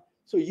புரியுதாமா?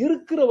 சோ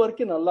இருக்கிற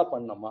வரைக்கும் நல்லா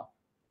பண்ணோமா,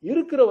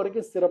 இருக்கிற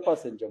வரைக்கும் சிறப்பா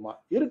செஞ்சோமா,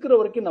 இருக்கிற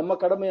வரைக்கும் நம்ம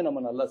கடமையை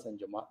நம்ம நல்லா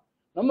செஞ்சோமா,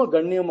 நம்ம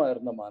கண்ணியமா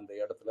இருந்தோமா அந்த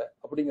இடத்துல,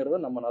 அப்படிங்கறத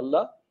நம்ம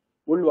நல்லா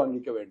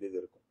உள்வாங்கிக்க வேண்டியது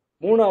இருக்கும்.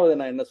 3வது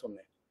நான் என்ன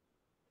சொன்னேன்?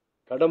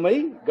 கடமை,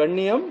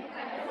 கண்ணியம்,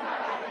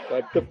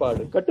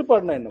 கட்டுப்பாடு.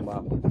 கட்டுப்பாடுனா என்னமா?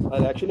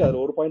 அது ஆக்சுவலி அது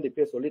ஒரு பாயிண்ட்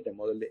இப்பயே சொல்லிட்டேன்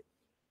முதல்ல.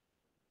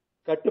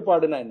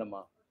 கட்டுப்பாடுனா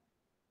என்னமா?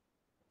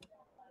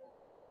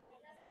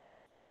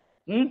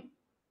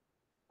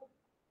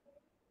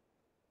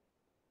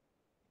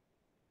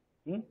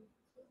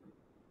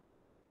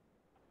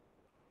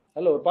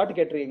 அல்ல, ஒரு பாட்டு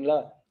கேட்டிருக்கீங்களா?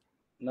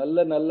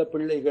 நல்ல நல்ல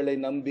பிள்ளைகளை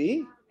நம்பி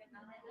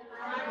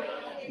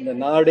இந்த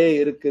நாடே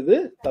இருக்குது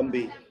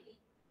தம்பி.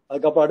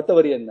 அதுக்கப்புறம் அடுத்த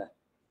வரி என்ன?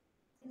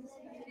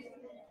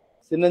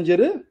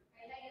 சின்னஞ்சிறு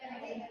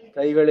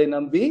கைகளை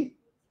நம்பி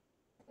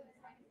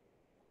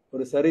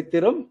ஒரு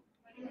சரித்திரம்.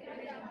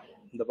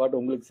 இந்த பாட்டு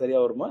உங்களுக்கு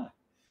சரியா வருமா?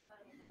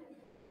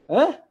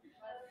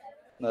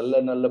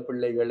 நல்ல நல்ல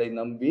பிள்ளைகளை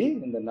நம்பி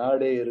இந்த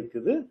நாடே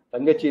இருக்குது,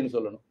 தங்கச்சின்னு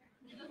சொல்லணும்,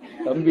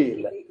 தம்பி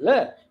இல்ல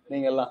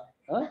நீங்க எல்லாம்.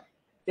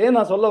 ஏன்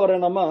நான் சொல்ல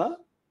வரேன்னாமா,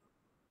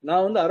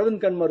 நான்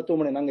அரவிந்த் கண்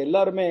மருத்துவமனை நாங்க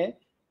எல்லாருமே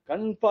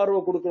கண் பார்வை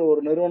கொடுக்குற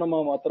ஒரு நிறுவனமா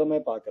மாத்திரமே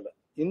பார்க்கல.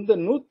 இந்த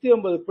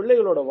 150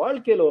 பிள்ளைகளோட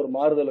வாழ்க்கையில ஒரு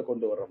மாறுதலை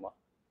கொண்டு வர்றோமா.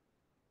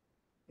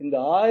 இந்த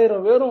 1000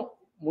 பேரும்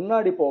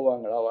முன்னாடி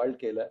போவாங்களா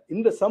வாழ்க்கையில?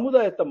 இந்த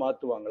சமுதாயத்தை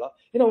மாத்துவாங்களா?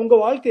 ஏன்னா உங்க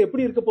வாழ்க்கை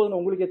எப்படி இருக்க போகுதுன்னு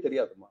உங்களுக்கே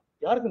தெரியாதுமா,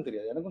 யாருக்கும்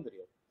தெரியாது, எனக்கும்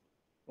தெரியாது.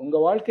 உங்க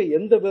வாழ்க்கை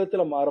எந்த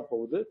விதத்துல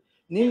மாறப்போகுது,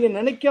 நீங்க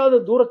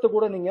நினைக்காத தூரத்தை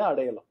கூட நீங்க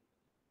அடையலாம்.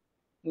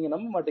 நீங்க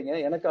நம்ப மாட்டீங்க,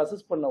 எனக்கு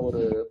அசிஸ்ட் பண்ண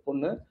ஒரு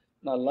பொண்ணு,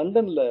 நான்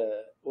லண்டன்ல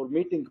ஒரு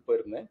மீட்டிங்க்கு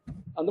போயிருந்தேன்.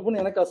 அந்த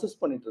பொண்ணு எனக்கு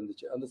அசிஸ்ட் பண்ணிட்டு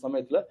இருந்துச்சு. அந்த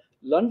சமயத்துல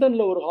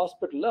லண்டன்ல ஒரு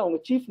ஹாஸ்பிட்டல்ல அவங்க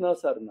சீஃப்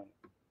நர்ஸா இருந்தாங்க.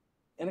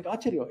 எனக்கு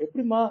ஆச்சரியம்,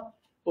 எப்படிமா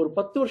ஒரு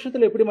 10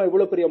 வருஷத்துல எப்படிமா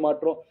இவ்வளவு பெரிய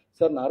மாற்றம்?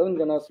 சார் நான்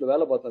அரவிந்த் கணாஸ்ல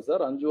வேலை பார்த்தேன்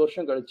சார், 5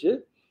 வருஷம் கழிச்சு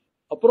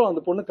அப்புறம்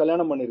அந்த பொண்ணு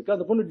கல்யாணம் பண்ணிருக்கு.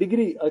 அந்த பொண்ணு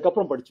டிகிரி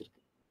அதுக்கப்புறம்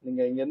படிச்சிருக்கு.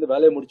 நீங்க இங்க இருந்து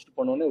வேலையை முடிச்சுட்டு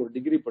போனோடனே ஒரு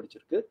டிகிரி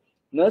படிச்சிருக்கு,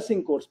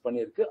 நர்சிங் கோர்ஸ்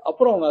பண்ணிருக்கு.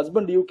 அப்புறம் அவங்க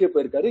ஹஸ்பண்ட் யூகே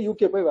போயிருக்காரு,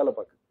 யூகே போய் வேலை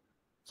பார்க்கு.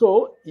 சோ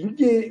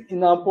இங்கே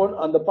நான்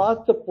அந்த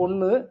பார்த்த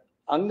பொண்ணு,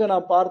 அங்க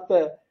நான்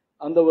பார்த்த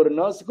அந்த ஒரு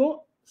நர்ஸுக்கும்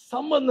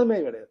சம்பந்தமே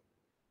கிடையாது.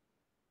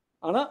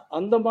 ஆனா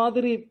அந்த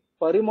மாதிரி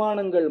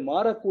பரிமாணங்கள்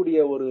மாறக்கூடிய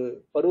ஒரு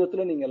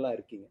பருவத்துல நீங்க எல்லாம்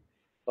இருக்கீங்க.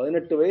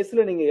 18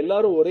 வயசுல நீங்க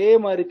எல்லாரும் ஒரே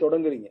மாதிரி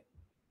தொடங்குறீங்க,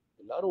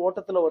 எல்லாரும்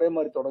ஓட்டத்துல ஒரே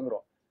மாதிரி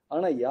தொடங்குறோம்.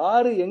 ஆனா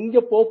யாரு எங்க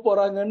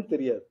போறாங்கன்னு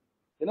தெரியாது.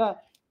 ஏன்னா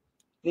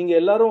நீங்க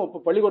எல்லாரும்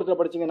இப்ப பள்ளிக்கூடத்துல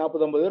படிச்சீங்க,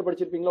 40-50 பேர்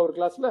படிச்சிருப்பீங்களா ஒரு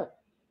கிளாஸ்ல?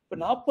 இப்ப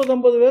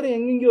 40-50 பேர்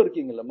எங்கெங்கயோ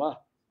இருக்கீங்களம்மா.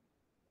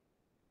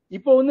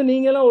 இப்ப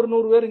நீங்க எல்லாம் ஒரு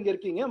 100 பேர் இங்க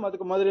இருக்கீங்க,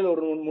 மதுரையில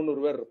ஒரு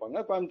 300 பேர் இருப்பாங்க,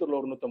 கோயம்புத்தூர்ல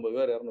ஒரு 150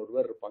 பேர் 200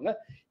 பேர் இருப்பாங்க.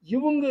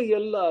 இவங்க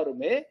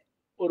எல்லாருமே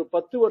ஒரு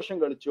 10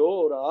 வருஷம் கழிச்சோ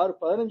ஒரு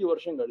 15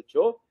 வருஷம்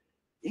கழிச்சோ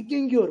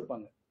எங்கெங்கயோ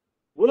இருப்பாங்க.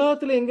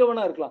 உலகத்துல எங்க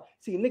வேணா இருக்கலாம்.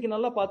 இன்னைக்கு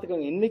நல்லா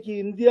பாத்துக்கோங்க, இன்னைக்கு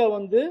இந்தியா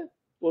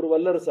ஒரு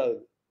வல்லரசு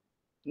ஆகுது.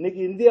 இன்னைக்கு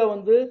இந்தியா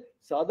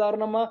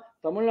சாதாரணமா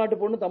தமிழ்நாட்டு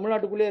பொண்ணு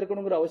தமிழ்நாட்டுக்குள்ளே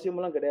இருக்கணுங்கிற அவசியம்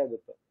எல்லாம் கிடையாது.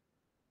 இப்ப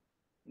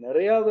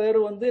நிறைய பேர்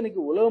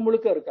இன்னைக்கு உலகம்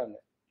முழுக்க இருக்காங்க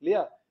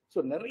இல்லையா?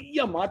 சோ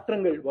நிறைய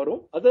மாற்றங்கள்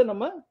வரும். அதை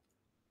நம்ம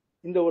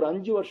இந்த ஒரு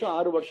 5 வருஷம்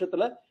 6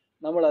 வருஷத்துல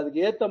நம்மள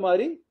அதுக்கு ஏத்த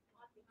மாதிரி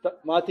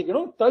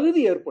மாத்திக்கணும்,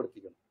 தகுதி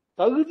ஏற்படுத்திக்கணும்.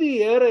 தகுதி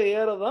ஏற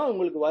ஏறதான்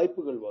உங்களுக்கு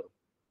வாய்ப்புகள் வரும்.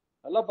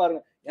 நல்லா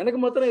பாருங்க, எனக்கு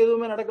மாத்திரம்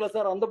எதுவுமே நடக்கல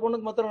சார், அந்த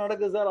பொண்ணுக்கு மாத்திரம்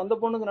நடக்குது சார், அந்த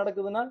பொண்ணுக்கு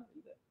நடக்குதுன்னா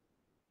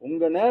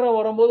உங்க நேரம்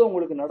வரும்போது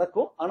உங்களுக்கு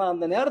நடக்கும். ஆனா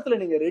அந்த நேரத்துல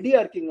நீங்க ரெடியா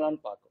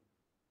இருக்கீங்களான்னு பார்க்கணும்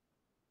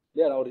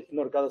இல்லையா? நான்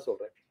இன்னொரு கதை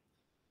சொல்றேன்.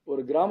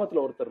 ஒரு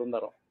கிராமத்துல ஒருத்தர்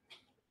இருந்தாராம்.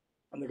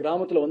 அந்த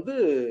கிராமத்துல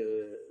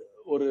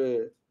ஒரு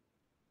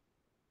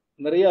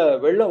நிறைய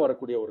வெள்ளம்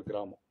வரக்கூடிய ஒரு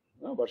கிராமம்,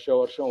 வருஷம்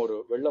வருஷம் ஒரு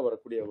வெள்ளம்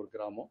வரக்கூடிய ஒரு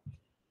கிராமம்.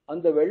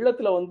 அந்த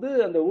வெள்ளத்துல வந்து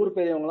அந்த ஊர்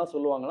பெரியவங்க எல்லாம்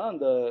சொல்லுவாங்கன்னா,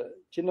 அந்த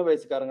சின்ன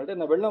வயசுக்காரங்கள்ட்ட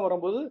இந்த வெள்ளம்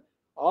வரும்போது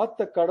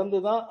ஆத்த கடந்து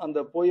தான் அந்த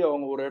போய்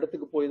அவங்க ஒரு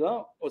இடத்துக்கு போய் தான்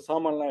ஒரு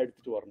சாமான்லாம்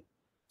எடுத்துட்டு வரணும்.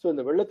 ஸோ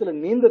இந்த வெள்ளத்துல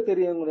நீந்த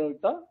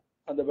தெரியவங்களுக்கு தான்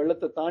அந்த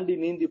வெள்ளத்தை தாண்டி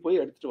நீந்தி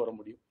போய் எடுத்துட்டு வர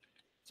முடியும்.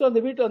 ஸோ அந்த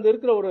வீட்டில் அந்த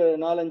இருக்கிற ஒரு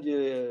 4-5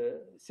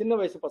 சின்ன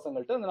வயசு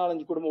பசங்கள்ட்ட அந்த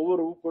 4-5 குடும்பம்,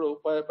 ஒவ்வொரு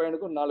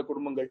பையனுக்கும் 4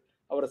 குடும்பங்கள்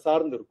அவரை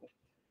சார்ந்து இருக்கும்.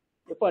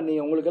 எப்பா நீ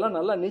உங்களுக்கு எல்லாம்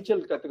நல்லா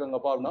நீச்சல்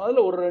கத்துக்கங்கப்பா அப்படின்னா,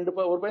 அதுல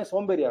ஒரு பையன்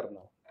சோம்பேறியா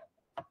இருந்தான்.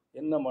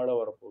 என்ன மழை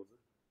வரப்போகுது,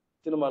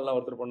 சினிமா எல்லாம்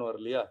ஒருத்தர் பண்ணுவார்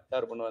இல்லையா,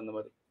 யார் பண்ணுவா இந்த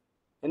மாதிரி,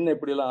 என்ன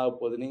இப்படி எல்லாம் ஆக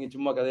போகுது, நீங்க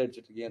சும்மா கதை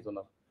அடிச்சிட்டு இருக்கீங்கன்னு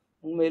சொன்னார்.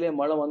 உண்மையிலேயே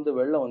மழை வந்து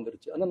வெள்ளம்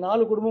வந்துருச்சு. அந்த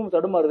 4 குடும்பமும்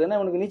தடுமாறுது. ஏன்னா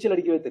அவனுக்கு நீச்சல்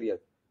அடிக்கவே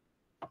தெரியாது.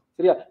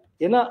 சரியா?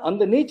 ஏன்னா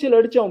அந்த நீச்சல்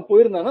அடிச்சு அவன்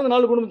போயிருந்தானா அந்த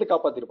 4 குடும்பத்தை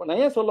காப்பாத்திருப்பான்.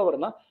 நான் ஏன் சொல்ல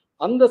வரேன்னா,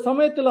 அந்த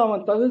சமயத்துல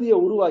அவன் தகுதியை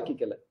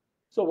உருவாக்கிக்கல.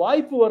 ஸோ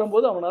வாய்ப்பு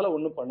வரும்போது அவனால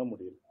ஒன்றும் பண்ண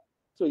முடியல.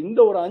 ஸோ இந்த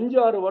ஒரு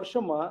 5-6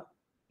 வருஷமா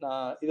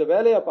நான் இதை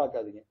வேலையா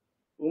பார்க்காதீங்க,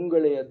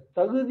 உங்களுடைய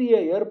தகுதியை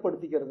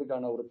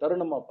ஏற்படுத்திக்கிறதுக்கான ஒரு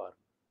தருணமா பாருங்க.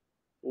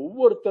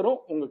 ஒவ்வொருத்தரும்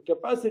உங்க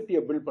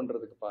கெப்பாசிட்டியை பில்ட்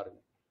பண்றதுக்கு பாருங்க.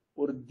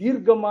 ஒரு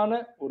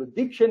தீர்க்கமான ஒரு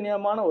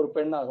தீட்சண்யமான ஒரு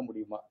பெண்ணாக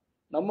முடியுமா?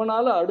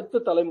 நம்மனால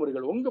அடுத்த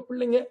தலைமுறைகள், உங்க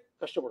பிள்ளைங்க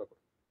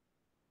கஷ்டப்படக்கூடாது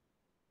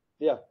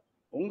இல்லையா?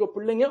 உங்க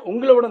பிள்ளைங்க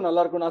உங்களை விட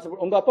நல்லா இருக்கும்னு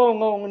ஆசைப்படும். உங்க அப்பா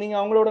நீங்க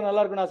அவங்களோட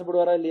நல்லா இருக்கும்னு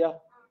ஆசைப்படுவாரா இல்லையா?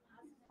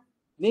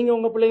 நீங்க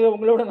உங்க பிள்ளைங்க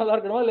உங்களை விட நல்லா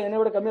இருக்கணுமா இல்ல என்னை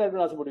விட கம்மியா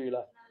இருக்குன்னு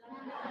ஆசைப்படுவீங்களா?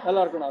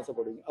 நல்லா இருக்கும்னு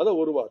ஆசைப்படுவீங்க. அதை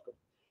உருவாக்கும்.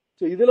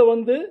 ஸோ இதுல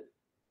வந்து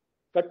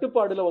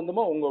கட்டுப்பாடுல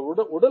வந்துமா உங்க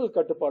உடல்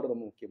கட்டுப்பாடு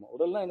ரொம்ப முக்கியமா.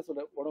 உடல்னா என்ன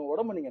சொல்ற,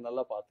 உடம்ப நீங்க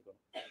நல்லா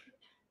பாத்துக்கணும்.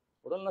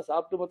 உடல்னா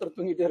சாப்பிட்டு மாத்திரம்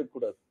தூங்கிட்டே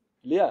இருக்கக்கூடாது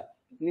இல்லையா?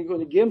 இன்னைக்கு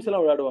கொஞ்சம் கேம்ஸ்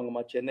எல்லாம்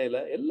விளையாடுவாங்கம்மா சென்னையில,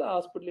 எல்லா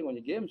ஹாஸ்பிட்டலையும்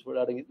கொஞ்சம் கேம்ஸ்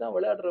விளையாடுங்க. இதுதான்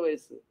விளையாடுற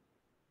வயசு.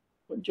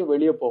 கொஞ்சம்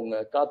வெளியே போங்க,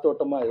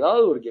 காத்தோட்டமா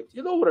ஏதாவது ஒரு கேம்ஸ்,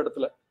 ஏதோ ஒரு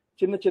இடத்துல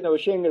சின்ன சின்ன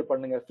விஷயங்கள்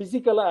பண்ணுங்க.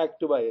 பிசிக்கலா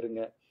ஆக்டிவா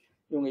இருங்க.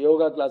 இவங்க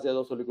யோகா கிளாஸ்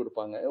ஏதோ சொல்லி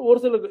கொடுப்பாங்க. ஒரு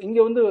சில இங்க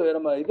வந்து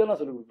நம்ம இதெல்லாம்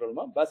சொல்லி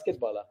கொடுக்குறோமா, பாஸ்கெட்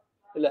பாலா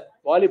இல்ல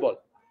வாலிபால்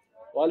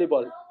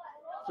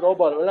த்ரோ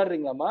பால்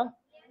விளையாடுறீங்களாமா?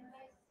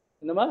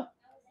 என்னமா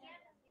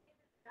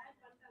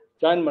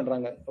ஜாயின்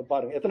பண்றாங்க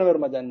பாருங்க. எத்தனை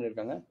பேருமா ஜாயின்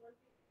பண்ணிருக்காங்க?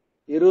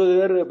 20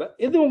 பேர்.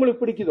 எது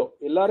உங்களுக்கு பிடிக்குதோ,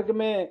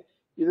 எல்லாருக்குமே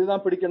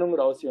இதுதான்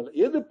பிடிக்கணுங்கிற அவசியம் இல்லை.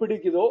 எது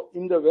பிடிக்குதோ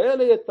இந்த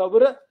வேலையை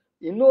தவிர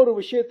இன்னொரு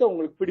விஷயத்த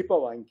உங்களுக்கு பிடிப்பா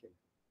வாங்கிக்கணும்.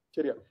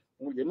 சரியா?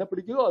 உங்களுக்கு என்ன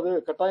பிடிக்குதோ அது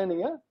கட்டாயம்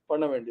நீங்க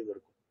பண்ண வேண்டியது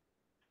இருக்கும்.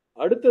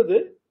 அடுத்தது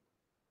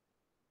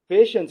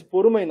பேஷன்ஸ்,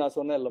 பொறுமை. நான்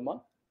சொன்னேன் இல்லம்மா,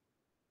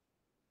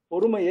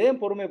 பொறுமை. ஏன்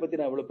பொறுமையை பத்தி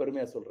நான் இவ்வளவு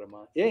பெருமையா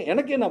சொல்றேம்மா? ஏன்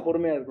எனக்கே நான்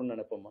பொறுமையா இருக்குன்னு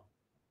நினைப்பேம்மா.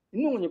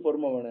 இன்னும் கொஞ்சம்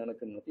பொறுமை வேணும்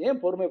எனக்கு. ஏன்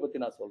பொறுமையை பத்தி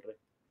நான் சொல்றேன்?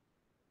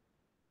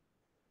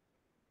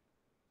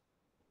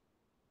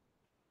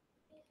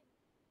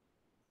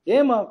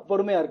 ஏமா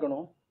பொறுமையா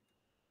இருக்கணும்?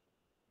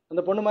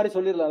 அந்த பொண்ணு மாதிரி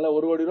சொல்லிடலாம்ல,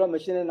 1 கோடி ரூபாய்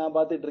மிஷினை நான்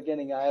பார்த்துட்டு இருக்கேன்,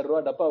 நீங்க 1000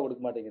 ரூபாய் டப்பா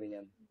கொடுக்க மாட்டேங்கிறீங்க.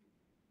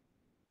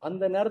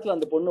 அந்த நேரத்துல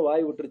அந்த பொண்ணு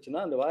வாய்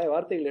விட்டுருச்சுன்னா அந்த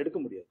வார்த்தைகள் எடுக்க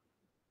முடியாது.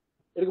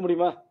 எடுக்க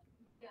முடியுமா?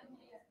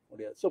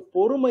 முடியாது. ஸோ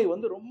பொறுமை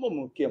வந்து ரொம்ப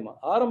முக்கியமா.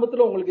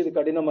 ஆரம்பத்துல உங்களுக்கு இது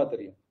கடினமா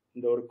தெரியும்.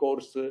 இந்த ஒரு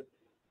கோர்ஸ்,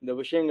 இந்த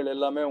விஷயங்கள்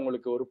எல்லாமே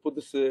உங்களுக்கு ஒரு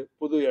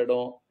புது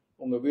இடம்,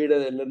 உங்க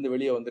வீடுல இருந்து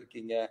வெளியே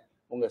வந்திருக்கீங்க,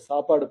 உங்க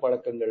சாப்பாடு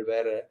பழக்கங்கள்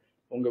வேற,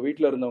 உங்க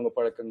வீட்டுல இருந்தவங்க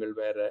பழக்கங்கள்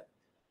வேற.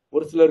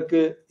 ஒரு சிலருக்கு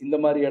இந்த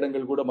மாதிரி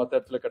இடங்கள் கூட மற்ற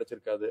இடத்துல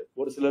கிடைச்சிருக்காது,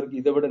 ஒரு சிலருக்கு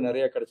இதை விட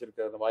நிறைய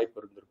கிடைச்சிருக்காது வாய்ப்பு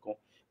இருந்திருக்கும்.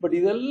 பட்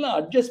இதெல்லாம்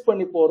அட்ஜஸ்ட்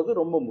பண்ணி போறது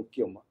ரொம்ப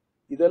முக்கியமா.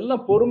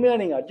 இதெல்லாம் பொறுமையா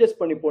நீங்க அட்ஜஸ்ட்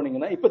பண்ணி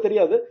போனீங்கன்னா, இப்ப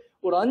தெரியாது,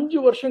 ஒரு 5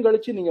 வருஷம்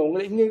கழிச்சு நீங்க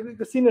உங்களை இங்க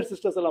இருக்க சீனியர்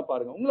சிஸ்டர்ஸ் எல்லாம்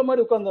பாருங்க, உங்களை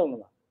மாதிரி உட்கார்ந்தவங்க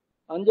தான்.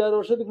 5-6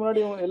 வருஷத்துக்கு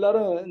முன்னாடி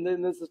எல்லாரும்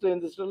இந்த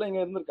சிஸ்டர் எல்லாம்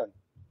இங்க இருந்திருக்காங்க.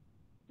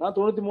 நான்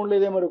 93ல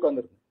இதே மாதிரி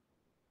உட்கார்ந்துருக்கேன்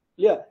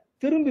இல்லையா?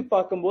 திரும்பி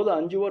பார்க்கும்போது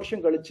 5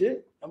 வருஷம் கழிச்சு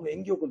நம்ம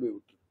எங்கேயோ கொண்டு போய்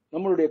விட்டுரு.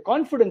 நம்மளுடைய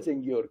கான்பிடன்ஸ்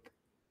எங்கேயோ இருக்கு,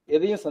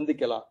 எதையும்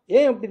சந்திக்கலாம்.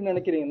 ஏன் அப்படி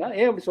நினைக்கிறீங்கன்னா,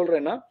 ஏன் அப்படி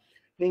சொல்றேன்னா,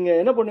 நீங்க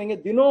என்ன பண்ணுவீங்க,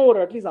 தினம் ஒரு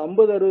அட்லீஸ்ட்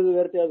 50-60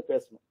 பேர்ட்டையாவது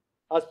பேசணும்.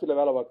 ஹாஸ்பிட்டல்ல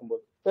வேலை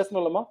பார்க்கும்போது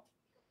பேசணும் இல்லம்மா?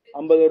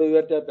 50-60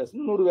 பேர்ட்டையாவது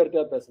பேசணும், 100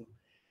 பேர்ட்டையாவது பேசணும்.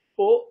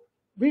 இப்போ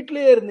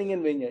வீட்லயே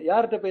இருந்தீங்கன்னு வைங்க,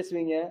 யார்கிட்ட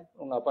பேசுவீங்க?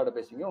 உங்க அப்பாட்ட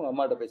பேசுவீங்க, உங்க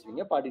அம்மாட்ட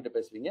பேசுவீங்க, பாட்டிட்ட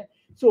பேசுவீங்க.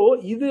 சோ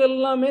இது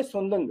எல்லாமே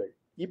சொந்தங்கள்.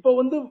 இப்ப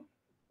வந்து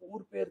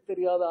ஊர் பேர்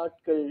தெரியாத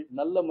ஆட்கள்,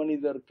 நல்ல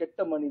மனிதர்,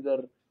 கெட்ட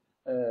மனிதர்,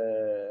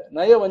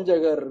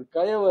 நயவஞ்சகர்,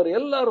 கயவர்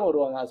எல்லாரும்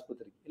வருவாங்க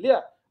ஆஸ்பத்திரிக்கு இல்லையா?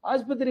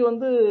 ஆஸ்பத்திரி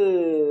வந்து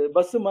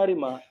பஸ்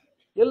மாதிரிமா,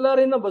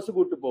 எல்லாரையும் தான் பஸ்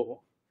கூட்டு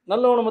போகும்.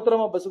 நல்லவனை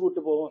மாத்திரமா பஸ்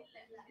கூட்டு போகும்?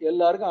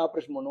 எல்லாருக்கும்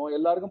ஆப்ரேஷன் பண்ணுவோம்,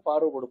 எல்லாருக்கும்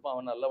பார்வை கொடுப்பான்.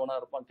 அவன் நல்லவனா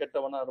இருப்பான்,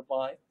 கெட்டவனா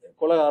இருப்பான்,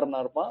 கொலைகாரனா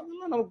இருப்பான்,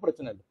 அதெல்லாம் நமக்கு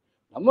பிரச்சனை இல்லை.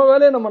 நம்ம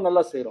வேலையை நம்ம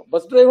நல்லா செய்யறோம்.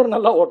 பஸ் டிரைவர்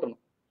நல்லா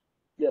ஓட்டணும்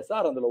இல்லையா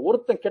சார்? அதுல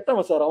ஒருத்தன்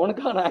கெட்டவன் சார்,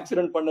 அவனுக்கான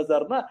ஆக்சிடென்ட் பண்ண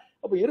சார்னா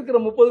அப்ப இருக்கிற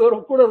 30 பேர்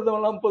கூட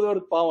இருந்தவங்களாம் 30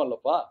 பேருக்கு பாவம்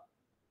இல்லப்பா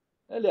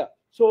இல்லையா?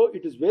 So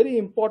it is very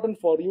important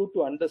for you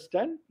to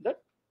understand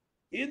that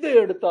எது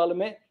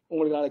எடுத்தாலுமே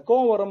உங்களுக்கு நாளைக்கு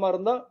கோவம் வர மாதிரி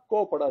இருந்தா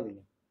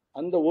கோவப்படாதீங்க.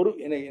 அந்த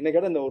என்னை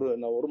கேட்ட இந்த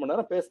நான் 1 மணி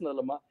நேரம்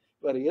பேசினதுலமா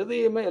வேற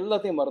எதையுமே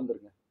எல்லாத்தையும்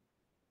மறந்துருங்க.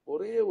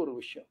 ஒரே ஒரு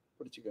விஷயம்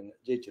பிடிச்சுக்கோங்க,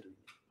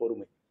 ஜெயிச்சிருவீங்க.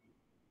 பொறுமை.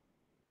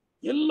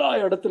 எல்லா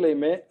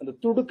இடத்துலயுமே அந்த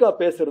துடுக்கா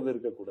பேசுறது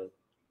இருக்கக்கூடாது.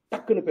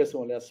 டக்குன்னு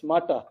பேசுவோம் இல்லையா,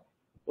 ஸ்மார்ட்டா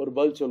ஒரு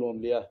பதில் சொல்லுவோம்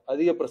இல்லையா,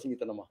 அதிக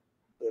பிரசங்கித்தனமா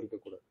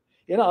இருக்கக்கூடாது.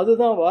 ஏன்னா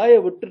அதுதான் வாயை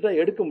விட்டுட்டா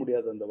எடுக்க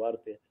முடியாது அந்த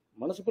வார்த்தையை.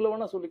 மனசுக்குள்ள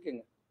வேணா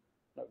சொல்லிக்கங்க,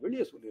 நான்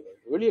வெளியே சொல்லிடுறேன்.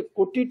 வெளியே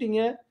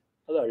கொட்டிட்டீங்க,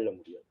 அதை அள்ள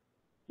முடியாது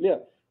இல்லையா?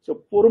 ஸோ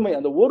பொறுமை,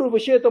 அந்த ஒரு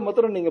விஷயத்த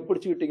மாத்திரம் நீங்க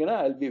பிடிச்சுக்கிட்டீங்கன்னா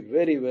I will be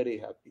very very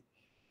happy.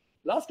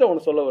 லாஸ்டா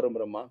ஒன்று சொல்ல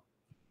விரும்புறேம்மா.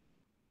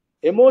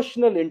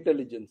 Emotional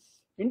intelligence.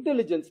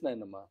 இன்டெலிஜென்ஸ்னா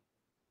என்னம்மா?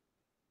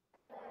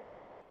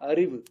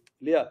 அறிவு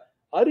இல்லையா?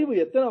 அறிவு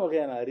எத்தனை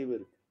வகையான அறிவு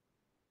இருக்கு?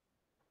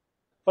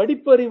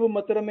 படிப்பறிவு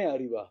மாத்திரமே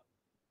அறிவா?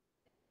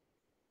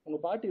 உங்க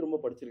பாட்டி ரொம்ப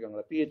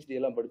படிச்சிருக்காங்களா? பிஹெச்டி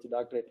எல்லாம் படிச்சு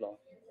டாக்டரேட்லாம்?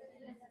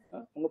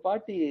 உங்க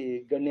பாட்டி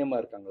கண்ணியமா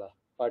இருக்காங்களா?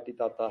 பாட்டி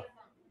தாத்தா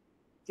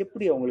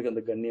எப்படி அவங்களுக்கு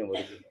அந்த கண்ணியம்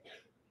வருது?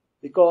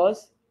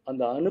 பிகாஸ்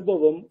அந்த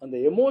அனுபவம், அந்த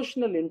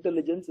emotional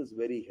intelligence is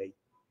very high.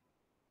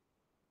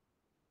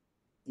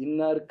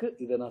 இன்னாருக்கு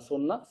இதை நான்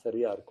சொன்னா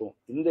சரியா இருக்கும்,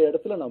 இந்த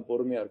இடத்துல நான்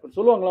பொறுமையா இருக்கும்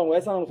சொல்லுவாங்களா? அவங்க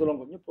வயசானவங்க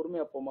சொல்லுவாங்க, கொஞ்சம்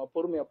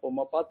பொறுமையா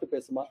போமா, பார்த்து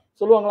பேசுமா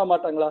சொல்லுவாங்களா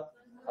மாட்டாங்களா?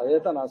 அதே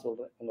தான் நான்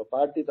சொல்றேன். உங்க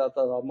பாட்டி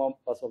தாத்தா அம்மா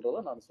அப்பா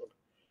சொல்றதா நான் சொல்றேன்.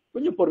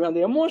 கொஞ்சம் பொறுமையா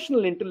அந்த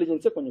எமோஷனல்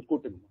இன்டெலிஜென்ஸை கொஞ்சம்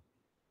கூட்டுங்க.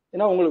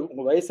 ஏன்னா உங்களுக்கு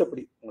உங்க வயசு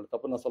அப்படி, உங்களுக்கு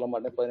தப்பு நான் சொல்ல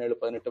மாட்டேன்,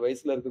 17-18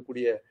 வயசுல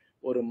இருக்கக்கூடிய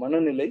ஒரு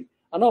மனநிலை.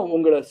 ஆனா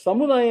உங்களை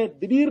சமுதாயம்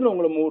திடீர்னு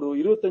உங்களை ஒரு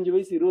 25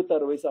 வயசு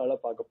 26 வயசு ஆளா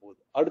பார்க்க போகுது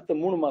அடுத்த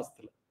 3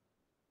 மாசத்துல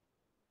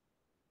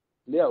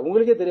இல்லையா?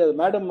 உங்களுக்கே தெரியாது.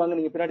 மேடம் வாங்க,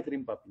 நீங்க பின்னாடி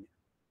திரும்பி பார்ப்பீங்க.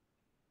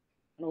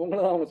 ஆனா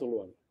உங்களதான் அவங்க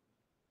சொல்லுவாங்க.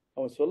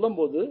 அவங்க சொல்லும்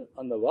போது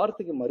அந்த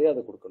வார்த்தைக்கு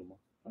மரியாதை கொடுக்கணுமா?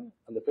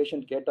 அந்த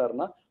பேஷண்ட்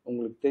கேட்டாருன்னா,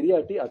 உங்களுக்கு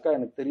தெரியாட்டி அக்கா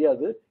எனக்கு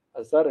தெரியாது,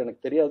 சார்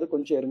எனக்கு தெரியாது,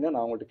 கொஞ்சம் இருங்க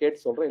நான் அவங்கள்ட்ட கேட்டு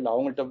சொல்றேன், இல்லை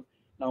அவங்கள்ட்ட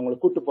நான் உங்களை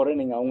கூட்டு போறேன்,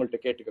 நீங்க அவங்கள்ட்ட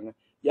கேட்டுக்கோங்க.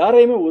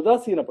 யாரையுமே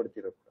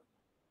உதாசீனப்படுத்திடக்கூடாது.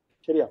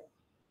 சரியா?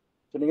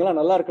 நீங்களாம்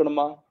நல்லா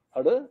இருக்கணுமா?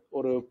 அது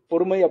ஒரு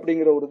பொறுமை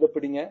அப்படிங்கிற ஒரு இதை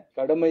பிடிங்க.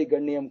 கடமை,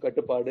 கண்ணியம்,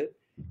 கட்டுப்பாடு.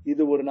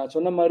 இது ஒரு நான்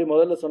சொன்ன மாதிரி,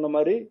 முதல்ல சொன்ன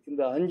மாதிரி,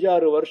 இந்த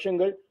 5-6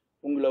 வருஷங்கள்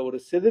உங்களை ஒரு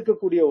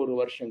செதுக்கக்கூடிய ஒரு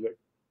வருஷங்கள்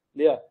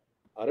இல்லையா?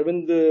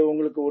 அரவிந்த்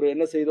உங்களுக்கு ஒரு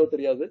என்ன செய்தோ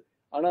தெரியாது,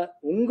 ஆனா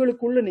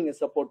உங்களுக்குள்ள நீங்க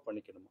சப்போர்ட்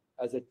பண்ணிக்கணும்.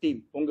 ஆஸ் எ டீம்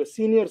உங்க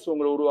சீனியர்ஸ்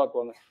உங்களை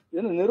உருவாக்குவாங்க. இது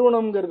என்ன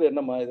நிறுவனம்ங்கிறது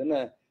என்னம்மா? இது என்ன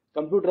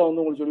கம்ப்யூட்டரா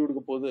வந்து உங்களுக்கு சொல்லிக்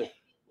கொடுக்க போகுது?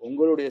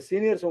 உங்களுடைய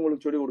சீனியர்ஸ்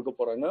உங்களுக்கு சொல்லிக் கொடுக்க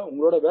போறாங்க,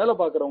 உங்களோட வேலை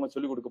பார்க்குறவங்க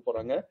சொல்லிக் கொடுக்க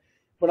போறாங்க.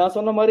 இப்ப நான்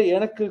சொன்ன மாதிரி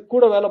எனக்கு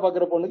கூட வேலை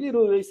பார்க்குற பொண்ணுக்கு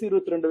 20 வயசு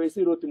 22 வயசு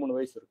 23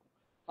 வயசு இருக்கும்.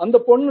 அந்த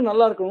பொண்ணு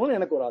நல்லா இருக்கணும்னு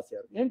எனக்கு ஒரு ஆசையா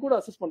இருக்கும். என் கூட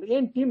அசிஸ்ட் பண்றேன்,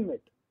 என்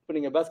டீம்மேட். இப்ப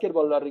நீங்க பாஸ்கெட்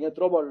பால் விளையாடுறீங்க,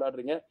 த்ரோ பால்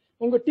விளையாடுறீங்க,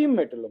 உங்க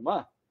டீம்மேட் இல்லம்மா.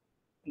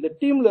 இந்த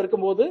டீம்ல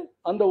இருக்கும்போது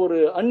அந்த ஒரு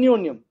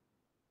அந்யோன்யம்,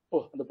 ஓ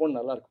அந்த பொண்ணு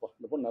நல்லா இருக்குப்பா,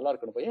 அந்த பொண்ணு நல்லா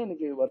இருக்கணும்ப்பா, ஏன்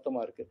எனக்கு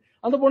வருத்தமா இருக்கு,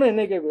 அந்த பொண்ணு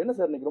என்ன கேட்கும், என்ன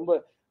சார் இன்னைக்கு ரொம்ப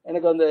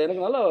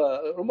எனக்கு நல்லா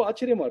ரொம்ப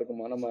ஆச்சரியமா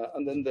இருக்குமா நம்ம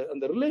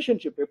அந்த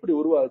ரிலேஷன்ஷிப் எப்படி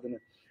உருவாகுதுன்னு.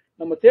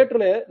 நம்ம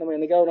தியேட்டர்ல நம்ம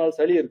என்னைக்காவது ஒரு நாள்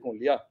சளி இருக்கும்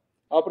இல்லையா?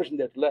 ஆப்ரேஷன்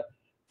தியேட்டர்ல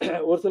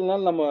ஒரு சில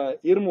நாள் நம்ம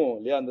இருமுவோம்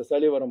இல்லையா? அந்த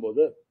சளி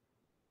வரும்போது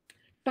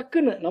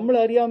டக்குன்னு நம்மள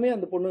அறியாமே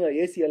அந்த பொண்ணு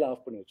ஏசி எல்லாம்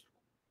ஆஃப் பண்ணி வச்சிருக்கோம்.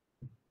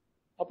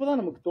 அப்பதான்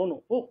நமக்கு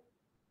தோணும், ஓ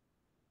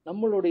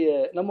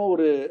நம்ம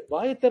ஒரு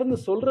வாயை திறந்து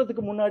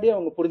சொல்றதுக்கு முன்னாடியே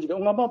அவங்க புரிஞ்சுக்க.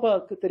 உங்க அம்மா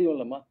அப்பாவுக்கு தெரியும்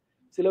இல்லம்மா,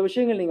 சில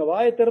விஷயங்கள் நீங்க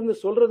வாயை திறந்து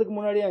சொல்றதுக்கு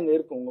முன்னாடியே அங்க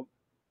இருக்கும்,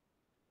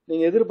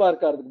 நீங்க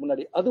எதிர்பார்க்கறதுக்கு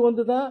முன்னாடி. அது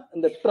வந்துதான்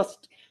இந்த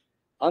ட்ரஸ்ட்,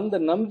 அந்த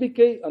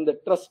நம்பிக்கை, அந்த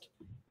ட்ரஸ்ட்.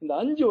 இந்த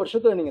 5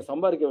 வருஷத்துல நீங்க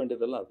சம்பாதிக்க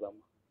வேண்டியதெல்லாம் அதுதான்.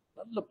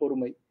 நல்ல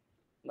பொறுமை,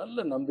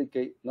 நல்ல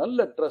நம்பிக்கை,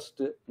 நல்ல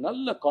ட்ரஸ்ட்,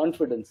 நல்ல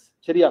கான்பிடன்ஸ்.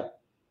 சரியா?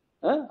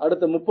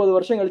 அடுத்த 30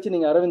 வருஷம் கழிச்சு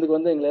நீங்க அரவிந்துக்கு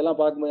வந்து எங்களை எல்லாம்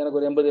பார்க்கும்போது எனக்கு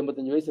ஒரு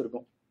 80-85 வயசு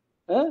இருக்கும்,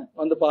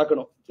 வந்து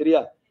பார்க்கணும்.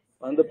 சரியா?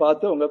 வந்து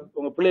பார்த்து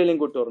உங்க பிள்ளைகளையும்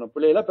கூப்பிட்டு வரணும்.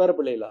 பிள்ளைகளா பேர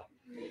பிள்ளைகளா?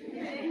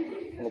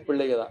 உங்க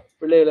பிள்ளைங்க தான்.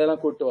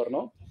 பிள்ளைகளெல்லாம் கூப்பிட்டு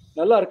வரணும்.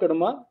 நல்லா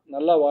இருக்கணுமா,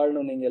 நல்லா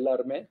வாழணும். நீங்க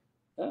எல்லாருமே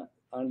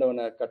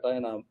ஆண்டவனை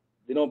கட்டாயம் நான்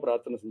தினம்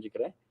பிரார்த்தனை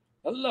செஞ்சுக்கிறேன்.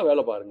 நல்லா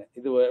வேலை பாருங்க,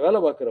 இது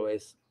வேலை பார்க்குற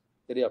வயசு.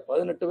 சரியா?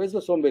 18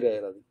 வயசுல சோம்பேறி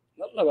ஆயிடாது.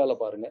 நல்லா வேலை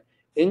பாருங்க.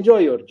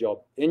 Enjoy your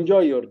job,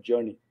 enjoy your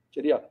journey.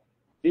 சரியா?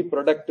 Be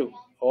productive.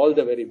 All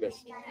the very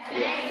best.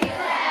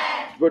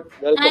 Good,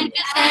 welcome.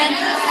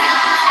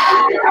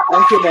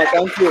 தேங்க்யூமா,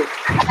 தேங்க்யூ.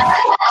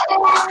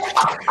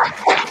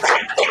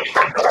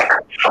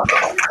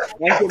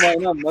 தேங்க்யூமா.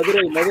 ஏன்னா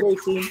Madurai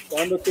team,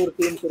 Coimbatore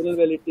team,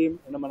 Tirunelveli team,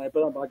 என்னம்மா நான்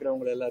இப்பதான் பாக்குறேன்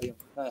உங்களை எல்லாரையும்.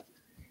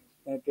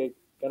 எனக்கு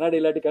கண்ணாடி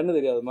இல்லாட்டி கண்ணு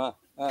தெரியாதுமா.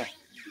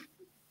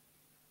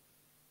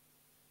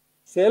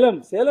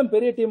 சேலம்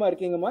பெரிய டீமா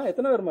இருக்கீங்கம்மா.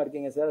 எத்தனை பேருமா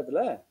இருக்கீங்க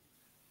சேலத்துல?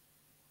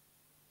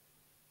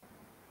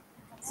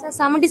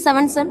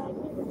 77 சார்.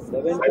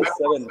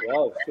 77.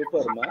 வாவ்,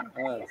 சூப்பர்மா.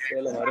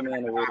 சேலம்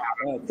அருமையான ஊர்.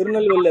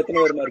 திருநெல்வேலியில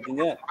எத்தனை பேருமா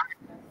இருக்கீங்க?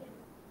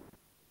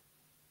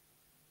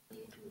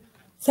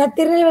 சார்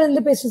திருநெல்வேலில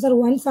இருந்து பேசுறேன் சார்.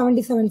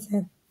 177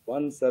 சார்.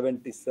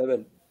 177.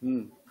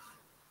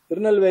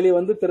 திருநெல்வேலி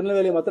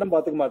மாத்திரம்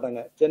பாத்துக்க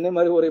மாட்டாங்க, சென்னை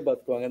மாதிரி ஊரே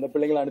பாத்துக்குவாங்க. இந்த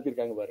பிள்ளைங்களை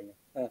அனுப்பியிருக்காங்க பாருங்க.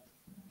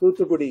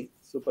 தூத்துக்குடி,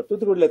 சூப்பர்.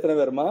 தூத்துக்குடியில எத்தனை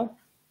பேருமா?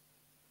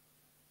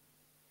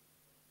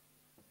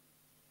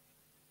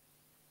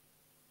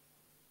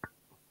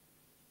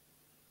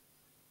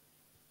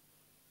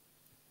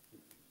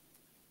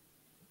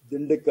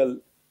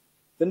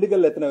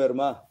 திண்டுக்கல் எத்தனை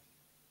பேருமா?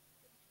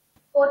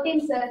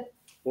 14 சார்.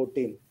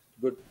 14.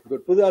 Good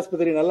good. புது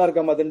ஆஸ்பத்திரி நல்லா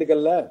இருக்காமா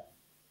திண்டுக்கல்ல?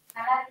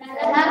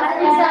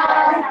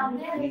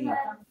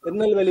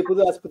 திருநெல்வேலி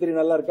புது ஆஸ்பத்திரி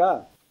நல்லா இருக்கா?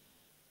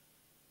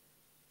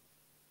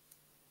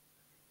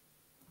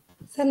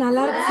 சார்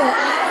நல்லா இருக்கு sir.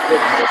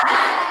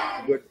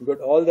 Good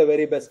good. All the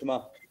very best மா.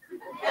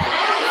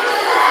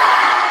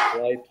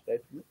 Right.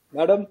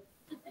 Madam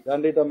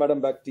காந்திட்டா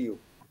madam, back to you.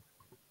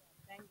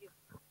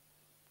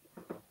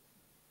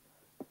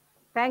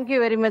 Thank you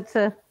very much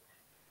sir.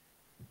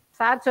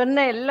 Sir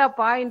சொன்ன எல்லா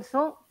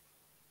பாயிண்ட்ஸும்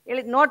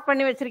நோட்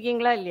பண்ணி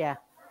வச்சிருக்கீங்களா இல்லையா?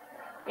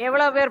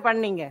 எவ்வளோ பேர்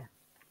பண்ணீங்க?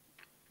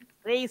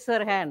 Race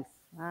your hands.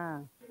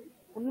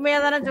 உண்மையா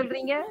தானே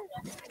சொல்றீங்க?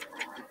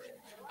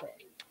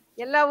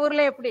 எல்லா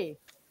ஊர்லயும் எப்படி?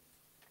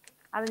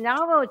 அது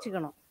ஞாபகம்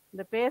வச்சுக்கணும்.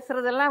 இந்த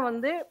பேசுறதெல்லாம்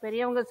வந்து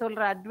பெரியவங்க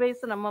சொல்ற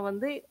அட்வைஸ் நம்ம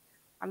வந்து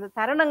அந்த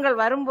தருணங்கள்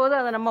வரும்போது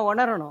அதை நம்ம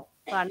உணரணும்.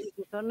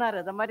 அன்னைக்கு சொன்னார்,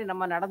 அதை மாதிரி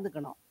நம்ம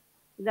நடந்துக்கணும்,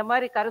 இந்த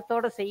மாதிரி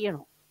கருத்தோட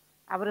செய்யணும்,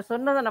 அவர்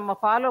சொன்னதை நம்ம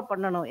ஃபாலோ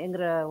பண்ணணும்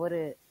என்கிற ஒரு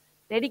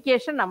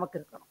டெடிகேஷன் நமக்கு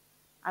இருக்கணும்.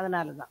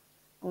 அதனால தான்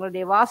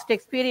உங்களுடைய வாஸ்ட்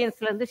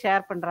எக்ஸ்பீரியன்ஸ்லேருந்து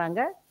ஷேர் பண்ணுறாங்க.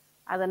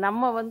 அதை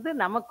நம்ம வந்து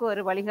நமக்கு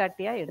ஒரு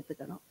வழிகாட்டியாக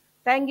எடுத்துக்கணும்.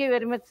 Thank you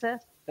very much sir.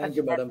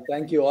 Thank you madam,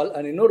 thank you all.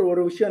 And இன்னொரு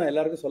ஒரு விஷயம் நான்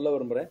எல்லாருக்கும் சொல்ல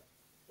விரும்புகிறேன்.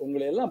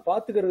 உங்களை எல்லாம்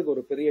பார்த்துக்கிறதுக்கு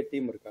ஒரு பெரிய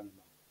டீம்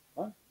இருக்காங்கம்மா.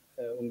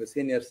 உங்கள்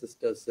சீனியர்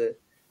சிஸ்டர்ஸு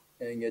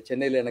இங்கே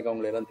சென்னையில் எனக்கு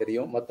அவங்களை எல்லாம்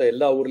தெரியும், மற்ற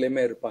எல்லா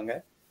ஊர்லேயுமே இருப்பாங்க.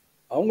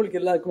 அவங்களுக்கு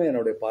எல்லாருக்குமே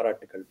என்னுடைய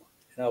பாராட்டுக்கள்மா.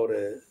 ஏன்னா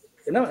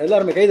ஏன்னா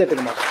எல்லாருமே கை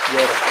தட்டுக்குமா.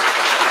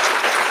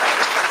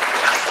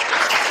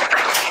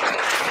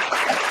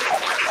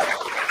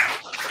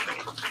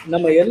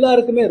 நம்ம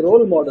எல்லாருக்குமே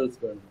ரோல்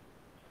மாடல்ஸ் வேணும்.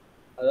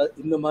 அதாவது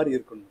இந்த மாதிரி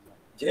இருக்கணும்,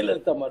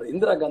 ஜெயலலிதா மாதிரி,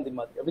 இந்திரா காந்தி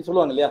மாதிரி அப்படி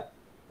சொல்லுவாங்க இல்லையா,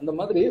 அந்த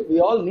மாதிரி we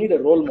all need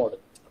a role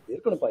model. அப்படி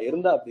இருக்கணும்ப்பா,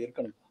 இருந்தா அப்படி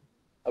இருக்கணும்ப்பா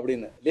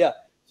அப்படின்னு இல்லையா.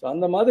 ஸோ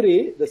அந்த மாதிரி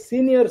the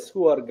seniors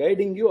who are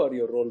guiding you are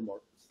your role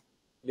models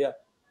இல்லையா.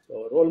 ஸோ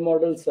ரோல்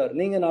மாடல்ஸ் சார்,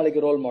 நீங்க நாளைக்கு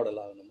ரோல் மாடல்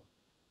ஆகணும்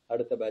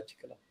அடுத்த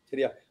பேட்சுக்கெல்லாம்.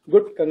 சரியா?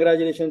 Good,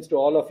 congratulations to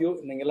all of you.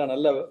 நீங்க எல்லாம்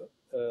நல்ல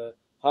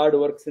ஹார்ட்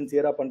ஒர்க்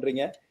சின்சியரா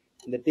பண்றீங்க.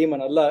 இந்த டீமை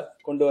நல்லா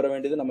கொண்டு வர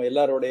வேண்டியது நம்ம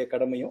எல்லாரோடைய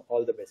கடமையும்.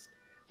 All the best.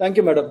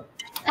 Thank you madam.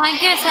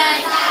 Thank you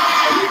sir.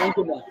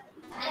 Thank you ma'am.